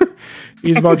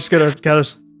 He's just gonna kind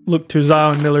of look to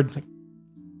Zyle and Millard.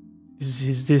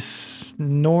 Is this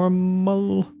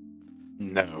normal?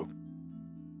 No.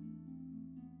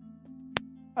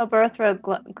 Alberthra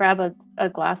grab a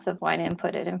glass of wine and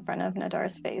put it in front of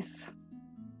Nadar's face.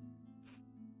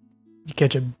 You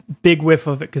catch a big whiff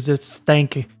of it because it's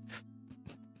stanky.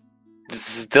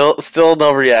 Still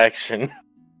no reaction.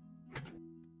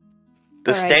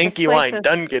 The All right, stanky wine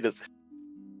done get us.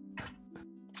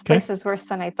 This place is worse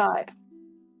than I thought.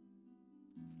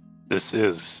 This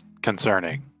is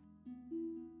concerning.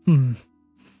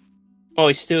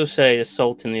 I still say the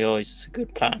salt in the eyes is a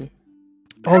good plan.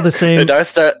 All the same.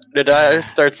 Nadar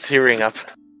starts tearing up.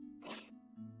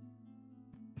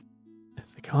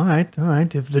 It's all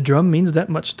right. If the drum means that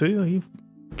much to you, you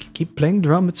keep playing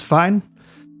drum. It's fine.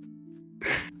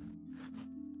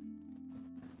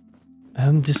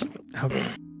 I'll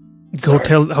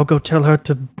go tell her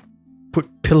to put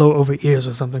pillow over ears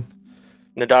or something.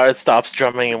 Nadar stops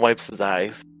drumming and wipes his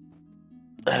eyes.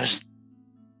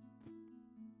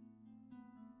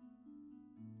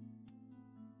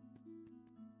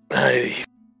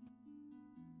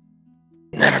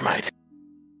 Never mind.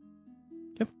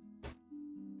 Yep.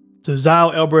 So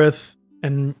Zyle, Elbreth,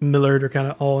 and Millard are kind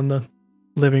of all in the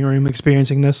living room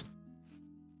experiencing this.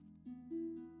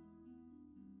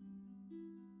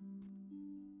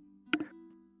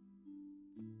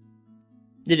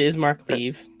 Did Ismark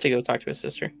leave to go talk to his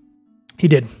sister? He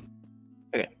did.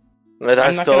 That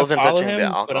I'm not still gonna isn't follow touching the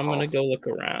him, alcohol. but I'm gonna go look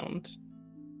around.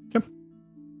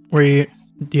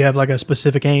 Do you have like a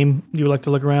specific aim you would like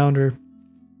to look around, or?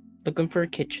 Looking for a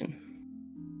kitchen.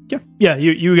 Yeah.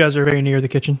 You guys are very near the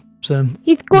kitchen, so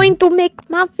He's going to make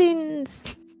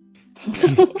muffins.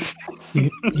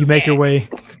 you make your way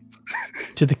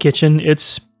to the kitchen.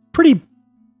 It's pretty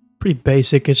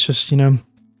basic. It's just,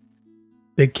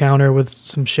 big counter with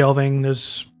some shelving.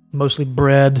 There's mostly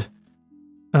bread,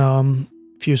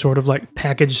 few sort of like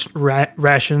packaged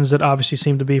rations that obviously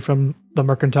seem to be from the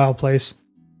mercantile place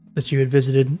that you had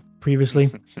visited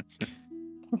previously,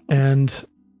 and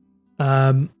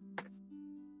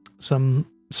some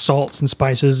salts and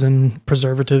spices and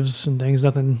preservatives and things.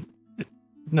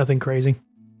 Nothing crazy.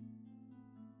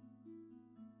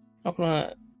 I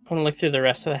wanna look through the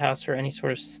rest of the house for any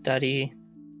sort of study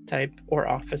type or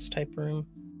office type room.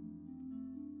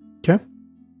 Okay.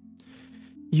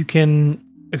 You can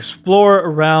explore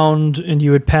around, and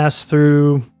you would pass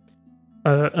through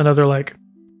another like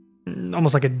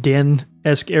almost like a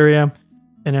den-esque area,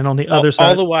 and then on the other side.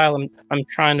 All the while, I'm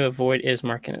trying to avoid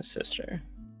Ismark and his sister.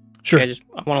 Sure. I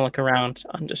want to look around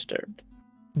undisturbed.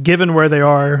 Given where they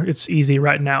are, it's easy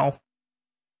right now.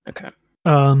 Okay.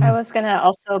 I was gonna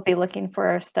also be looking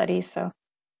for a study, so.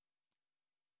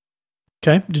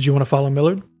 Okay. Did you want to follow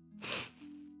Millard?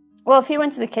 Well, if he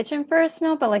went to the kitchen first,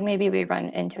 no, but like maybe we run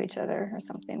into each other or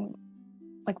something.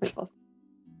 Like we both.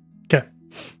 Okay.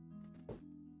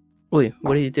 Wait,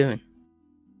 what are you doing?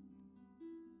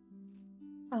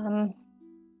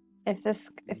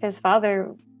 If his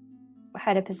father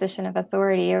had a position of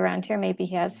authority around here, maybe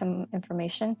he has some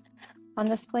information on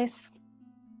this place.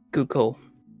 Good call.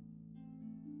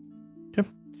 Okay.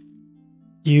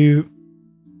 You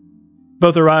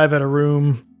both arrive at a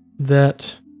room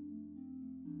that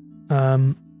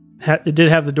it did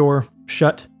have the door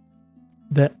shut.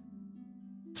 That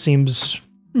seems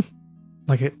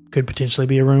like it could potentially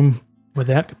be a room with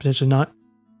that, could potentially not.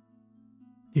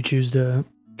 You choose to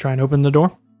try and open the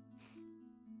door.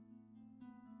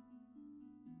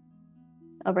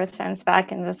 Elbreth stands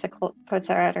back and just puts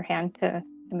her out her hand to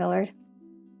Millard,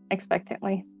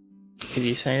 expectantly. Because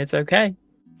you're saying it's okay.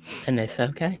 And it's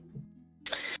okay.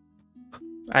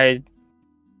 I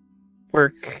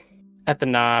work at the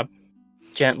knob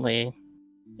gently.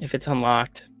 If it's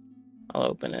unlocked, I'll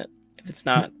open it. If it's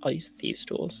not, I'll use the thieves'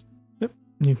 tools. Yep.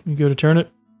 You go to turn it,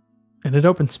 and it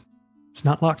opens. It's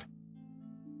not locked.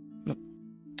 Nope.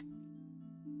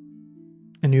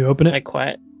 And you open it. I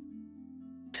quiet.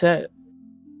 So,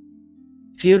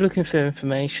 if you're looking for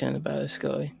information about this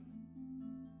guy,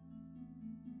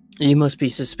 you must be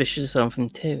suspicious of him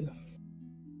too.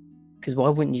 Because why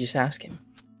wouldn't you just ask him?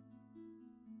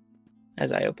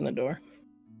 As I open the door.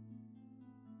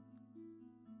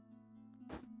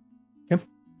 Yep.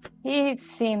 He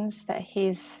seems that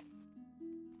he's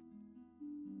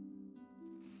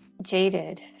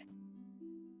jaded.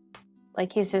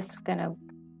 Like he's just gonna.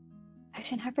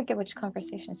 Actually, I forget which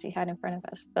conversations he had in front of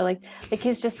us, but like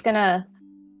he's just gonna.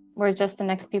 We're just the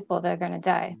next people that are gonna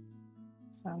die.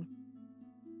 So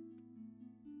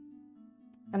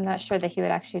I'm not sure that he would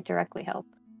actually directly help.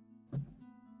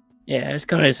 Yeah, it's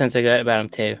kind of a sense I got about him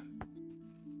too.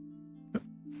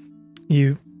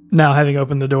 You, now having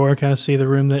opened the door, kind of see the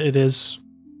room that it is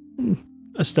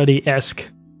a study-esque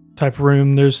type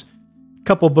room. There's a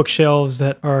couple bookshelves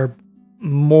that are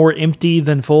more empty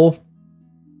than full.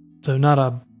 So not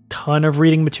a ton of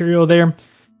reading material there,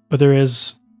 but there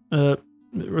was a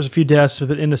few desks.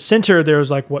 But in the center, there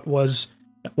was like what was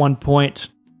at one point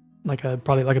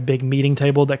probably like a big meeting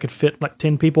table that could fit like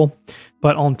 10 people.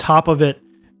 But on top of it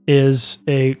is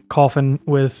a coffin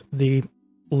with the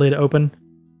lid open,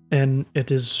 and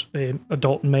it is a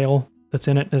adult male that's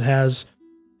in it. It has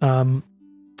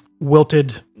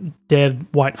wilted, dead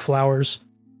white flowers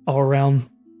all around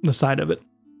the side of it,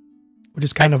 which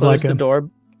is kind of like the door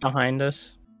behind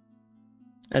us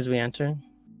as we enter.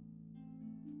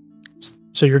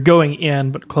 So you're going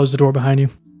in, but close the door behind you.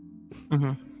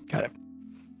 Mm-hmm. Got it.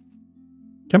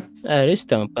 Okay. This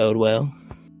don't bode well.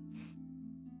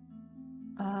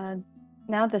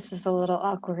 Now this is a little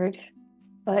awkward,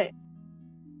 but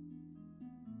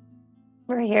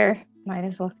we're here. Might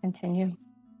as well continue.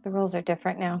 The rules are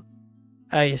different now.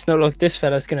 Hey, it's not like this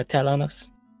fella's gonna tell on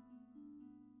us.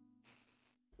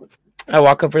 I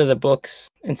walk over to the books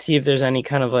and see if there's any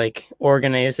kind of like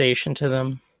organization to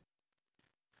them.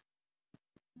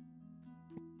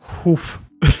 Oof.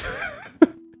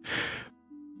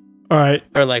 All right.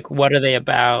 Or like, what are they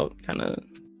about? Kind of.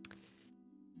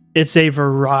 It's a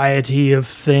variety of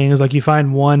things. Like you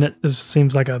find one that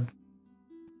seems like a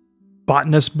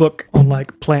botanist book on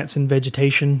like plants and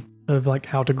vegetation of like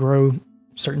how to grow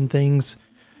certain things.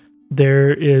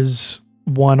 There is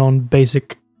one on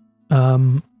basic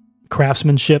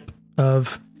craftsmanship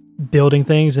of building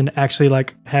things, and actually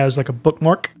like has like a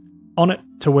bookmark on it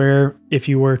to where if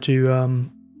you were to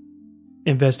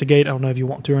investigate, I don't know if you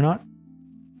want to or not.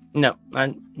 No,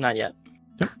 not yet.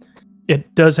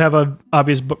 It does have a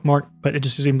obvious bookmark, but it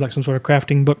just seems like some sort of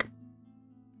crafting book.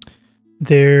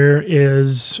 There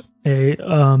is a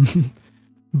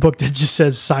book that just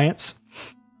says science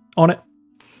on it.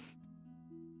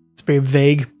 It's very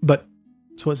vague, but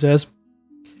that's what it says.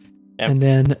 Yep. And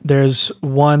then there's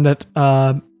one that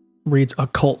reads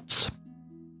occults.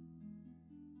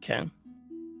 Okay.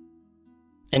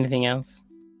 Anything else?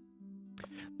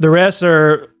 The rest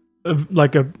are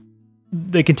like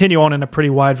they continue on in a pretty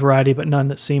wide variety, but none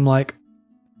that seem like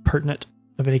pertinent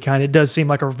of any kind. It does seem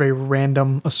like a very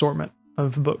random assortment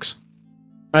of books.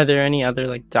 Are there any other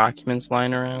like documents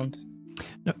lying around?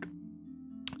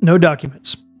 No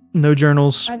documents. No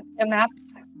journals. No maps.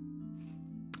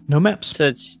 No maps. So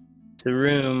it's the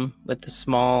room with the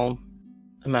small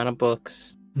amount of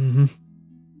books. Mm-hmm.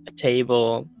 A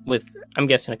table with, I'm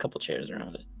guessing, a couple chairs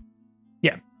around it.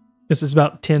 Yeah. This is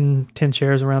about 10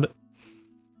 chairs around it.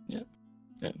 Yeah.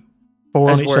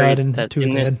 4 on each side and 2 at the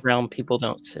in this head. realm, people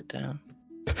don't sit down.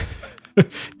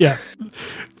 Yeah.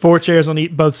 4 chairs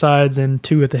on both sides and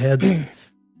 2 at the heads.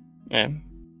 Yeah.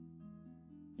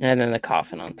 And then the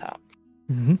coffin on top.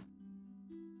 Mm-hmm.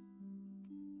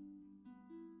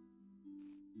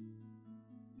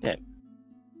 Yeah.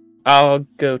 I'll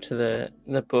go to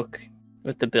the book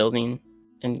with the building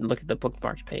and look at the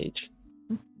bookmark page.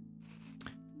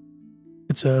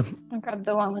 It's a... I'll grab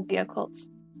the one with the occults.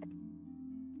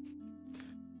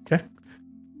 Okay.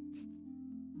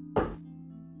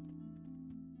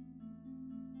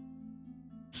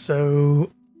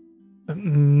 So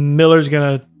Miller's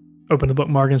gonna open the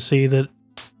bookmark and see that,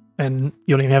 and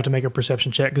you don't even have to make a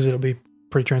perception check because it'll be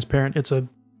pretty transparent. It's a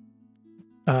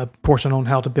portion on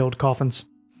how to build coffins.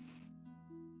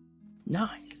 Nice.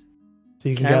 So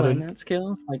you can Can I gather learn that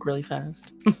skill like really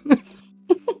fast?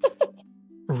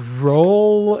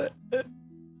 roll.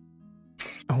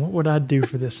 What would I do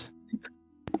for this?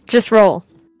 Just roll.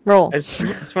 Roll. I just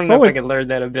want to know if I can learn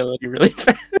that ability really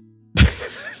fast.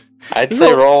 I'd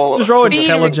say roll. Just roll Speed.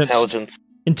 intelligence.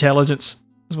 Intelligence.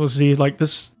 We'll see. Like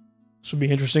this would be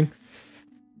interesting.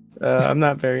 I'm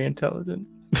not very intelligent.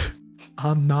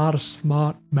 I'm not a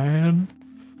smart man.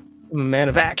 I'm a man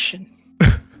of action.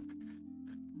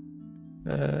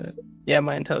 Yeah,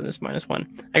 my intelligence -1.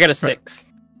 I got a 6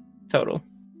 total.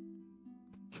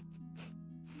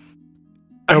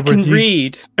 I Elberth, can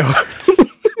read.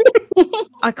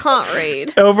 I can't read.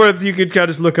 Elberth, you could kind of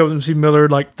just look up and see Miller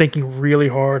like thinking really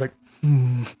hard, like,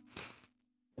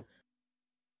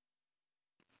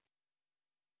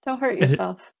 Don't hurt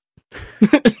yourself.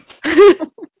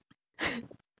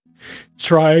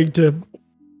 trying to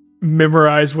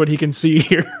memorize what he can see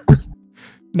here.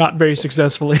 Not very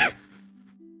successfully.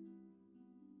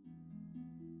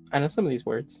 I know some of these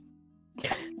words.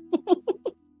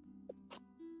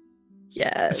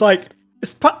 Yes. It's like,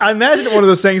 I imagine one of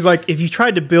those things like if you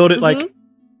tried to build it, like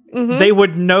they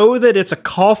would know that it's a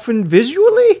coffin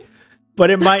visually, but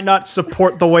it might not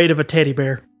support the weight of a teddy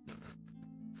bear.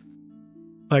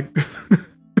 Like,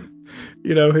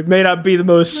 you know, it may not be the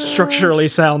most structurally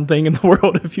sound thing in the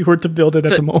world if you were to build it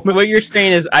at the moment. What you're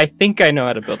saying is, I think I know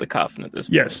how to build a coffin at this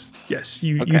point. Yes,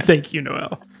 you Okay. think you know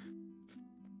how.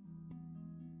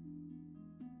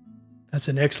 That's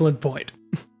an excellent point.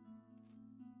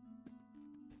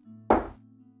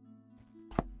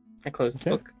 I close the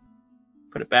book,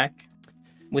 put it back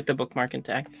with the bookmark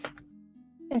intact.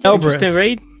 Elberth. Interesting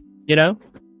read, you know?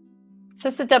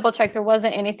 Just to double check, there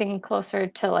wasn't anything closer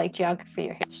to like geography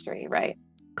or history, right?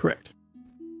 Correct.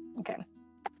 Okay.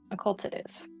 Occult it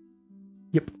is.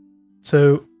 Yep.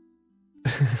 So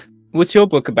What's your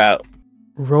book about?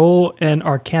 roll an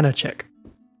Arcana check.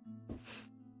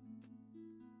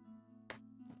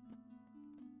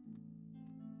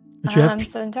 What you have?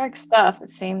 So in dark stuff, it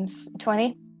seems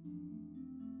 20.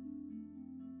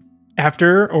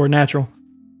 After or natural?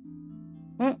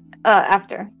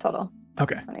 After total.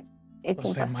 Okay. 18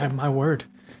 I'll say plus 2. my word.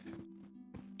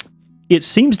 It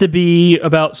seems to be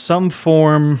about some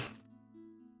form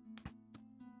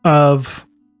of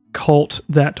cult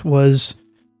that was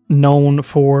known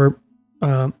for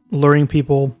luring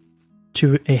people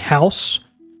to a house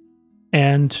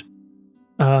and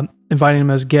inviting them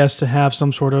as guests to have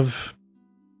some sort of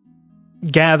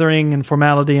gathering and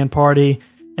formality and party,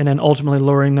 and then ultimately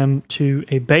luring them to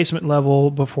a basement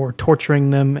level before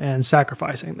torturing them and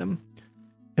sacrificing them.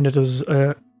 And it was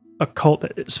a cult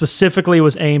that specifically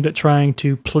was aimed at trying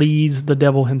to please the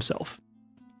devil himself.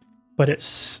 But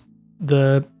it's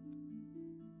that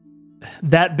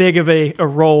big of a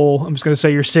role. I'm just going to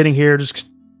say you're sitting here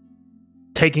just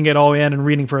taking it all in and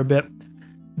reading for a bit,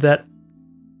 that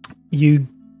you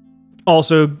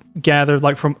also gathered,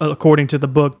 like from according to the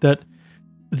book, that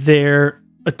their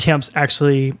attempts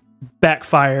actually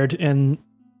backfired, and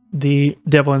the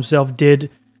devil himself did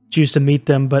choose to meet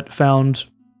them, but found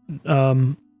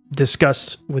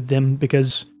disgust with them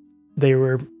because they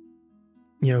were,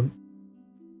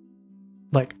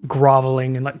 like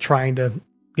groveling and like trying to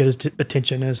get his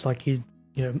attention. And it's like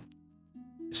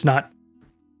it's not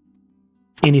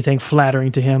anything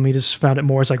flattering to him. He just found it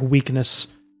more as like weakness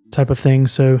type of thing.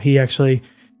 So he actually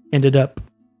ended up,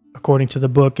 according to the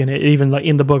book, and it even like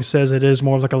in the book says it is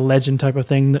more like a legend type of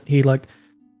thing, that he like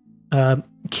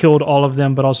killed all of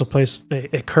them, but also placed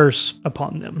a curse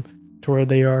upon them to where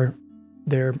their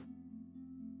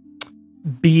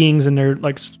beings and their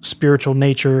like spiritual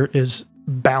nature is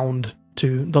bound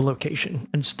to the location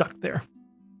and stuck there,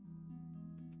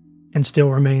 and still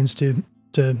remains to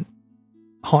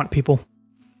haunt people.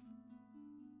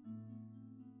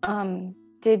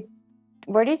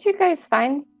 Where did you guys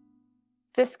find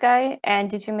this guy, and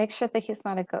did you make sure that he's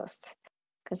not a ghost?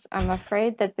 Because I'm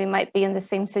afraid that we might be in the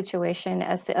same situation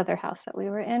as the other house that we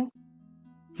were in.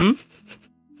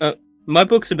 My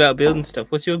book's about building stuff.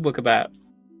 What's your book about?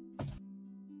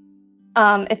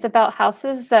 It's about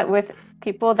houses that with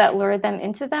people that lure them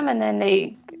into them, and then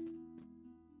they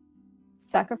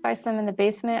sacrifice them in the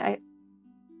basement.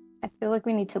 I feel like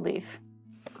we need to leave.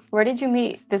 Where did you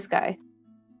meet this guy?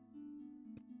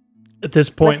 At this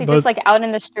point, was he just like out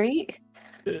in the street?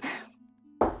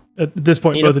 At this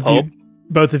point,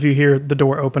 both of you hear the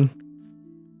door open.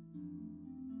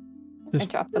 I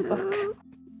dropped the book.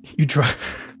 You drop.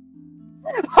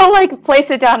 I'll like place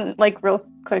it down like real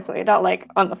quickly, not like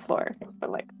on the floor,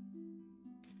 but like.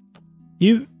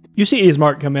 You see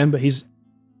Ismark come in, but he's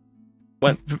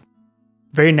what?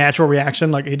 Very natural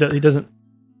reaction. Like he doesn't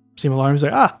seem alarmed. He's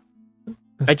like,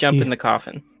 I jump in the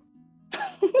coffin.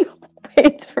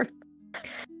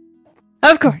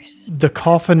 Of course. The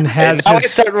coffin has. Now I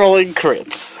start rolling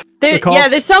crits.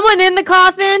 There's someone in the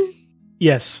coffin.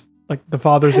 Yes, like the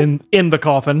father's in the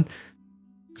coffin.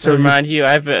 So remind you,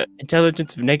 I have an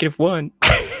intelligence of -1.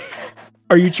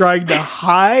 Are you trying to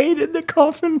hide in the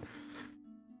coffin?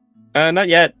 Not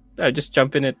yet. I just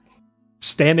jump in it.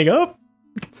 Standing up?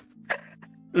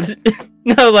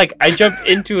 No, like I jump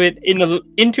into it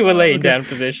into a laying down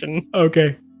position.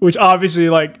 Okay, which obviously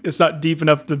like it's not deep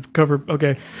enough to cover.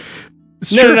 Okay.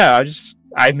 No.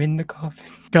 I'm in the coffin.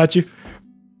 Got you.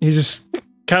 He's just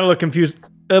kind of look confused.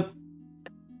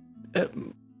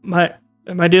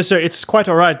 My dear sir, it's quite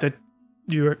all right that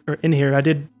you are in here. I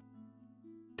did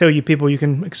tell you people you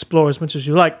can explore as much as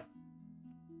you like.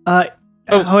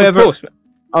 However, of course.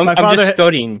 I'm just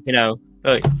studying,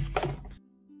 Like,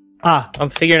 I'm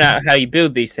figuring out how you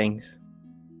build these things.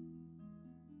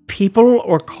 People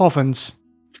or coffins?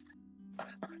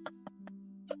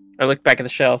 I look back at the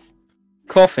shelf.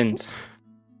 Coffins.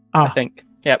 I think.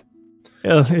 Yep.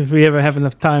 If we ever have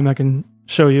enough time, I can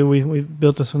show you. We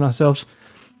built this one ourselves.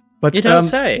 But you don't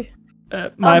say.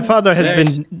 My father has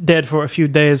been dead for a few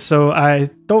days, so I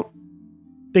don't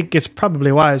think it's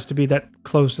probably wise to be that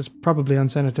close. It's probably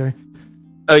unsanitary.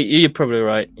 Oh, you're probably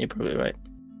right.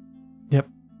 Yep.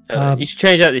 You should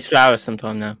change out these flowers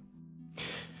sometime now.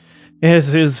 Yes,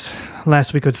 it is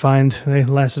last we could find. They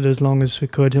lasted as long as we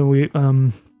could. We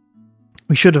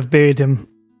should have buried him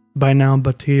by now,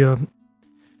 but he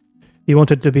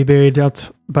wanted to be buried out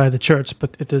by the church,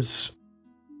 but it is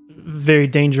very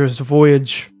dangerous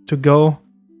voyage to go,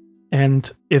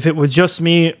 and if it was just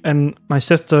me and my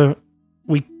sister,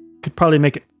 we could probably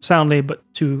make it soundly, but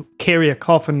to carry a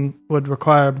coffin would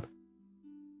require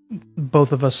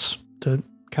both of us to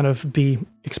kind of be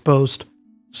exposed,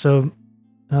 so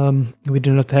we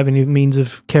do not have any means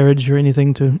of carriage or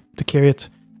anything to carry it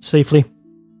safely.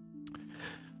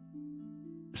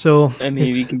 So I mean,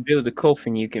 if you can build a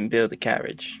coffin, you can build a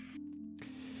carriage.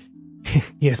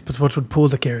 Yes, but what would pull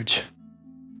the carriage?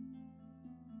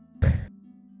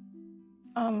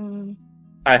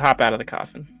 I hop out of the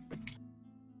coffin.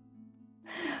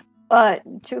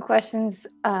 2 questions.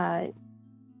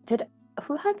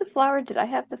 Who had the flower? Did I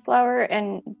have the flower?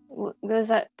 And was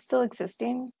that still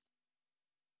existing?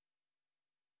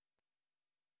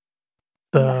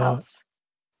 The house.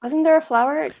 Wasn't there a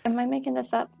flower? Am I making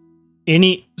this up?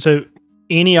 Any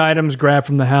items grabbed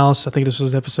from the house, I think this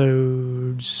was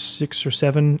episode 6 or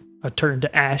 7, turned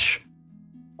to ash.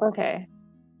 Okay.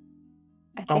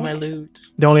 All my loot.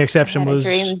 The only exception was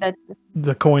that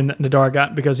the coin that Nadar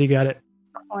got because he got it.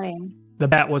 coin. The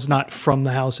bat was not from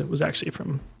the house; it was actually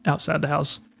from outside the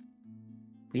house.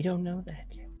 We don't know that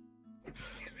yet.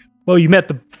 Well, you met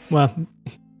the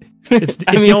It's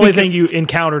the only thing you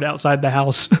encountered outside the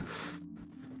house.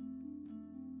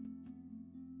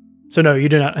 So no, you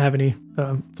do not have any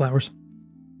flowers.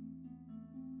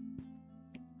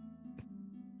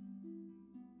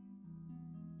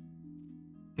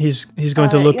 He's going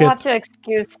to look you at. have to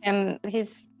excuse him.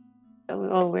 He's a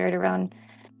little weird around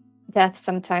death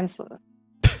sometimes.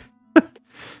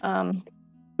 I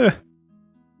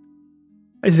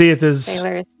see it as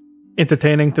Sailors.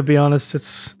 entertaining, to be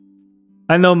honest.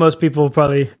 I know most people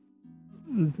probably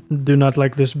do not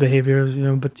like this behavior,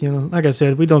 but like I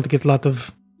said, we don't get a lot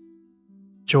of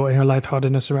joy or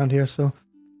lightheartedness around here, so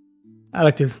I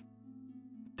like to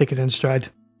take it in stride.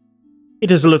 It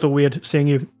is a little weird seeing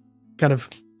you kind of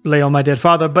lay on my dead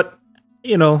father, but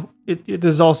it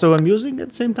is also amusing at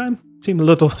the same time. It seemed a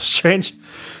little strange,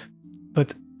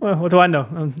 but well, what do I know?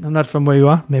 I'm not from where you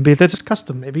are. Maybe that's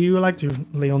custom. Maybe you like to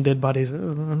lay on dead bodies. I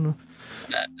don't know.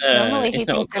 Normally he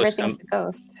thinks everything's a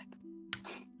ghost.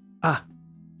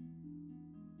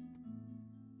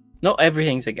 Not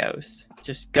everything's a ghost.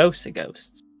 Just ghosts are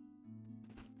ghosts.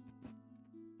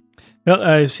 Well,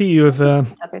 I see you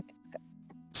have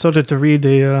started to read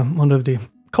one of the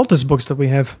cultist books that we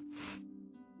have.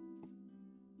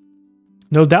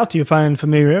 No doubt you find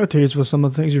familiarities with some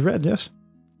of the things you've read, yes?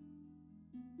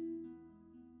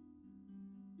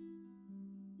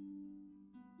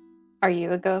 Are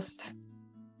you a ghost?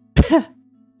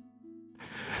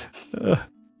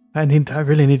 I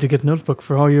really need to get a notebook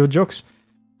for all your jokes.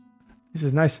 This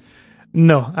is nice.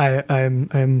 No,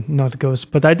 I'm not a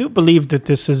ghost, but I do believe that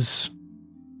this is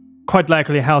quite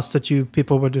likely a house that you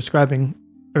people were describing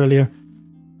earlier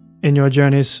in your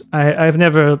journeys. I've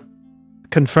never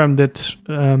confirmed it.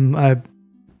 I am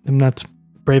not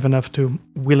brave enough to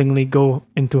willingly go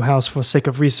into a house for sake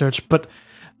of research, but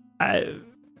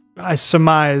I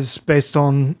surmise, based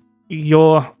on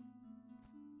your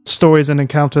stories and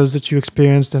encounters that you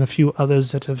experienced and a few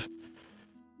others that have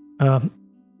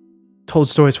told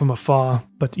stories from afar,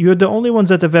 but you're the only ones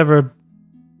that have ever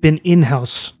been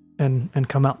in-house and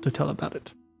come out to tell about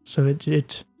it. So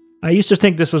I used to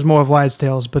think this was more of wise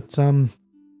tales, but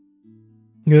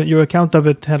your account of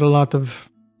it had a lot of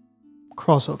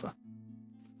crossover.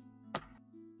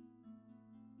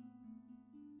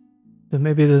 So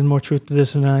maybe there's more truth to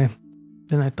this than I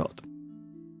thought.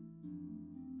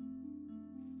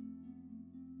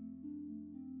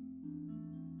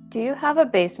 Do you have a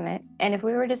basement? And if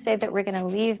we were to say that we're going to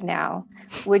leave now,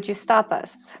 would you stop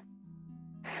us?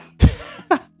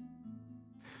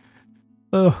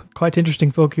 Oh, quite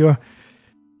interesting folk you are.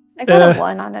 I got a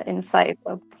 1 on an insight,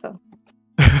 so.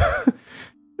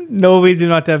 No, we do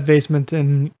not have basement,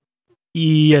 and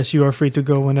yes, you are free to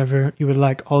go whenever you would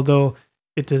like, although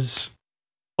it is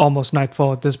almost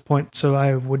nightfall at this point, so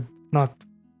I would not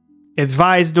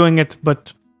advise doing it,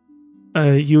 but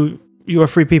you are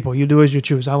free people. You do as you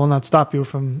choose. I will not stop you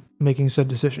from making said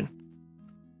decision.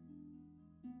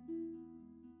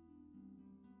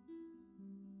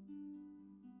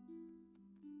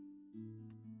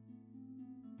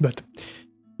 But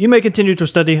you may continue to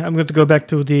study. I'm going to go back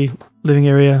to the living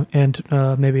area and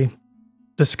maybe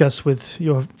discuss with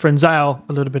your friend Zyle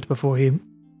a little bit before he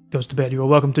goes to bed. You are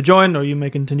welcome to join, or you may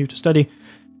continue to study.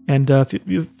 And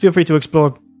you feel free to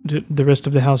explore the rest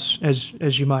of the house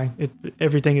as you might.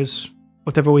 Everything is,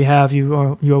 whatever we have, you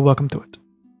are welcome to it.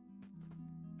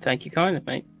 Thank you kindly,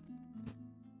 mate.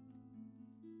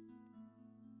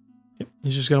 Yep.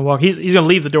 He's just going to walk. He's going to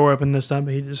leave the door open this time,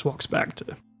 but he just walks back to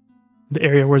the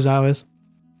area where Zyle is.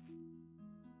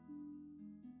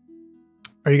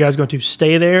 Are you guys going to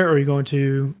stay there, or are you going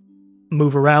to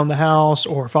move around the house,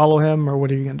 or follow him, or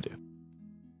what are you going to do?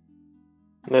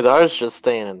 Nadar's just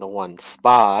staying in the one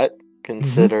spot,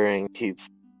 considering he's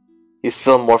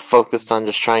still more focused on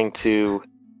just trying to...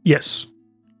 Yes.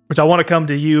 Which I want to come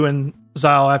to you and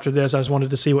Zyle after this. I just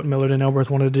wanted to see what Millard and Elberth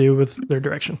wanted to do with their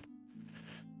direction.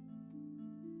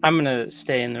 I'm going to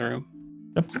stay in the room.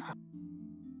 Yep.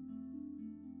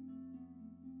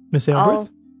 Miss Elberth?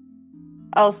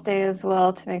 I'll stay as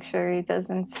well to make sure he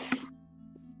doesn't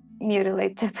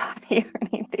mutilate the body or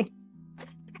anything.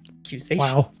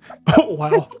 Wow.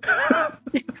 Wow.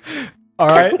 All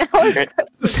right.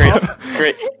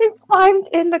 Great. climbed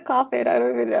in the coffin? I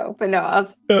don't even know. But no, I'll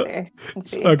stay and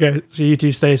see. Okay, so you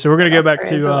two stay. So we're gonna go back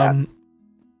to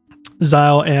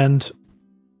Zyle and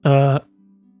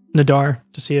Nadar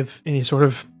to see if any sort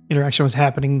of interaction was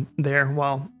happening there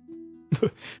while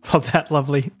that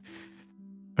lovely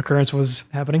occurrence was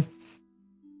happening.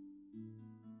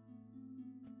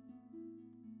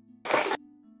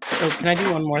 Oh, can I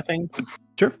do one more thing?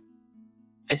 Sure.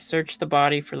 I searched the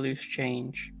body for loose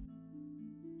change.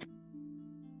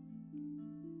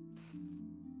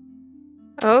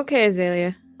 Okay,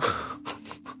 Azalea.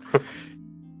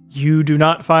 You do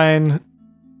not find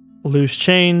loose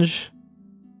change.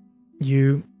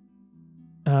 You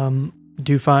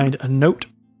do find a note.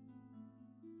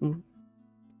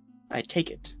 I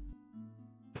take it.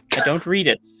 I don't read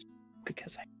it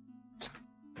because I.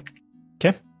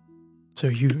 Okay. So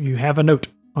you have a note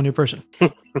on your person.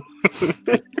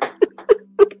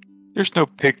 There's no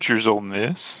pictures on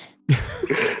this.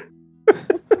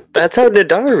 That's how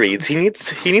Nadar reads. He needs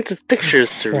his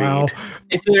pictures to Wow. read.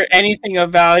 Is there anything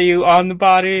of value on the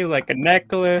body, like a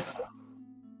necklace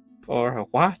or a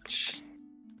watch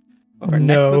or a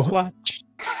No. necklace watch?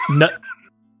 No,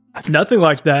 nothing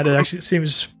like that. It actually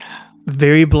seems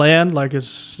very bland. Like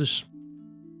it's just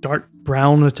dark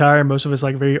brown attire. Most of it's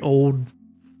like very old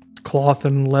cloth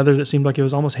and leather that seemed like it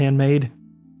was almost handmade.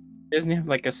 Doesn't he have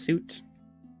like a suit,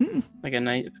 like a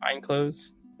nice fine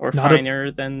clothes, or Not a-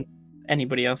 finer than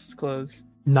anybody else's clothes?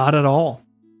 Not at all.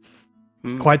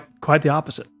 Hmm. Quite the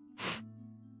opposite.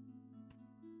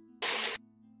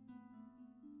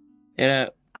 Yeah,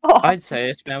 Oh, I'd say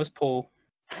it. That was Paul.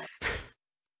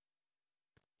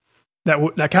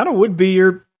 That kind of would be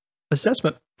your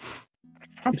assessment.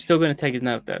 I'm still going to take his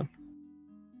note though.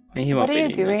 I mean, he what won't are be you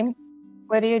needing it. doing?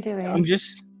 What are you doing? I'm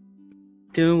just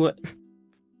doing what.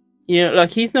 Like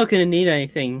he's not going to need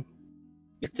anything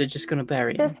if they're just going to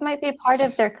bury him. This might be part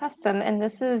of their custom, and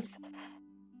this is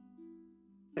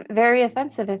very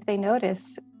offensive if they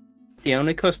notice. The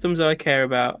only customs I care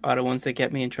about are the ones that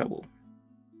get me in trouble.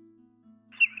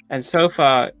 And so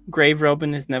far, grave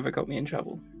robbing has never got me in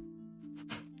trouble.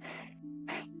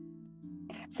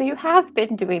 So you have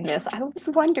been doing this. I was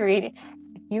wondering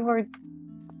if you were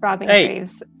robbing Hey.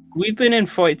 graves. We've been in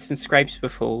fights and scrapes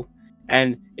before,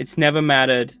 and it's never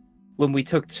mattered when we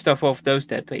took stuff off those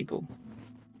dead people.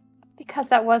 Because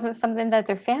that wasn't something that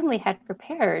their family had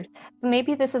prepared.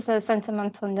 Maybe this is a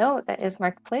sentimental note that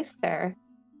Ismark placed there.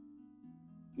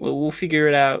 Well, we'll figure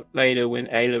it out later when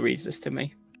Ayla reads this to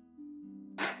me.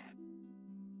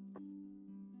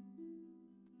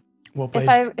 Well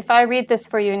played. If I read this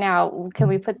for you now, can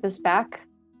we put this back?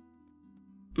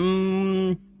 Let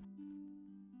me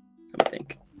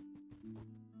think.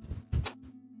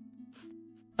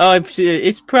 Oh,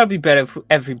 it's probably better if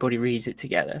everybody reads it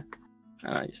together.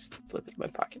 And I just slip it in my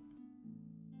pocket.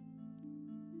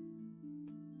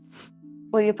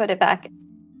 Will you put it back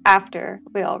after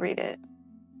we all read it?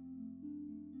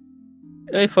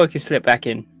 If I can slip back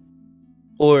in.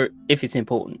 Or if it's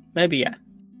important. Maybe, yeah.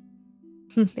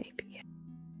 Maybe.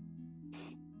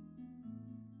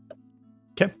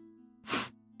 Okay.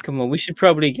 Come on, we should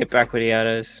probably get back with the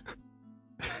others.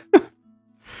 All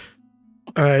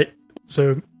right.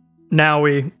 So now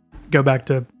we go back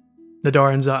to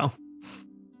Nadar and Zyle.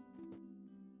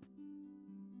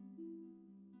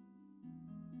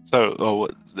 So,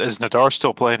 is Nadar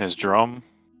still playing his drum?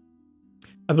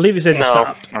 I believe he said he No.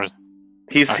 stopped. Or,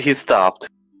 He's stopped.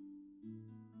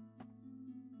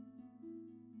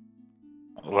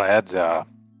 lad,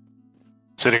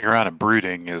 sitting around and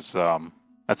brooding is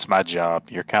that's my job.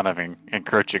 You're kind of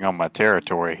encroaching on my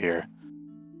territory here.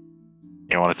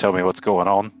 You want to tell me what's going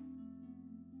on?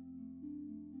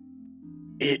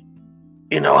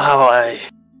 You know how I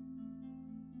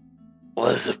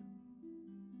was.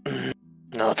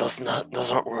 No, those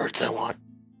aren't words I want.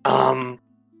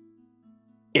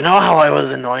 You know how I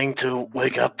was annoying to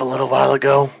wake up a little while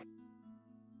ago?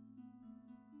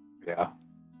 Yeah.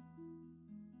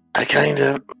 I kind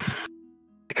of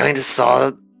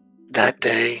saw that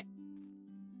day.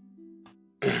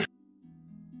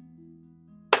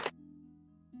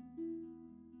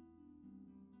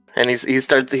 And he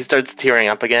starts tearing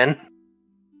up again.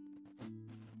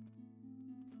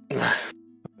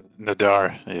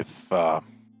 Nadar, if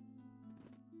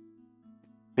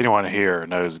anyone here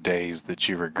knows days that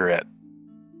you regret,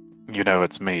 you know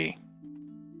it's me.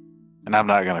 And I'm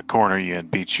not going to corner you and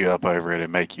beat you up over it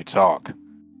and make you talk.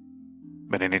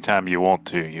 But anytime you want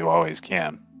to, you always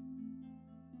can.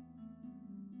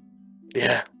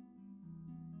 Yeah.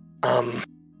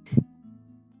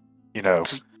 You know,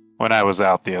 when I was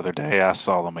out the other day, I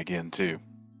saw them again too.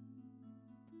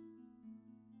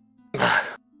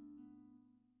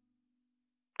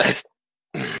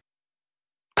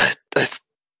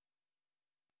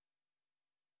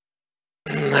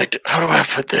 how do I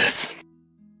put this?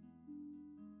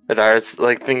 Nadar's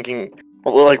like thinking,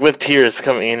 well, like with tears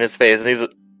coming in his face, and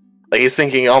he's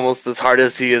thinking almost as hard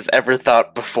as he has ever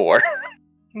thought before.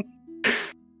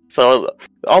 So it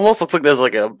almost looks like there's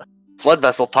like a blood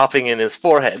vessel popping in his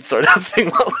forehead, sort of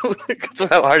thing, because of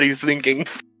how hard he's thinking.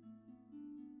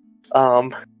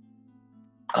 I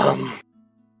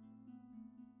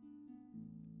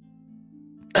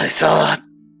saw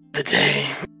the day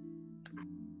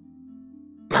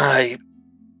my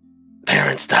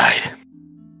parents died,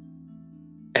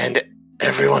 and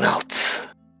everyone else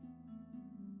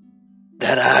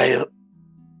that I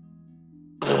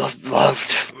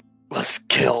loved was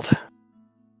killed.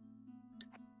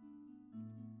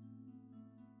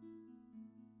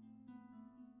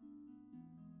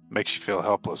 Makes you feel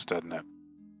helpless, doesn't it?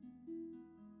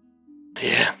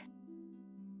 Yeah.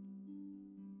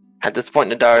 At this point,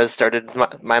 Nadar has started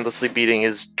mindlessly beating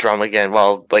his drum again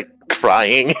while, like,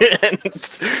 crying and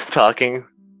talking.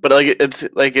 But,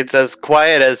 like, it's as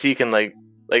quiet as he can, like,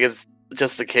 it's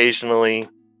just occasionally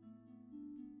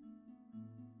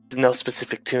no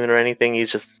specific tune or anything.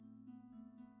 He's just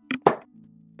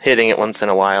hitting it once in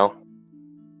a while.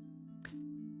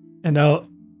 And I'll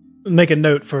make a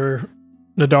note for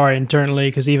Nadar internally,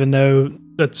 because even though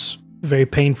that's very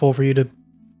painful for you to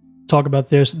talk about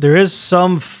this, there is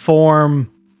some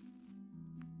form,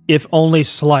 if only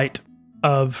slight,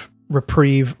 of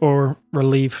reprieve or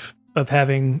relief of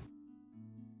having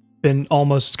been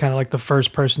almost kind of like the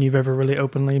first person you've ever really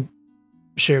openly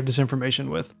shared this information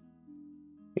with.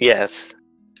 Yes.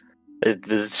 It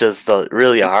was just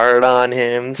really hard on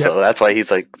him, so that's why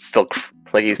he's like still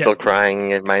still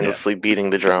crying and mindlessly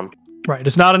beating the drum. Right.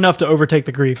 It's not enough to overtake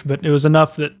the grief, but it was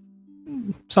enough that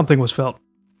something was felt.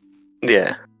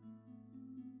 Yeah.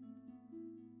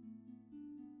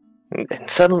 And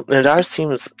suddenly, Nadar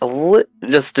seems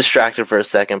just distracted for a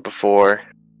second before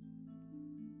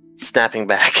snapping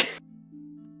back.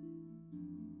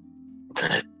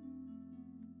 It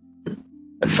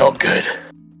felt good.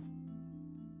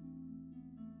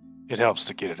 It helps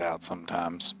to get it out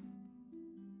sometimes.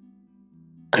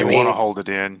 I You mean, want to hold it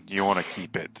in, you want to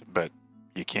keep it, but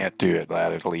you can't do it,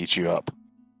 lad. It'll eat you up.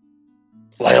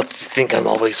 why else do you think I'm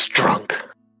always drunk?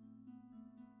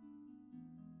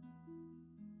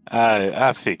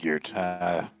 I figured.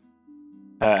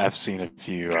 I've seen a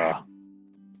few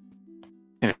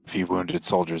wounded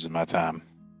soldiers in my time.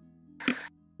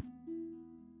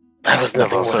 I was I've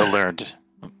nothing also more. learned.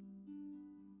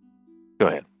 Go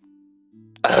ahead.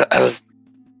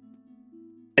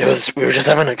 We were just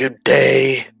having a good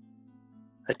day.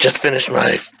 I just finished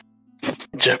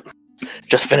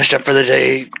just finished up for the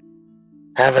day,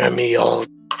 having a meal,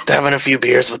 having a few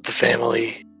beers with the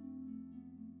family.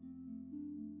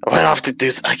 I went off to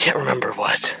do, I can't remember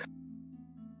what.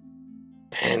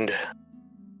 And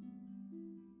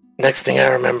next thing I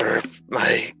remember,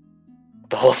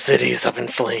 the whole city's up in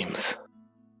flames.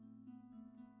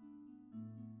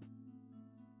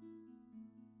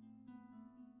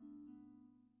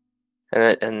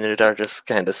 And Nadar just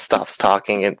kind of stops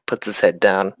talking and puts his head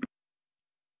down.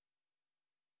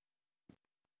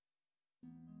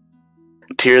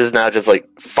 Tears now just like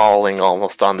falling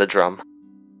almost on the drum.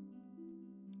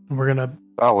 We're gonna.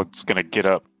 Solid's gonna get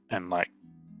up and like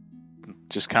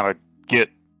just kind of get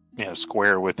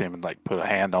square with him and like put a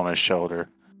hand on his shoulder.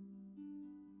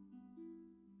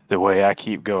 The way I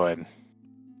keep going,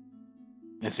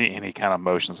 is any kind of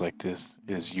motions like this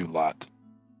is you lot.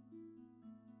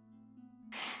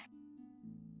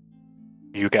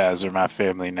 You guys are my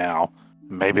family now.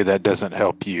 Maybe that doesn't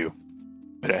help you,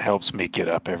 but it helps me get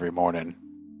up every morning.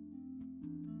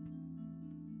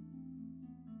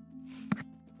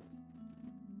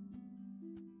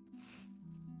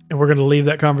 And we're going to leave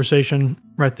that conversation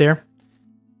right there.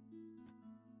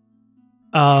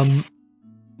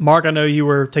 Mark, I know you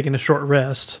were taking a short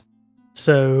rest.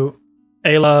 So,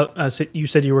 Ayla, you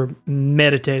said you were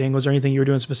meditating. Was there anything you were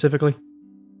doing specifically?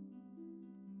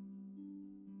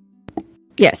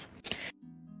 Yes.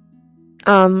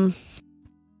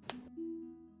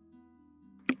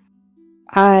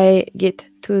 I get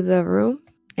to the room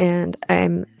and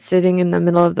I'm sitting in the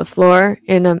middle of the floor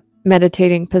in a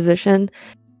meditating position,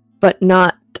 but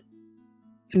not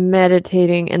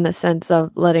meditating in the sense of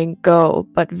letting go,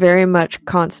 but very much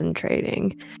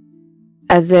concentrating,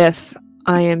 as if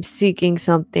I am seeking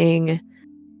something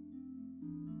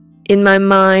in my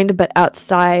mind, but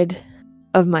outside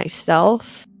of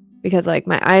myself. Because like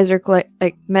my eyes are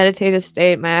like meditative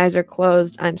state, my eyes are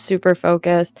closed, I'm super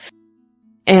focused,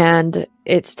 and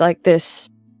it's like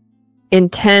this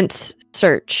intense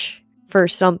search for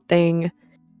something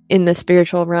in the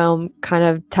spiritual realm, kind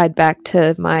of tied back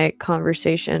to my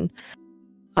conversation.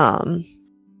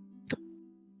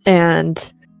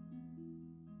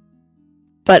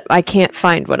 But I can't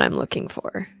find what I'm looking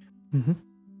for. Mm-hmm.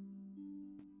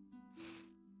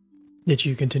 Did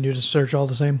you continue to search all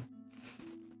the same?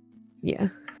 Yeah.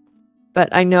 But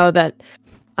I know that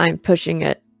I'm pushing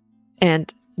it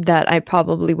and that I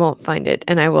probably won't find it,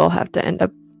 and I will have to end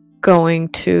up going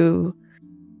to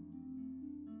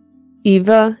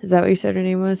Eva. Is that what you said her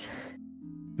name was?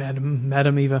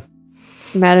 Madam Eva.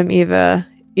 Madam Eva,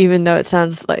 even though it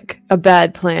sounds like a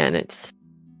bad plan,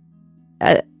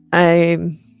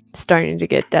 I'm starting to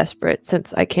get desperate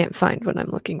since I can't find what I'm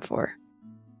looking for.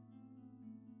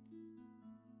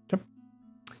 Yep.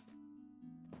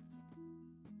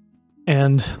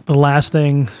 And the last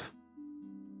thing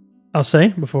I'll say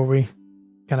before we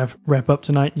kind of wrap up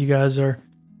tonight, you guys are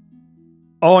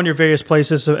all in your various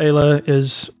places. So Ayla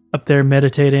is up there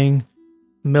meditating.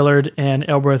 Millard and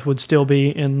Elbreth would still be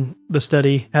in the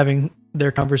study having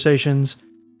their conversations,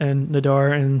 and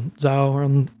Nadar and Zao are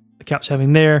on the couch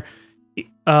having their.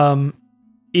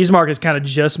 Ismark has kind of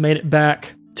just made it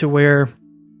back to where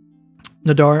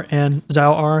Nadar and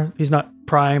Zao are. He's not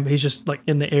prying, but he's just like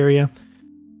in the area.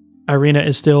 Irina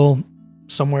is still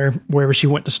somewhere wherever she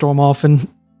went to storm off and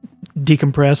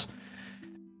decompress.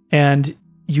 And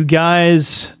you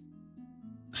guys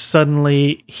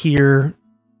suddenly hear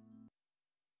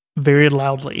very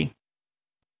loudly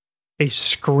a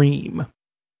scream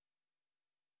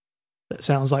that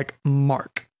sounds like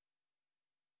Mark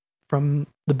from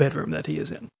the bedroom that he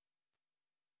is in.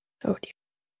 Oh dear.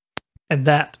 And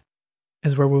that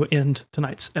is where we'll end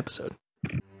tonight's episode.